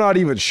that we're not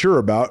even sure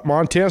about.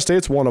 Montana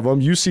State's one of them.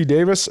 UC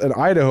Davis and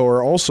Idaho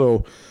are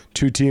also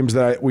 2 teams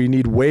that we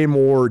need way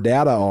more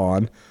data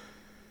on.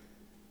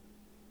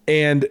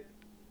 And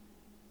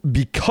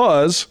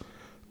because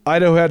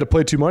Idaho had to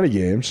play 2 money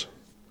games,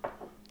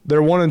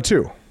 they're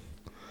 1-2.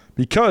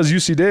 Because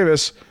UC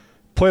Davis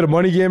played a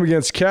money game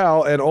against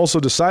Cal and also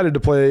decided to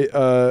play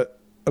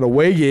an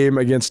away game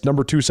against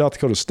number 2 South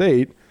Dakota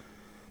State,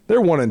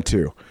 they're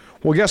 1-2.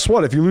 Well, guess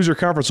what? If you lose your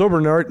conference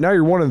opener, now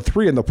you're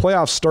 1-3, and the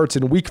playoffs starts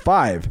in week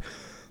 5.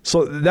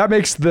 So that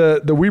makes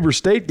the Weber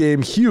State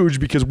game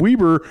huge because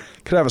Weber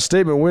could have a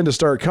statement win to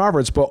start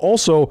conference, but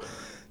also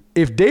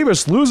if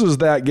Davis loses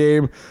that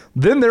game,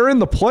 then they're in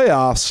the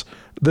playoffs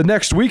the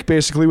next week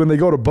basically when they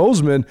go to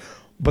Bozeman.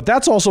 But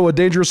that's also a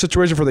dangerous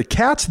situation for the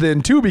Cats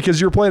then too,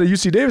 because you're playing a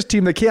UC Davis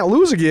team that can't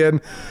lose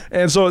again.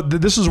 And so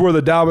this is where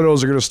the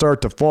dominoes are going to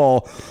start to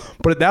fall.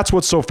 But that's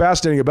what's so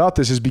fascinating about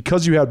this is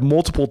because you had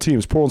multiple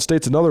teams, Portland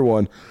State's another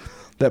one,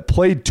 that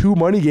played 2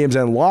 money games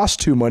and lost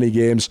 2 money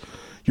games,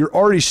 you're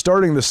already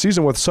starting the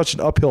season with such an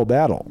uphill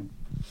battle.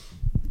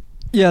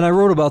 Yeah, and I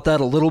wrote about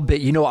that a little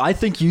bit. I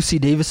think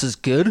UC Davis is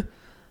good.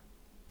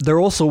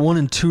 They're also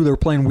 1-2. They're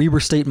playing Weber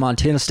State and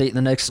Montana State in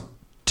the next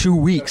 2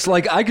 weeks.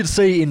 Like, I could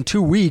say in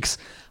 2 weeks,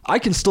 I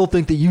can still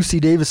think that UC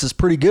Davis is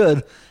pretty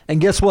good.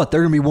 And guess what?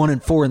 They're going to be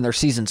 1-4 and their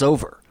season's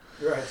over.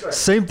 Right.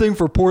 Same thing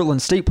for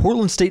Portland State.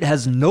 Portland State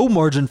has no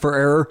margin for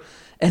error,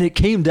 and it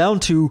came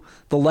down to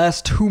the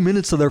last 2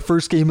 minutes of their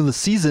first game of the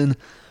season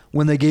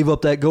when they gave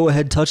up that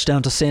go-ahead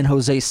touchdown to San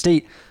Jose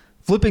State.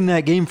 Flipping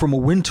that game from a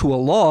win to a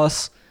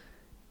loss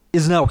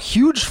is now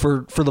huge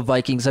for the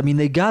Vikings. I mean,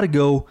 they got to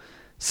go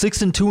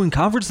 6-2 in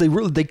conference.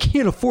 They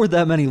can't afford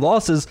that many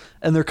losses,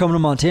 and they're coming to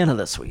Montana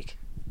this week.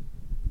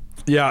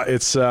 Yeah,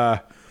 it's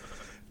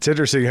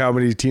interesting how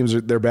many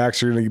teams their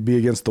backs are going to be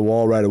against the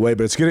wall right away,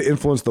 but it's going to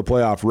influence the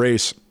playoff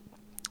race.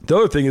 The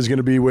other thing is going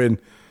to be when,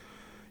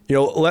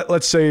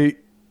 let's say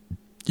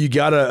you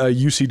got a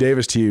UC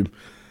Davis team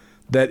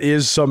that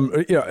is some,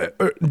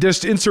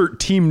 just insert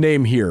team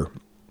name here.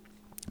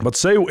 But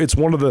say it's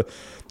one of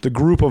the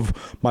group of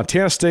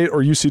Montana State or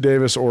UC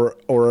Davis or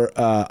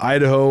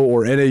Idaho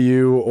or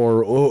NAU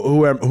or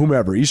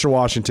whomever, Eastern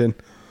Washington.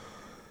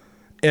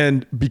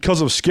 And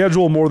because of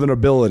schedule more than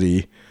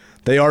ability,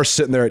 they are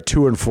sitting there at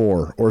 2-4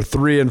 or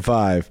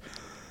 3-5.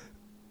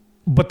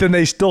 But then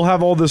they still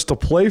have all this to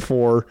play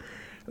for.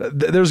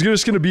 There's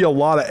just going to be a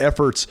lot of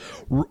efforts.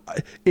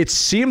 It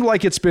seemed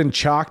like it's been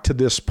chalked to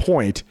this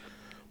point.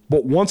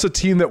 But once a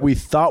team that we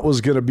thought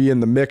was going to be in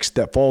the mix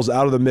that falls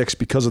out of the mix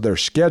because of their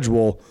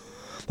schedule,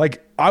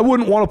 like I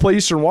wouldn't want to play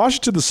Eastern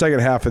Washington the second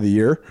half of the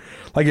year.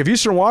 Like if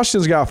Eastern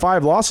Washington's got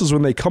 5 losses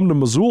when they come to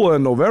Missoula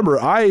in November,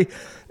 I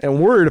am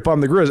worried if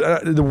I'm the Grizz.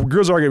 The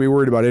Grizz aren't going to be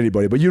worried about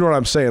anybody, but you know what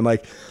I'm saying?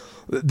 Like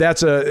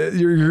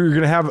you're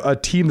going to have a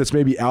team that's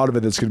maybe out of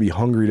it that's going to be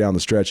hungry down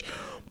the stretch.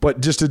 But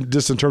just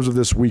in terms of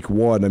this week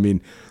 1, I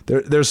mean,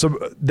 there's some.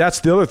 That's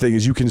the other thing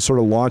is you can sort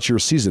of launch your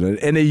season.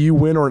 An NAU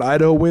win or an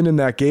Idaho win in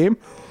that game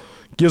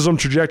gives them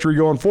trajectory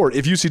going forward.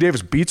 If UC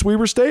Davis beats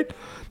Weber State,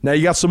 now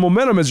you got some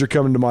momentum as you're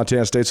coming to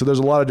Montana State. So there's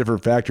a lot of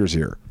different factors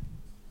here.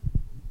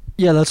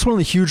 Yeah, that's one of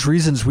the huge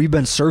reasons we've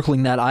been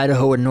circling that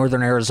Idaho and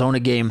Northern Arizona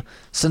game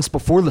since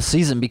before the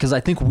season, because I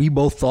think we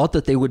both thought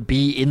that they would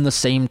be in the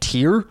same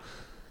tier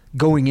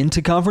going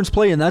into conference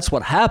play, and that's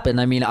what happened.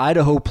 I mean,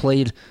 Idaho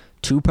played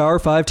 2 Power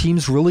 5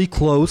 teams really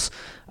close.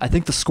 I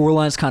think the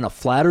scorelines kind of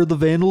flattered the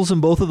Vandals in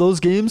both of those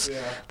games.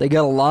 Yeah. They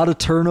got a lot of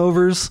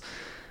turnovers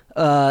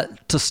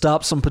to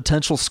stop some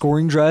potential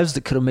scoring drives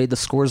that could have made the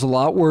scores a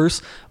lot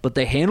worse, but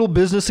they handled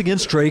business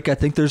against Drake. I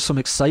think there's some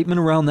excitement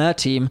around that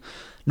team.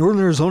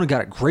 Northern Arizona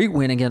got a great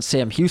win against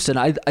Sam Houston.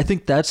 I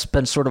think that's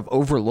been sort of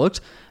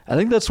overlooked. I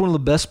think that's one of the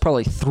best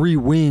probably 3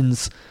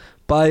 wins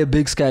by a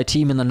Big Sky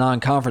team in the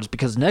non-conference,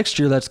 because next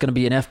year that's going to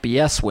be an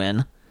FBS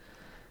win.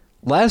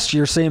 Last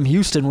year, Sam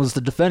Houston was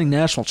the defending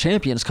national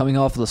champions coming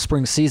off of the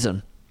spring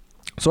season.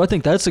 So I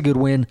think that's a good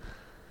win.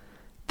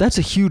 That's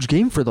a huge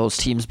game for those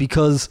teams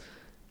because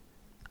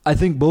I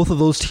think both of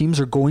those teams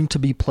are going to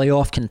be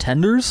playoff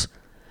contenders.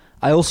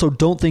 I also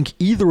don't think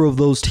either of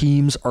those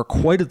teams are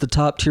quite at the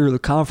top tier of the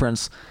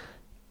conference,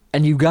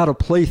 and you've got to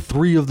play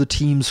 3 of the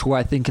teams who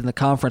I think in the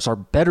conference are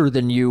better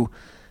than you,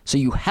 so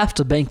you have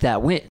to bank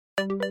that win.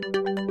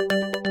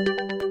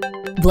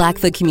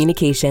 Blackfoot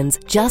Communications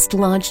just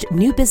launched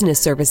new business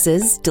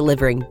services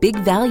delivering big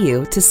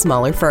value to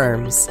smaller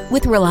firms.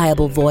 With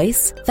reliable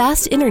voice,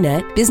 fast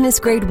internet,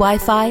 business-grade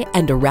Wi-Fi,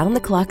 and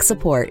around-the-clock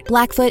support,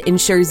 Blackfoot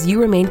ensures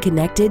you remain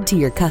connected to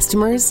your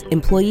customers,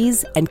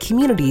 employees, and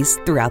communities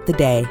throughout the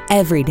day,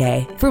 every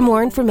day. For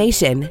more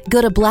information,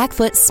 go to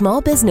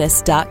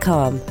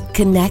blackfootsmallbusiness.com.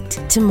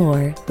 Connect to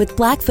more with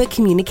Blackfoot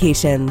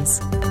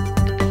Communications.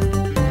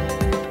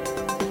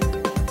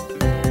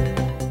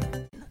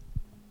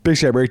 Big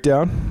Sky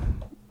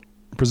Breakdown,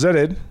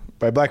 presented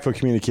by Blackfoot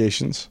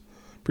Communications.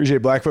 Appreciate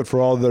Blackfoot for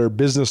all their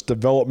business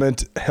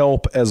development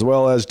help, as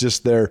well as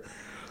just their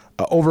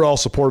overall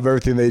support of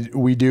everything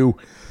we do.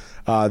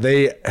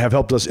 They have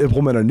helped us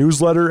implement a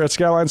newsletter at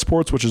Skyline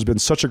Sports, which has been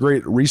such a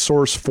great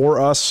resource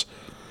for us.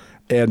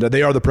 And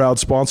they are the proud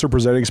sponsor,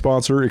 presenting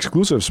sponsor,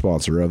 exclusive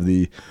sponsor of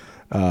the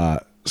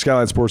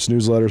Skyline Sports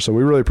newsletter. So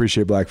we really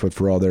appreciate Blackfoot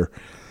for all their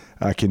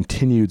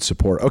continued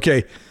support.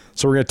 Okay,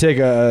 So we're going to take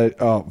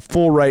a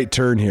full right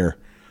turn here.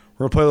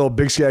 We're going to play a little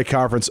Big Sky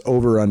Conference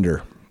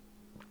over-under.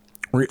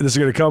 This is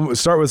going to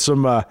start with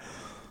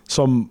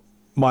some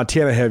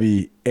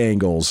Montana-heavy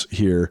angles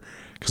here,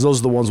 because those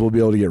are the ones we'll be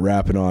able to get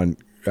wrapping on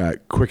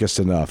quickest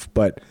enough.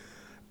 But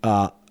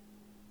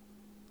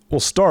we'll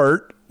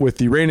start with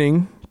the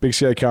reigning Big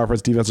Sky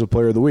Conference Defensive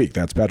Player of the Week.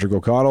 That's Patrick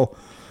O'Connell.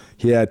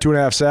 He had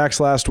 2.5 sacks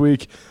last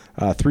week,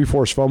 3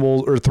 forced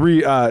fumbles, or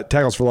 3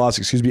 tackles for loss,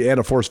 and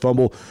a forced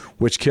fumble,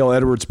 which Cale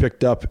Edwards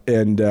picked up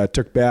and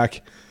took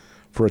back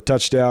for a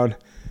touchdown.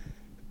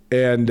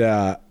 And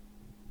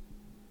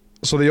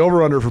so the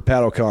over-under for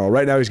Pat O'Connell,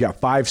 right now he's got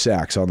 5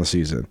 sacks on the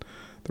season.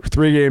 There were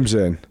 3 games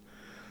in.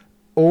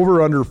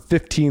 Over-under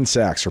 15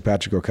 sacks for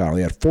Patrick O'Connell.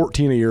 He had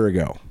 14 a year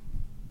ago.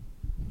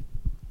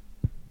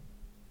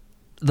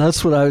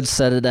 That's what I would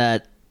set it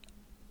at.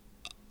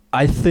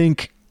 I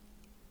think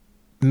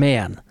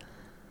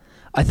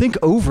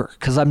over,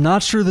 because I'm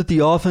not sure that the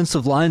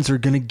offensive lines are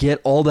going to get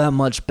all that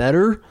much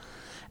better.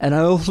 And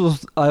I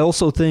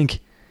also think,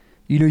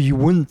 you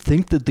wouldn't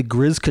think that the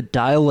Grizz could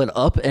dial it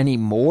up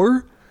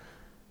anymore.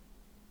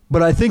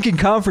 But I think in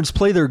conference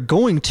play they're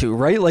going to,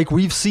 right? Like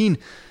we've seen,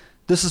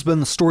 this has been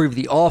the story of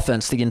the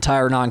offense, the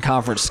entire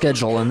non-conference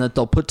schedule, and that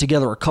they'll put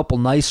together a couple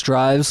nice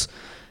drives,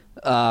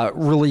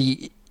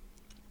 really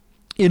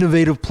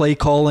innovative play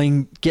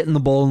calling, getting the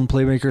ball in the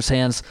playmakers'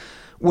 hands,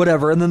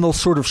 whatever, and then they'll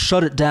sort of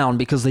shut it down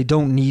because they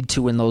don't need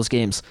to in those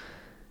games.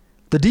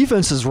 The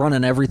defense is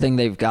running everything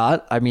they've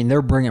got. I mean,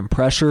 they're bringing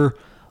pressure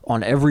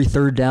on every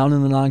third down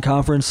in the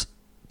non-conference.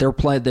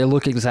 They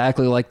look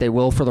exactly like they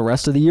will for the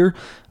rest of the year.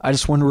 I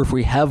just wonder if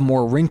we have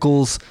more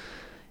wrinkles,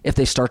 if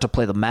they start to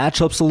play the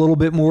matchups a little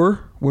bit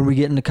more when we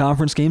get into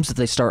conference games, if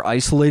they start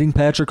isolating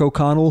Patrick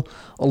O'Connell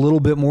a little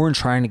bit more and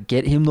trying to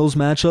get him those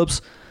matchups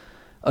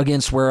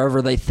against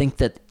wherever they think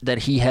that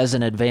he has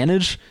an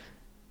advantage.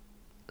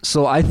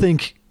 So I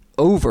think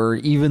over,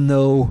 even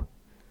though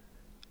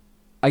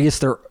I guess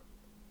they're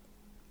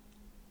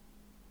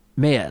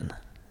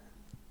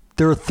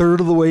a third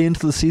of the way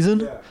into the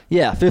season.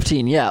 Yeah,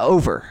 15. Yeah,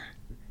 over.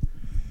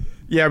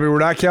 Yeah, I mean, we're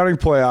not counting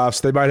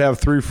playoffs. They might have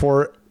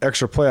 3-4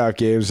 extra playoff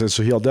games, and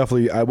so he'll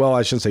definitely, well,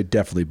 I shouldn't say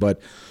definitely, but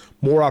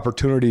more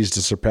opportunities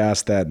to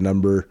surpass that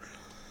number.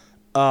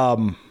 They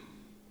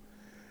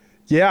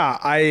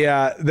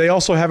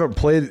also haven't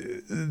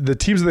played the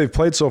teams that they've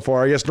played so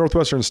far. I guess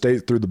Northwestern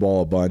State threw the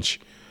ball a bunch,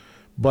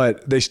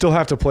 but they still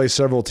have to play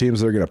several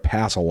teams that are going to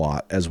pass a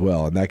lot as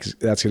well, and that's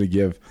going to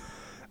give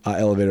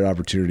elevated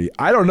opportunity.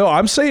 I don't know.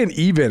 I'm saying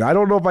even. I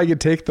don't know if I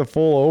could take the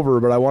full over,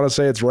 but I want to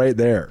say it's right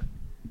there.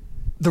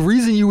 The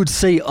reason you would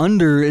say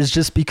under is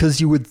just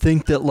because you would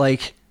think that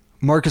like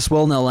Marcus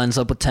Wellnell ends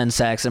up with 10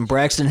 sacks and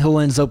Braxton Hill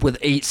ends up with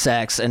 8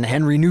 sacks and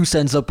Henry Noose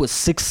ends up with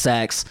 6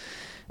 sacks,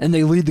 and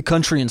they lead the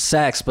country in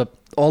sacks, but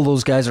all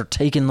those guys are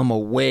taking them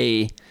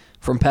away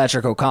from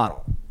Patrick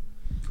O'Connell.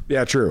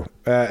 Yeah, true.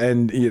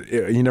 And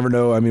you never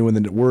know. I mean, when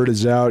the word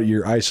is out,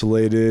 you're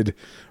isolated,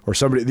 or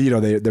somebody,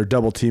 they're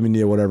double teaming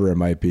you, whatever it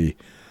might be.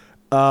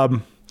 Let me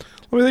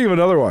think of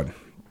another one.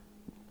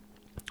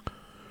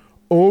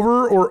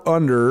 Over or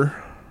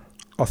under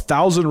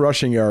 1,000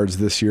 rushing yards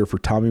this year for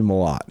Tommy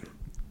Mellott?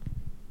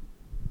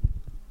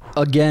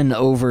 Again,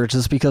 over,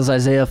 just because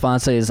Isaiah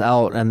Fonse is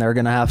out and they're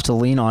going to have to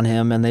lean on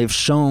him, and they've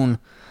shown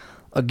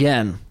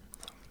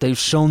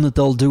that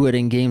they'll do it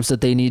in games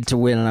that they need to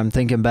win. And I'm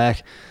thinking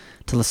back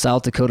to the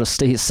South Dakota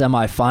State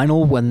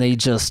semifinal when they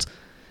just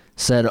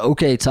said,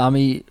 okay,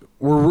 Tommy,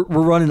 we're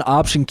running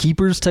option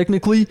keepers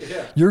technically.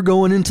 Yeah. You're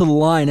going into the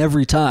line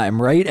every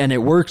time, right? And it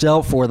worked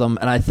out for them.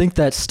 And I think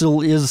that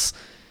still is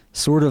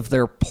sort of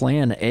their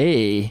plan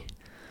A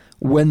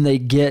when they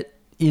get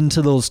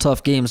into those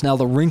tough games. Now,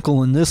 the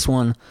wrinkle in this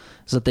one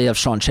is that they have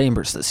Sean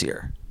Chambers this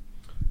year.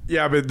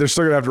 Yeah, but they're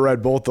still going to have to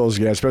ride both those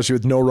guys, especially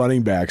with no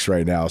running backs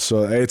right now.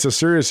 So it's a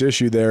serious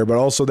issue there, but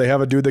also they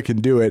have a dude that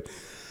can do it.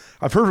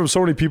 I've heard from so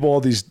many people all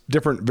these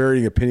different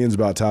varying opinions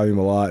about Tommy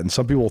Mellott, and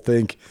some people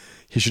think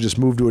he should just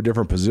move to a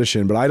different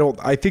position, but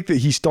I think that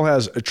he still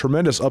has a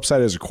tremendous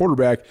upside as a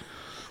quarterback,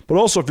 but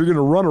also if you're going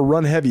to run a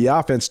run-heavy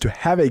offense, to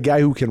have a guy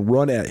who can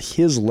run at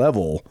his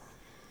level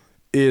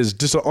is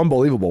just an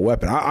unbelievable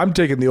weapon. I'm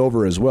taking the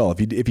over as well.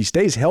 If he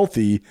stays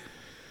healthy,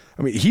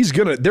 I mean,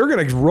 they're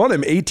gonna run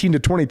him 18 to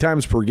 20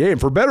 times per game,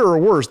 for better or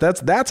worse.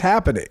 That's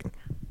happening.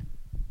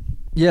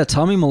 Yeah,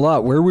 Tommy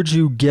Mellott, where would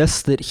you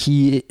guess that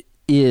he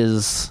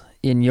is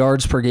in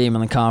yards per game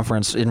in the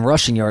conference, in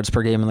rushing yards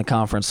per game in the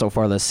conference so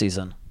far this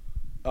season?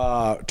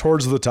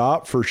 Towards the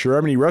top for sure.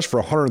 I mean, he rushed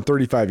for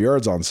 135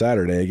 yards on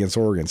Saturday against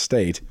Oregon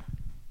State.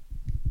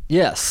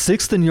 Yeah,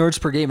 6th in yards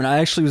per game, and I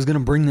actually was going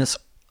to bring this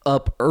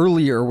up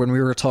earlier when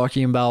we were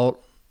talking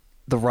about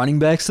the running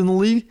backs in the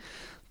league.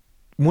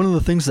 One of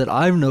the things that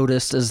I've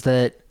noticed is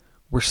that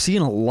we're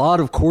seeing a lot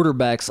of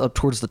quarterbacks up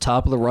towards the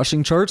top of the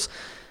rushing charts.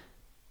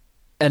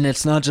 And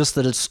it's not just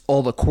that it's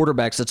all the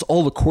quarterbacks, it's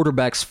all the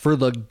quarterbacks for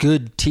the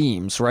good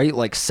teams, right?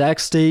 Like Sac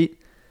State,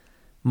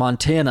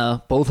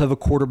 Montana, both have a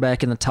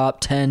quarterback in the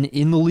top 10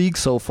 in the league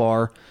so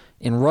far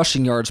in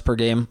rushing yards per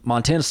game.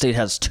 Montana State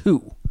has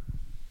 2.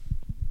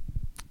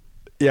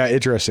 Yeah,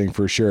 interesting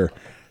for sure.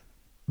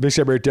 Big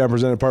Sky Breakdown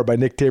presented in part by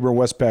Nick Tabor and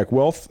Westpac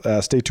Wealth.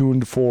 Stay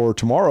tuned for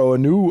tomorrow, a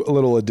new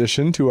little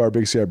addition to our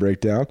Big Sky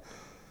Breakdown.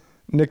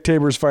 Nick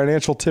Tabor's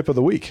financial tip of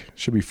the week.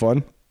 Should be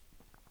fun.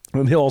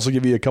 And he'll also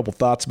give you a couple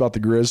thoughts about the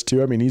Grizz,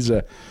 too. I mean, he's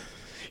a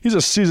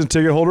season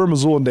ticket holder,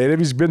 Missoula native.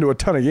 He's been to a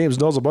ton of games,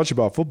 knows a bunch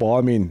about football.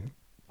 I mean,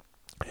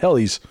 hell,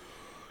 he's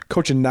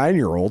coaching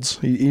 9-year-olds.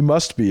 He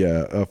must be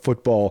a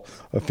football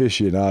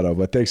aficionado.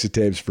 But thanks to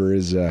Tabes for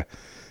his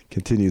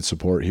continued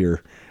support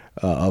here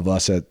of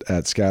us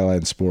at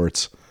Skyline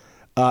Sports.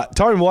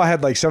 Tommy Millett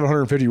had like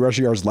 750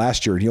 rushing yards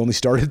last year, and he only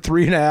started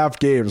 3.5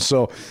 games.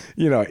 So,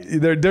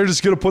 they're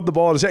just going to put the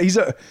ball in his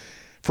hand.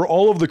 For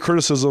all of the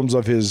criticisms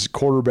of his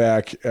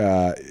quarterback,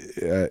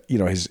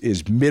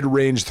 his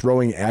mid-range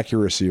throwing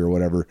accuracy or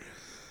whatever,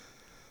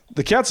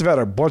 the Cats have had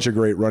a bunch of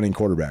great running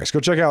quarterbacks. Go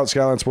check out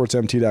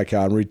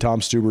SkylineSportsMT.com. Read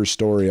Tom Stuber's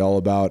story all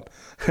about,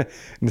 and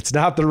it's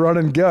not the run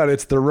and gun,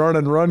 it's the run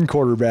and run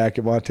quarterback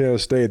at Montana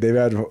State. They've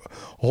had a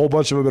whole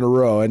bunch of them in a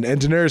row. And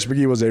Denarius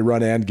McGee was a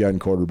run and gun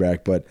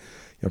quarterback, but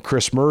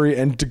Chris Murray,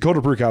 and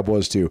Dakota Prukop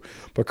was too.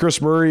 But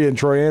Chris Murray and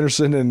Troy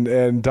Anderson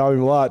and Tommy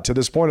Millett, to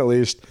this point at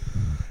least,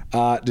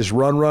 just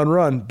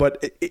run.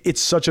 But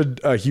it's such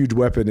a huge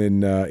weapon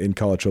in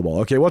college football.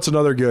 Okay, what's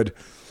another good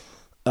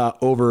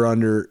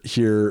over-under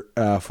here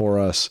for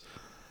us?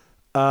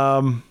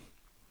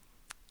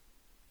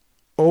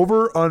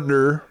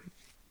 Over-under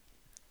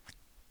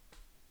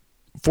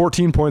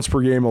 14 points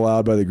per game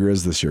allowed by the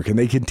Grizz this year. Can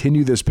they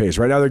continue this pace?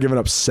 Right now they're giving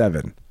up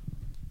 7.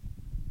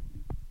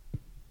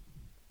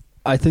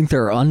 I think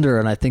they're under,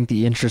 and I think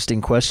the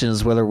interesting question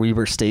is whether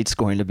Weber State's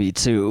going to be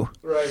too.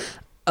 Right.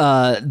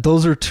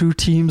 Those are two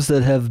teams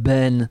that have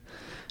been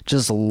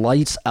just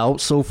lights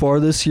out so far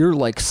this year,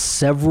 like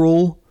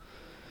several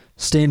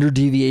standard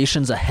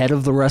deviations ahead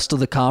of the rest of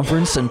the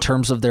conference in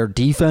terms of their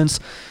defense.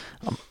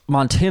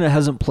 Montana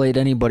hasn't played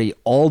anybody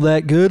all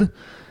that good,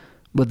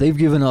 but they've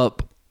given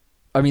up,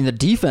 the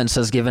defense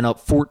has given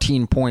up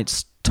 14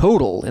 points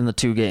total in the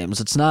 2 games.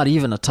 It's not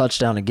even a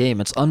touchdown a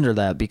game. It's under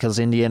that because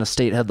Indiana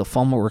State had the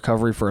fumble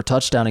recovery for a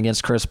touchdown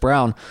against Chris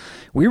Brown.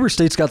 Weber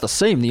State's got the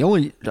same. The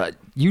only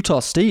Utah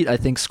State, I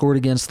think, scored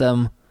against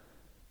them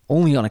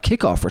only on a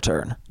kickoff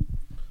return.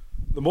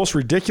 The most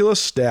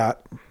ridiculous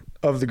stat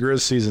of the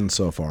Grizz season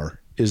so far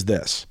is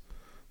this.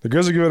 The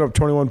Grizz have given up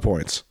 21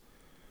 points.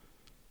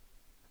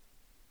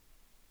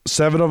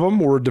 7 of them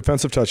were a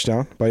defensive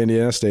touchdown by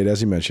Indiana State,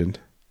 as you mentioned.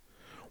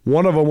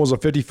 One of them was a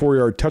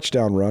 54-yard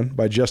touchdown run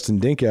by Justin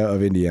Dinka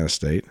of Indiana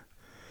State.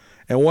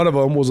 And one of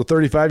them was a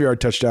 35-yard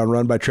touchdown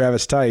run by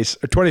Travis Tice,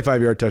 a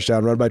 25-yard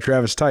touchdown run by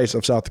Travis Tice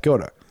of South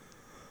Dakota.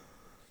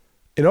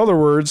 In other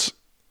words,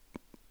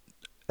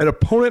 an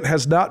opponent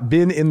has not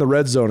been in the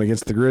red zone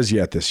against the Grizz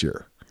yet this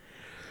year.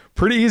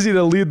 Pretty easy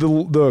to lead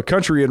the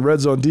country in red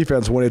zone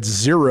defense when it's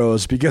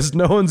zeros because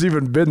no one's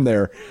even been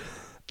there.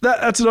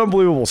 That's an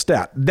unbelievable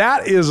stat.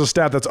 That is a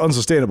stat that's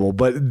unsustainable,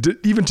 but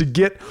even to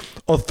get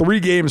a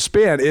 3-game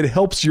span, it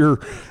helps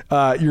your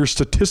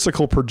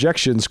statistical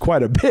projections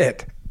quite a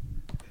bit.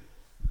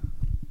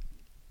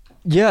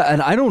 Yeah,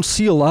 and I don't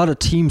see a lot of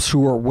teams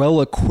who are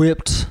well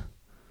equipped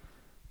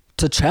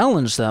to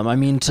challenge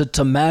them.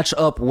 To match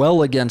up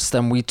well against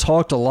them. We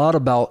talked a lot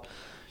about,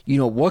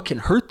 what can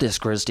hurt this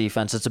Grizz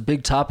defense. It's a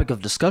big topic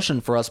of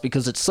discussion for us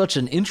because it's such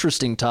an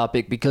interesting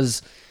topic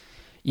because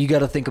you got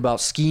to think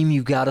about scheme.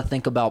 You got to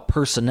think about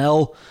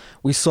personnel.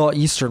 We saw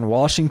Eastern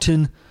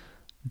Washington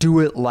do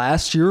it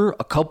last year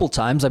a couple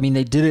times.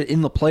 They did it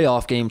in the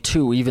playoff game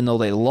too, even though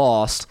they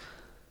lost.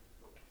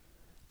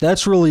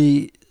 That's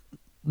really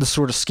the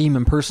sort of scheme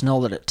and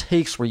personnel that it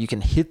takes where you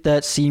can hit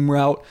that seam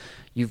route.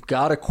 You've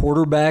got a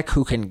quarterback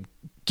who can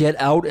get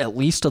out at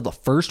least of the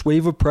first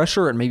wave of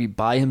pressure and maybe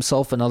buy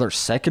himself another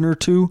second or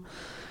two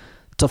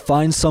to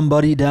find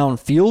somebody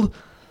downfield.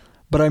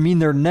 But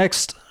their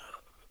next...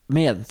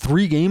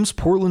 3 games,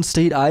 Portland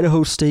State,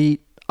 Idaho,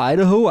 I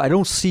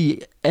don't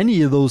see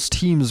any of those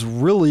teams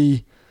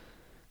really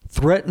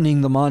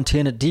threatening the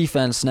Montana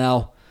defense.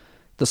 Now,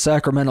 the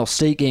Sacramento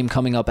State game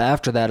coming up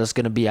after that is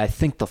going to be, I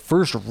think, the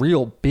first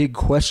real big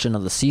question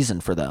of the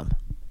season for them.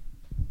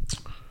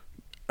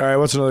 All right,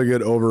 what's another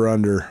good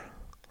over-under?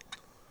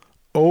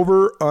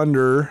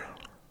 Over-under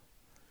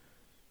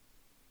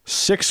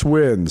 6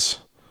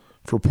 wins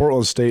for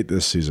Portland State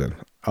this season.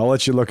 I'll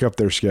let you look up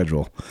their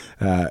schedule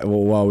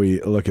while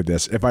we look at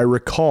this. If I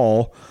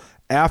recall,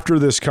 after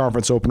this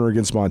conference opener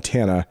against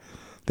Montana,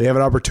 they have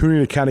an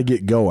opportunity to kind of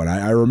get going.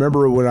 I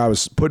remember when I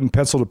was putting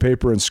pencil to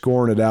paper and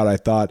scoring it out, I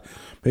thought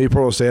maybe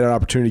Portland State had an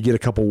opportunity to get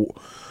a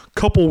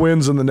couple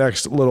wins in the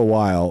next little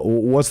while.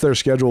 What's their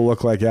schedule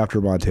look like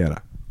after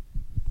Montana?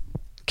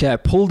 Okay, I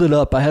pulled it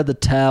up. I had the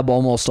tab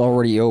almost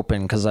already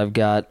open because I've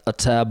got a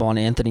tab on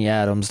Anthony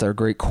Adams, their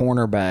great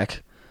cornerback,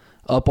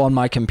 up on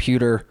my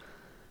computer.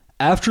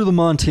 After the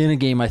Montana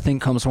game, I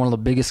think comes one of the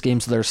biggest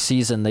games of their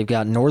season. They've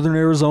got Northern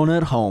Arizona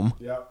at home.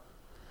 Yep.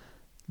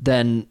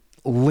 Then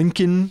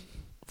Lincoln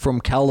from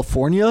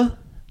California.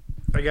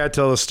 I got to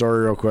tell this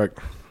story real quick.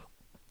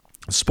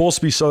 It's supposed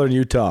to be Southern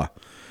Utah.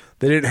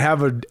 They didn't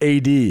have an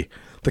AD.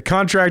 The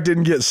contract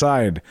didn't get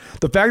signed.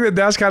 The fact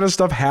that kind of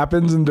stuff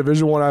happens in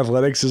Division I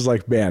athletics is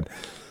like, man,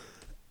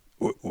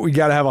 we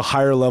got to have a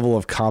higher level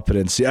of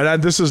competency.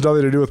 And this has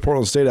nothing to do with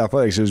Portland State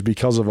athletics. It was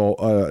because of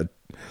a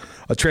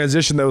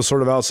transition that was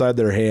sort of outside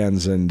their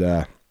hands,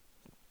 and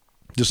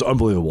just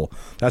unbelievable.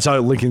 That's how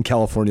Lincoln,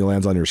 California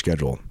lands on your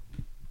schedule.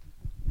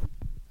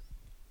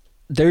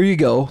 There you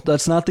go.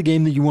 That's not the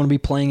game that you want to be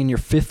playing in your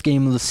 5th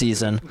game of the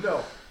season.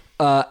 No.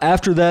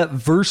 After that,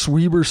 versus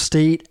Weber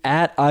State,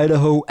 at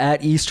Idaho,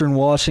 at Eastern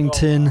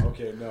Washington. Oh,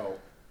 okay, no.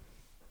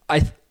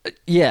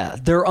 Yeah,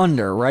 they're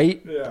under,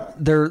 right? Yeah.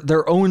 They're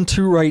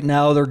 0-2 right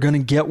now. They're going to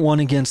get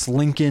one against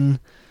Lincoln,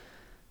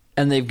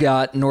 and they've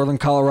got Northern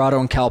Colorado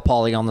and Cal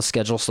Poly on the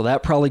schedule, so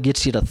that probably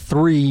gets you to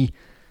 3.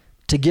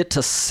 To get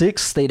to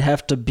 6, they'd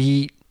have to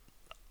beat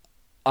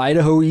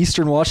Idaho,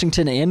 Eastern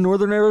Washington, and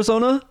Northern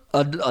Arizona,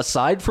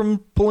 aside from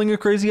pulling a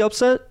crazy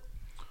upset.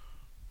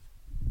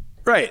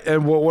 Right,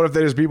 and what if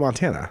they just beat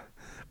Montana?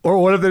 Or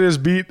what if they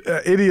just beat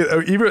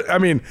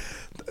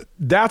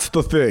that's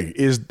the thing,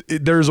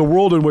 there's a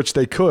world in which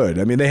they could.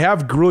 I mean, they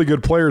have really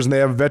good players and they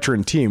have a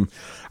veteran team.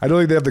 I don't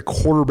think they have the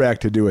quarterback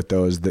to do it,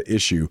 though, is the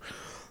issue.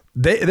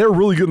 They're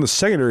really good in the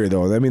secondary,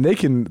 though. I mean, they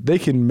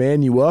can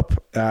man you up.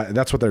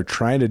 That's what they're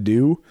trying to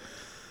do.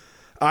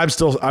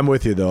 I'm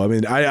with you, though. I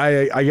mean,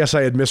 I guess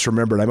I had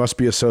misremembered. I must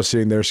be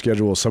associating their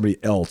schedule with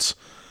somebody else,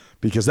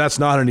 because that's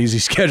not an easy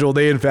schedule.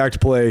 They, in fact,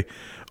 play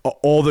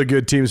all the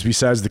good teams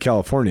besides the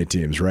California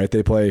teams, right?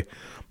 They play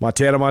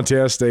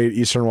Montana State,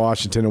 Eastern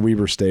Washington, and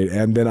Weber State,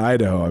 and then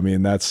Idaho. I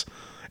mean,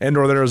 and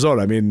Northern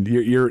Arizona. I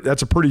mean,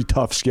 that's a pretty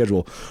tough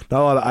schedule.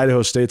 Not a lot of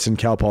Idaho States and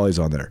Cal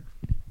Polys on there.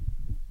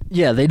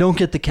 Yeah, they don't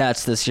get the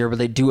Cats this year, but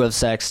they do have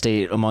Sac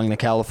State among the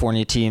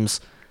California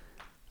teams.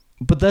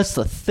 But that's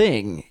the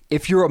thing.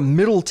 If you're a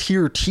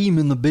middle-tier team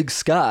in the Big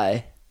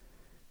Sky,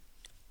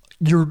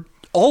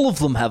 all of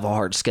them have a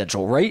hard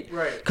schedule, right?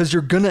 Right. Because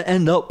you're going to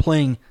end up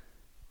playing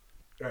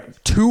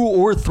 2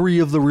 or 3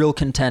 of the real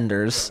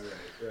contenders.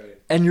 Right.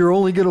 And you're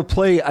only going to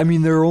play,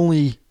 there are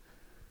only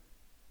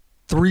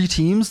 3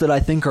 teams that I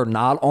think are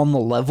not on the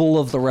level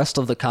of the rest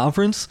of the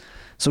conference.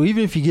 So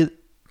even if you get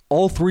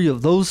all 3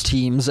 of those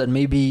teams and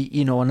maybe,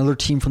 another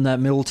team from that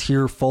middle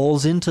tier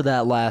falls into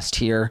that last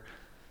tier,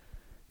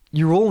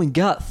 you only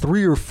got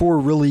 3 or 4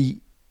 really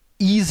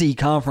easy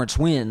conference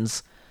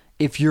wins.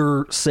 If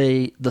you're,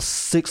 say, the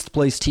 6th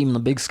place team in the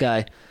Big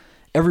Sky,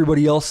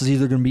 everybody else is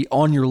either going to be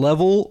on your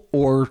level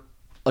or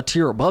a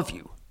tier above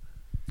you.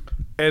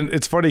 And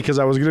it's funny because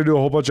I was going to do a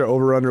whole bunch of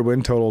over-under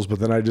win totals, but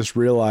then I just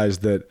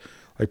realized that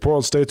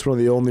Portland State's one of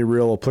the only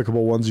real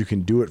applicable ones you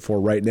can do it for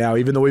right now,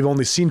 even though we've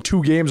only seen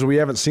 2 games and we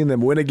haven't seen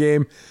them win a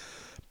game.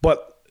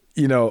 But,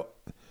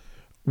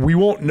 we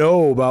won't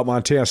know about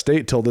Montana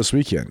State till this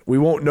weekend. We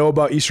won't know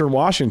about Eastern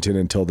Washington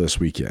until this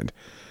weekend.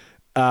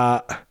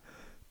 I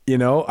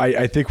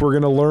think we're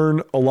going to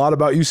learn a lot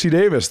about UC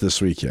Davis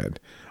this weekend.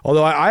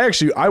 Although I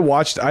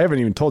haven't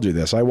even told you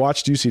this. I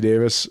watched UC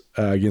Davis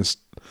against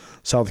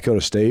South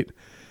Dakota State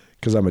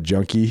because I'm a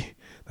junkie.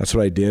 That's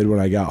what I did when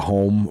I got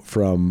home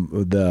from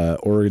the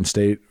Oregon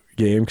State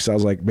game, because I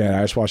was like, man,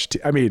 I just watched.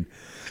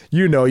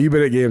 You've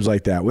been at games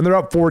like that. When they're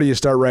up 40, you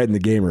start writing the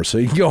gamer, so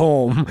you can go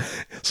home.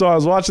 So I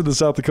was watching the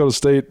South Dakota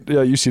State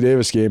UC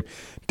Davis game.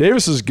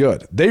 Davis is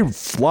good. They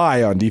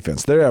fly on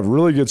defense. They have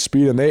really good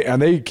speed, and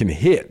they can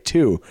hit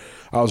too.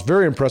 I was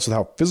very impressed with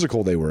how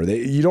physical they were.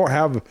 You don't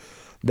have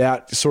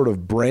that sort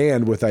of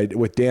brand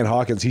with Dan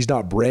Hawkins. He's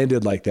not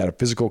branded like that, a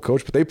physical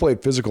coach, but they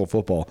played physical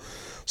football.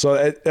 So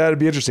that'd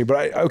be interesting.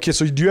 But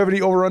so do you have any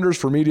over-unders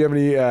for me? Do you have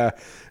any?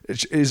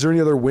 Is there any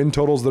other win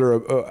totals that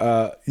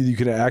are you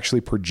can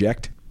actually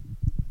project?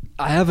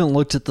 I haven't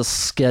looked at the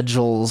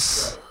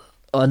schedules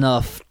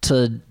enough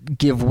to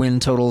give win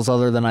totals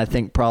other than I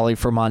think probably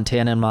for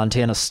Montana and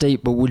Montana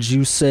State. But would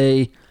you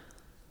say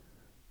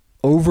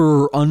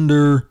over or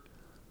under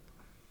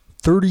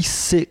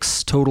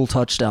 36 total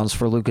touchdowns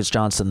for Lucas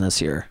Johnson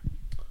this year?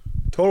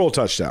 Total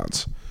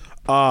touchdowns.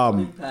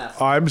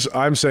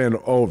 I'm saying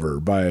over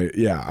by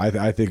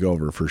I think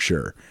over for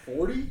sure.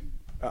 40?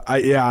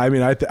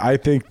 I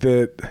think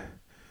that.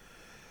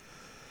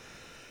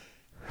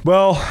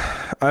 Well,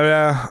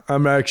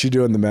 I'm actually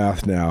doing the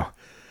math now.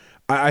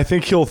 I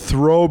think he'll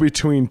throw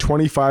between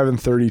 25 and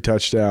 30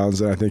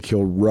 touchdowns, and I think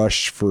he'll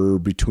rush for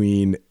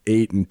between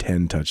 8 and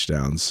 10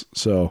 touchdowns.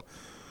 So,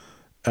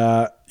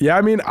 I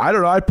don't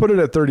know. I'd put it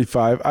at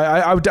 35.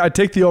 I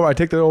take the over. I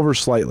take the over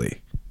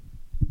slightly.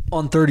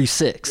 On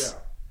 36.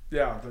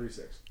 Yeah, on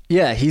 36.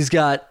 Yeah, he's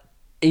got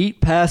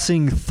 8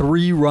 passing,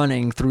 3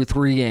 running through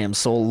 3 games.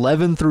 So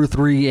 11 through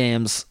 3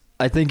 games.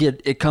 I think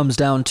it comes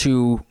down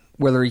to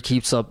whether he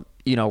keeps up,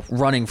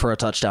 running for a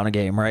touchdown a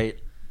game, right?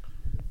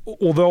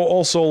 Well, they'll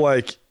also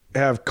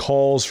have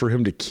calls for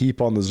him to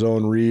keep on the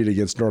zone read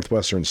against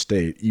Northwestern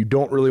State. You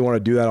don't really want to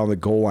do that on the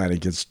goal line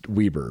against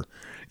Weber.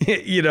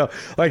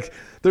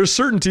 There's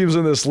certain teams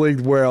in this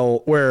league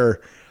where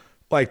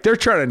they're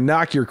trying to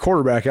knock your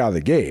quarterback out of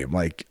the game.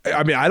 I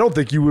don't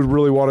think you would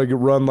really want to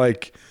run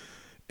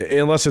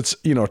unless it's,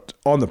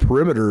 on the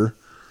perimeter.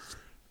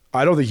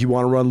 I don't think you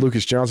want to run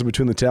Lucas Johnson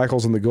between the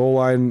tackles and the goal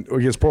line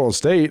against Portland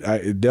State.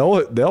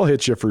 They'll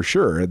hit you for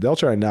sure. They'll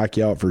try to knock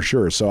you out for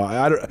sure. So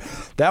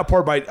that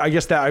part might. I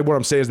guess that what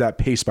I'm saying is that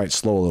pace might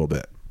slow a little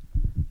bit.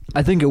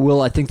 I think it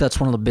will. I think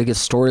that's one of the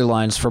biggest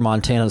storylines for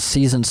Montana's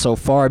season so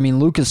far. I mean,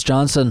 Lucas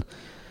Johnson,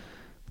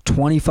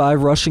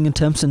 25 rushing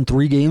attempts in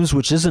 3 games,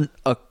 which isn't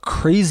a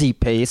crazy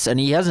pace, and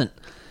he hasn't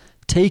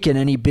taken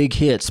any big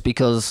hits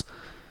because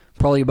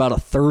probably about a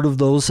third of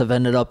those have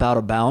ended up out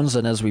of bounds,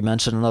 and as we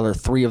mentioned, another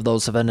 3 of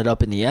those have ended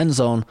up in the end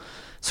zone.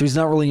 So he's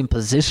not really in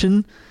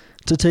position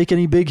to take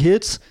any big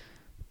hits.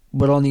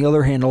 But on the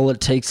other hand, all it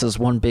takes is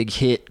one big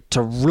hit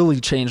to really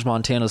change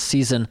Montana's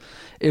season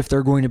if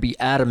they're going to be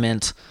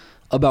adamant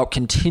about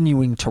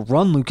continuing to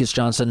run Lucas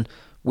Johnson,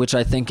 which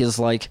I think is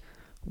like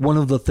one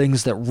of the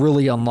things that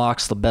really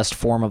unlocks the best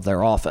form of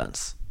their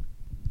offense.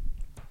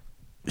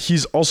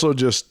 He's also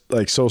just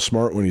like so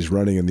smart when he's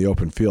running in the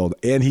open field,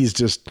 and he's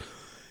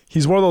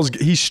one of those,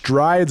 he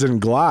strides and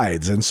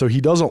glides, and so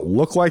he doesn't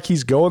look like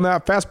he's going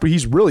that fast, but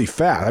he's really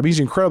fast. I mean, he's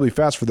incredibly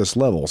fast for this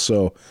level,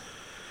 so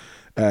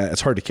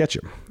it's hard to catch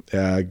him.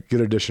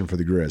 Good addition for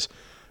the Grizz.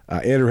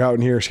 Andrew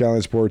Houghton here,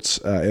 Skyline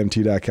Sports,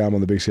 MT.com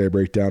on the Big Sky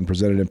Breakdown,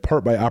 presented in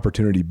part by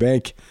Opportunity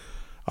Bank.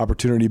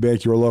 Opportunity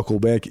Bank, your local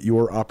bank,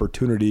 your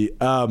opportunity.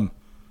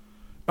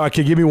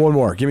 Okay, give me one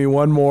more. Give me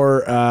one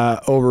more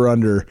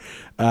over-under.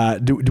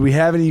 Do we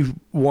have any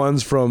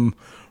ones from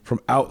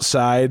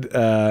outside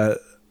of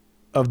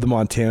the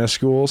Montana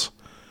schools?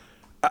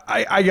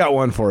 I got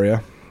one for you.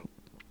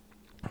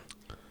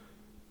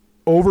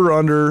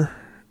 Over-under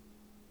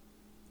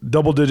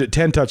double-digit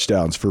 10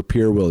 touchdowns for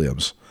Pierre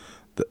Williams,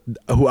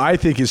 who I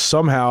think is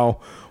somehow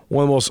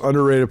one of the most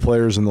underrated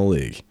players in the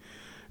league.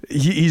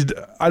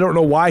 I don't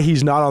know why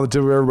he's not on the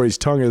tip of everybody's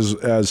tongue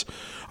as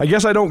I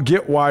guess I don't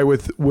get why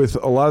with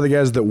a lot of the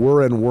guys that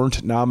were and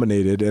weren't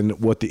nominated and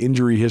what the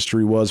injury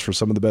history was for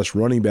some of the best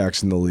running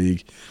backs in the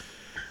league.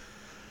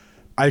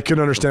 I can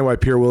understand why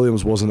Pierre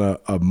Williams wasn't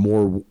a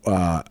more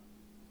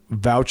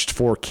vouched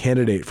for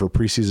candidate for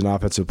preseason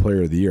offensive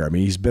player of the year. I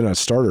mean, he's been a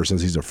starter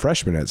since he's a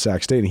freshman at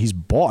Sac State, and he's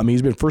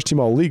been first team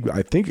all league,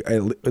 I think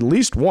at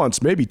least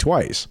once, maybe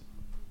twice.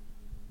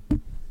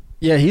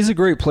 Yeah, he's a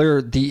great player.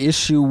 The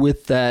issue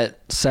with that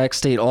Sac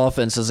State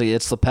offense is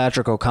it's the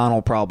Patrick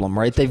O'Connell problem,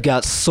 right? They've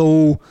got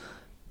so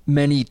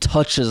many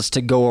touches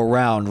to go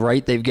around,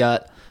 right? They've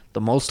got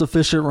the most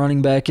efficient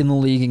running back in the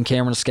league in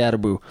Cameron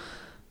Scadaboo.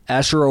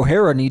 Asher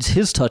O'Hara needs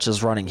his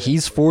touches running.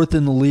 He's 4th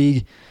in the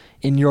league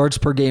in yards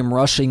per game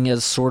rushing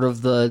as sort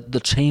of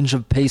the change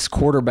of pace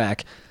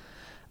quarterback.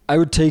 I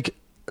would take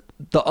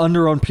the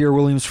under on Pierre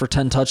Williams for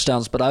 10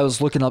 touchdowns, but I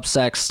was looking up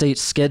Sac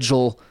State's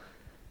schedule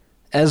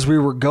as we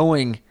were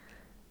going,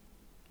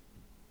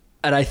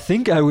 and I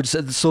think I would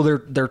say, so they're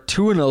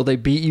 2-0. They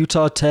beat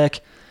Utah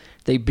Tech.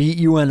 They beat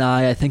UNI.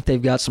 I think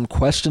they've got some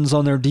questions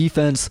on their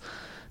defense.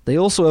 They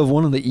also have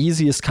one of the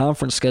easiest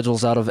conference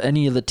schedules out of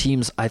any of the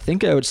teams. I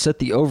think I would set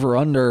the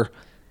over-under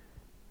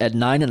at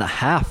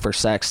 9.5 for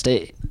Sac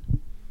State.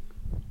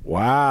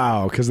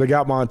 Wow, because they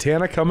got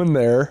Montana coming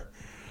there.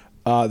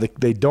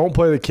 They don't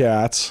play the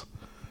Cats.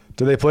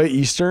 Do they play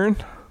Eastern?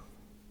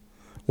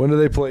 When do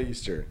they play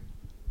Eastern?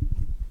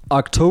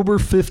 October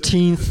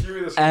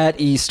 15th at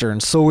Eastern.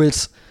 So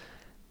it's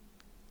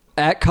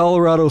at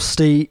Colorado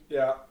State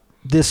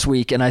this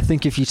week. And I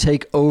think if you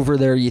take over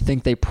there, you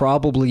think they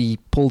probably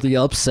pull the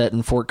upset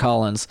in Fort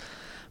Collins.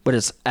 But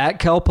it's at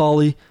Cal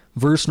Poly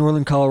versus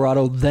Northern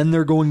Colorado. Then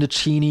they're going to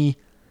Cheney.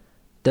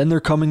 Then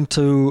they're coming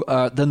to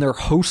then they're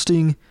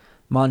hosting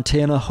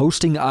Montana,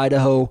 hosting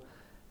Idaho,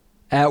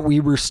 at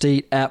Weber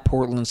State, at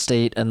Portland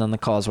State, and then the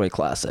Causeway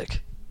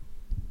Classic.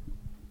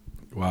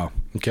 Wow.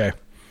 Okay.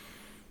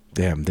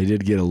 Damn, they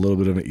did get a little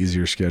bit of an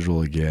easier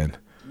schedule again.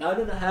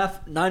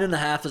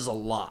 9.5 is a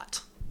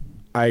lot.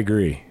 I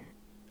agree.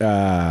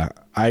 Because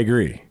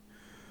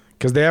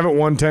they haven't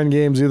won 10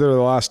 games either of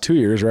the last 2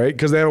 years, right?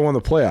 Because they haven't won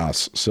the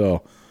playoffs.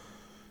 So,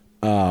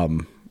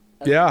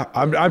 yeah,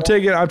 I'm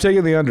taking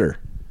the under.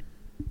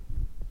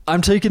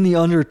 I'm taking the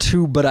under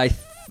too, but I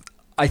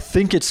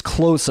think it's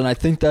close, and I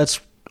think that's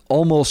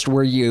almost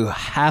where you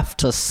have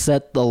to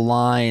set the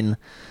line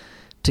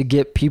to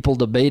get people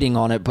debating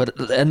on it. But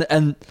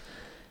and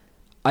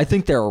I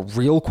think there are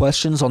real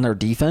questions on their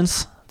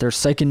defense. Their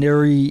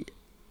secondary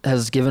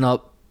has given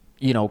up,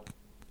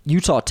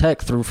 Utah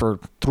Tech threw for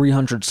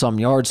 300-some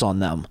yards on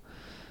them.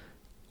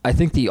 I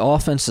think the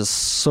offense is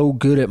so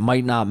good it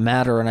might not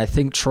matter, and I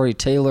think Troy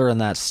Taylor and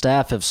that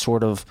staff have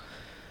sort of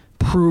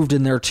proved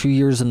in their 2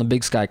 years in the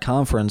Big Sky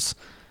Conference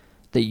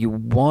that you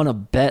want to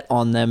bet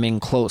on them in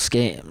close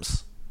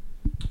games.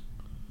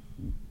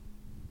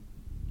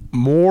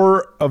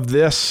 More of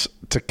this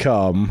to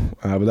come,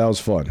 but that was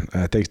fun.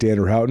 Thanks to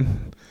Andrew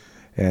Houghton,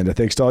 and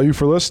thanks to all you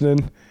for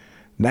listening.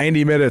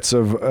 90 minutes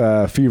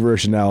of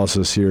feverish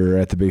analysis here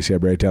at the Big Sky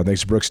Breakdown.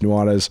 Thanks to Brooks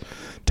Nuanez,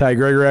 Ty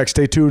Gregorak.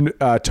 Stay tuned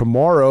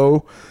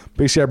tomorrow.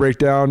 Big Sky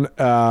Breakdown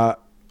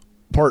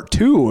Part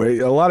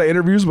 2. A lot of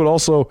interviews, but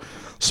also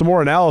some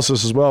more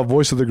analysis as well.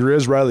 Voice of the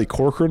Grizz, Riley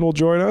Corcoran, will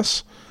join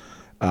us.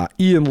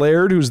 Ian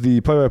Laird, who's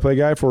the play-by-play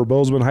guy for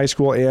Bozeman High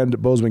School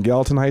and Bozeman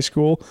Gallatin High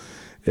School,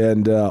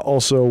 and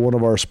also one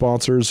of our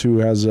sponsors who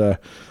has a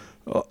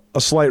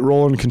slight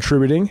role in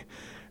contributing.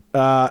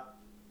 We're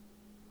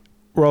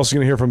also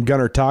going to hear from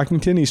Gunnar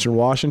Talkington, Eastern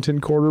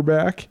Washington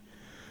quarterback.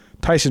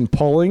 Tyson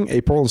Pulling, a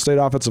Portland State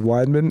offensive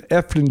lineman.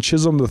 Efton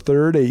Chisholm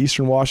III, a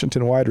Eastern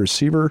Washington wide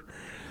receiver.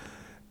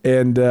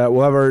 And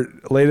we'll have our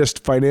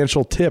latest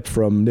financial tip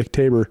from Nick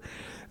Tabor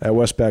at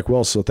Westpac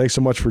Wells. So thanks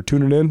so much for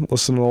tuning in,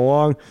 listening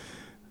along.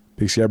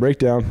 Big Sky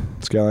Breakdown,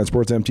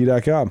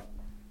 SkylineSportsMT.com.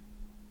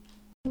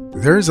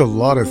 There's a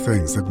lot of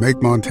things that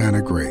make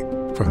Montana great,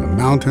 from the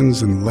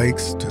mountains and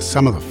lakes to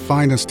some of the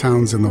finest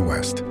towns in the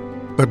West.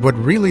 But what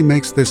really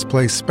makes this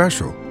place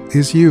special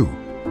is you.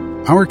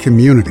 Our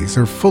communities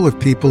are full of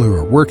people who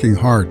are working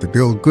hard to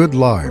build good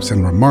lives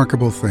and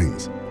remarkable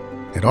things.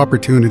 At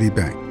Opportunity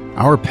Bank,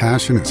 our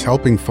passion is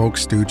helping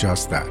folks do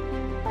just that.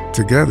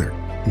 Together,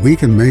 we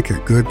can make a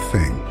good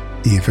thing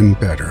even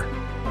better.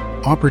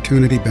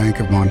 Opportunity Bank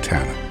of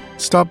Montana.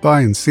 Stop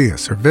by and see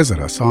us or visit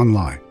us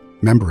online.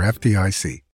 Member FDIC.